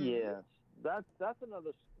 Mm-hmm. Yes, that's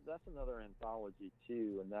another anthology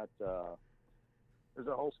too, and that there's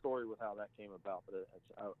a whole story with how that came about, but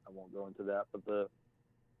I won't go into that. But the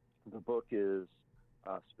book is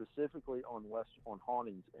specifically on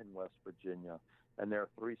hauntings in West Virginia, and there are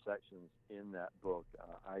 3 sections in that book.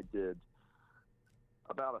 I did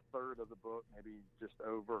about a third of the book, maybe just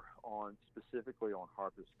over, specifically on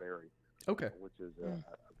Harper's Ferry. Okay. Which is a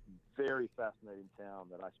very fascinating town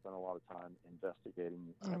that I spent a lot of time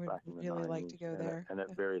investigating back in the 90s. I would really like to go there. And at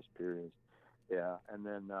various periods. Yeah. And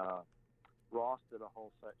then Ross did a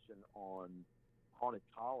whole section on haunted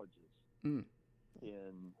colleges in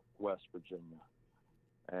West Virginia.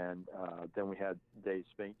 And then we had Dave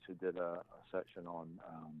Spinks, who did a section on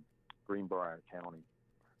Greenbrier County,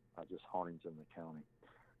 just hauntings in the county.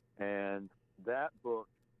 And that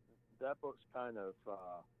book's kind of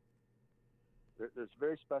there's a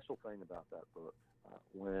very special thing about that book.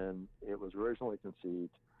 When it was originally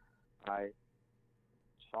conceived, I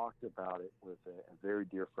talked about it with a very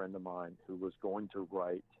dear friend of mine who was going to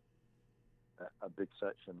write a big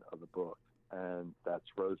section of the book, and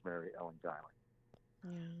that's Rosemary Ellen Guiling.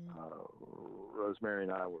 Yeah. Rosemary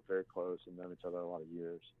and I were very close and known each other a lot of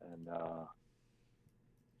years, and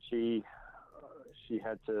she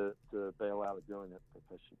had to bail out of doing it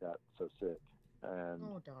because she got so sick. And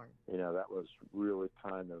oh darn! That was really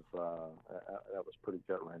kind of that was pretty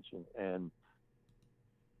gut wrenching. And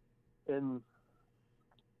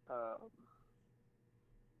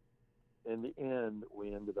in the end,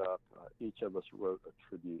 we ended up, each of us wrote a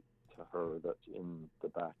tribute to her that's in the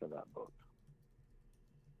back of that book.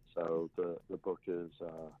 So the book is,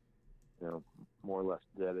 more or less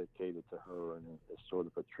dedicated to her, and it's sort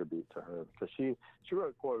of a tribute to her, because she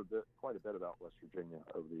wrote quite a bit about West Virginia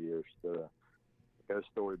over the years. She did a ghost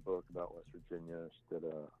story book about West Virginia. She did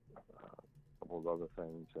a couple of other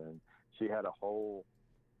things, and she had a whole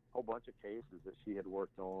bunch of cases that she had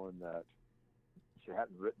worked on that she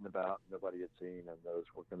hadn't written about, nobody had seen, and those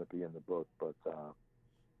were going to be in the book, but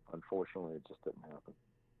unfortunately it just didn't happen.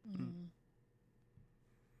 Mm.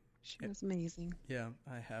 She was amazing. Yeah,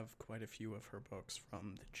 I have quite a few of her books,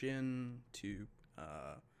 from The Djinn to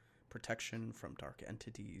Protection from Dark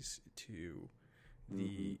Entities to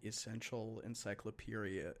the Essential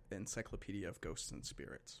Encyclopedia of Ghosts and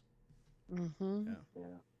Spirits. Mm-hmm.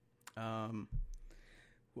 Yeah.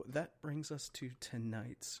 Well, that brings us to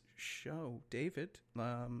tonight's show. David,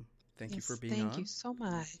 thank you for being on. Thank you so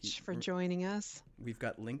much for joining us. We've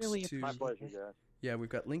got links to... My pleasure, guys. Yeah, we've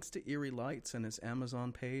got links to Eerie Lights and his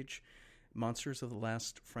Amazon page. Monsters of the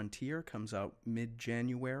Last Frontier comes out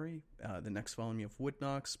mid-January. The next volume of Wood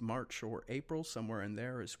Knocks, March or April, somewhere in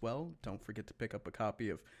there as well. Don't forget to pick up a copy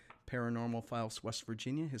of Paranormal Files West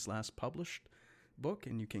Virginia, his last published book,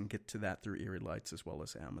 and you can get to that through Eerie Lights as well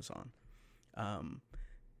as Amazon.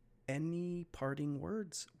 Any parting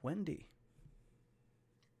words, Wendy?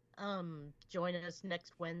 Join us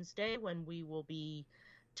next Wednesday when we will be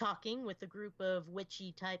talking with a group of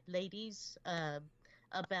witchy type ladies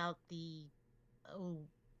about the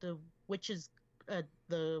witches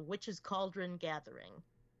cauldron gathering.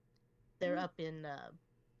 They're up in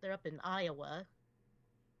Iowa,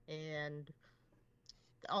 and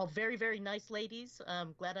all very, very nice ladies.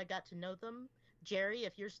 I'm glad I got to know them. Jerry,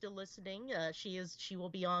 if you're still listening, she will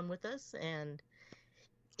be on with us, and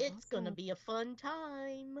it's gonna be a fun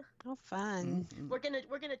time. Oh, fun! Mm-hmm.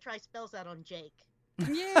 We're gonna try spells out on Jake.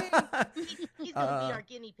 Yay! He's gonna be our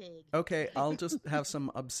guinea pig. Okay, I'll just have some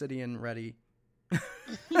obsidian ready.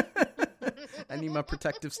 I need my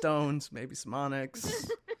protective stones, maybe some onyx.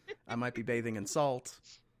 I might be bathing in salt,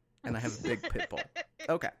 and I have a big pit bull.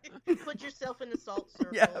 Okay. Put yourself in the salt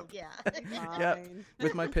circle. Yeah. Yep.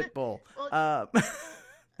 With my pit bull. Well,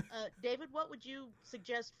 David, what would you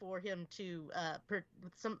suggest for him to a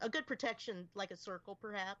good protection, like a circle,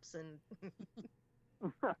 perhaps, and.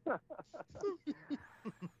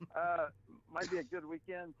 Might be a good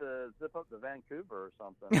weekend to zip up to Vancouver or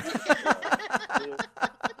something.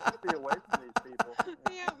 Be away from these people.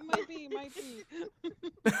 Yeah, might be.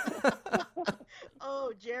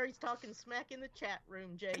 Oh, Jerry's talking smack in the chat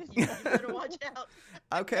room, Jake. You better watch out.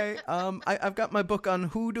 Okay, I've got my book on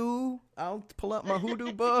hoodoo. I'll pull out my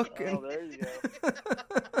hoodoo book. Oh, there you go.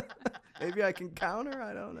 Maybe I can counter?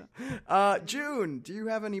 I don't know. June, do you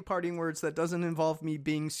have any parting words that doesn't involve me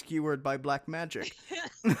being skewered by black magic?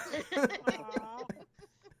 You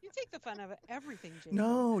take the fun of everything, Jake.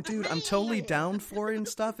 No, dude, I'm totally down for it and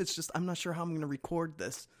stuff. It's just I'm not sure how I'm going to record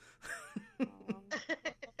this.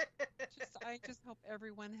 I just hope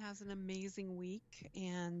everyone has an amazing week,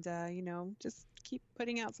 and just keep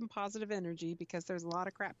putting out some positive energy, because there's a lot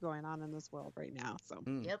of crap going on in this world right now. So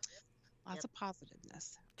Yep. Lots of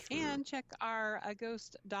positiveness. True. And check our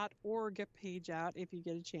ghost.org page out if you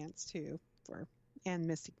get a chance to, and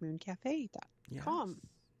mysticmooncafe.com.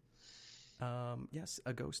 Yes,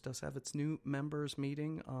 A Ghost does have its new members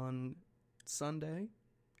meeting on Sunday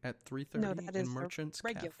at 3:30 in Merchants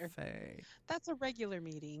Cafe. That's a regular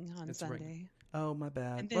meeting on Sunday. Oh, my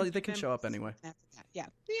bad. Well, they can show up anyway. Yeah,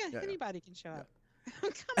 anybody can show up.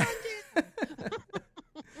 Come on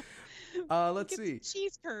down. Let's see.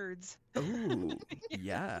 Cheese curds. Ooh,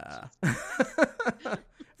 yeah.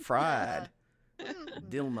 Fried.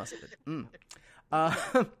 Dill mustard.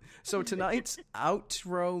 So tonight's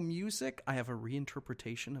outro music, I have a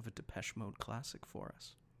reinterpretation of a Depeche Mode classic for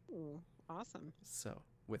us. Ooh, awesome. So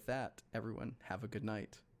with that, everyone, have a good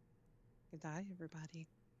night. Good night, everybody.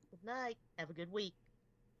 Good night. Have a good week.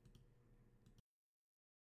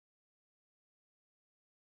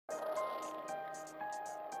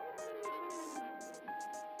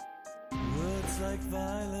 Words like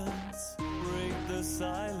violence break the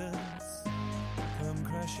silence, come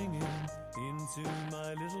crashing into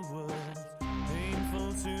my little world.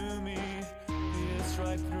 Painful to me, pierce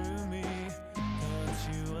right through me. Can't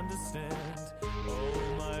you understand?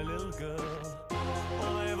 Oh, my little girl.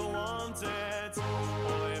 All I ever wanted,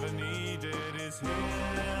 all I ever needed is here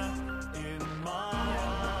in my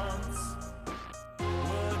arms.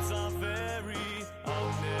 Words are very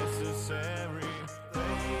unnecessary.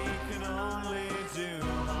 They can only do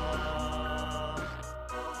harm.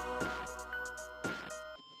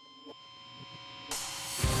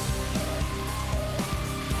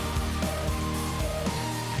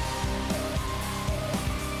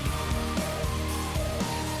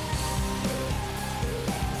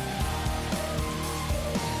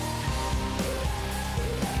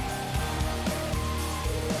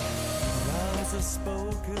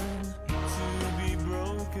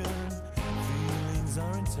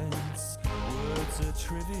 the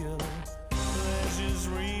trivial pleasures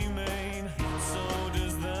remain, so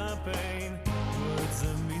does the pain.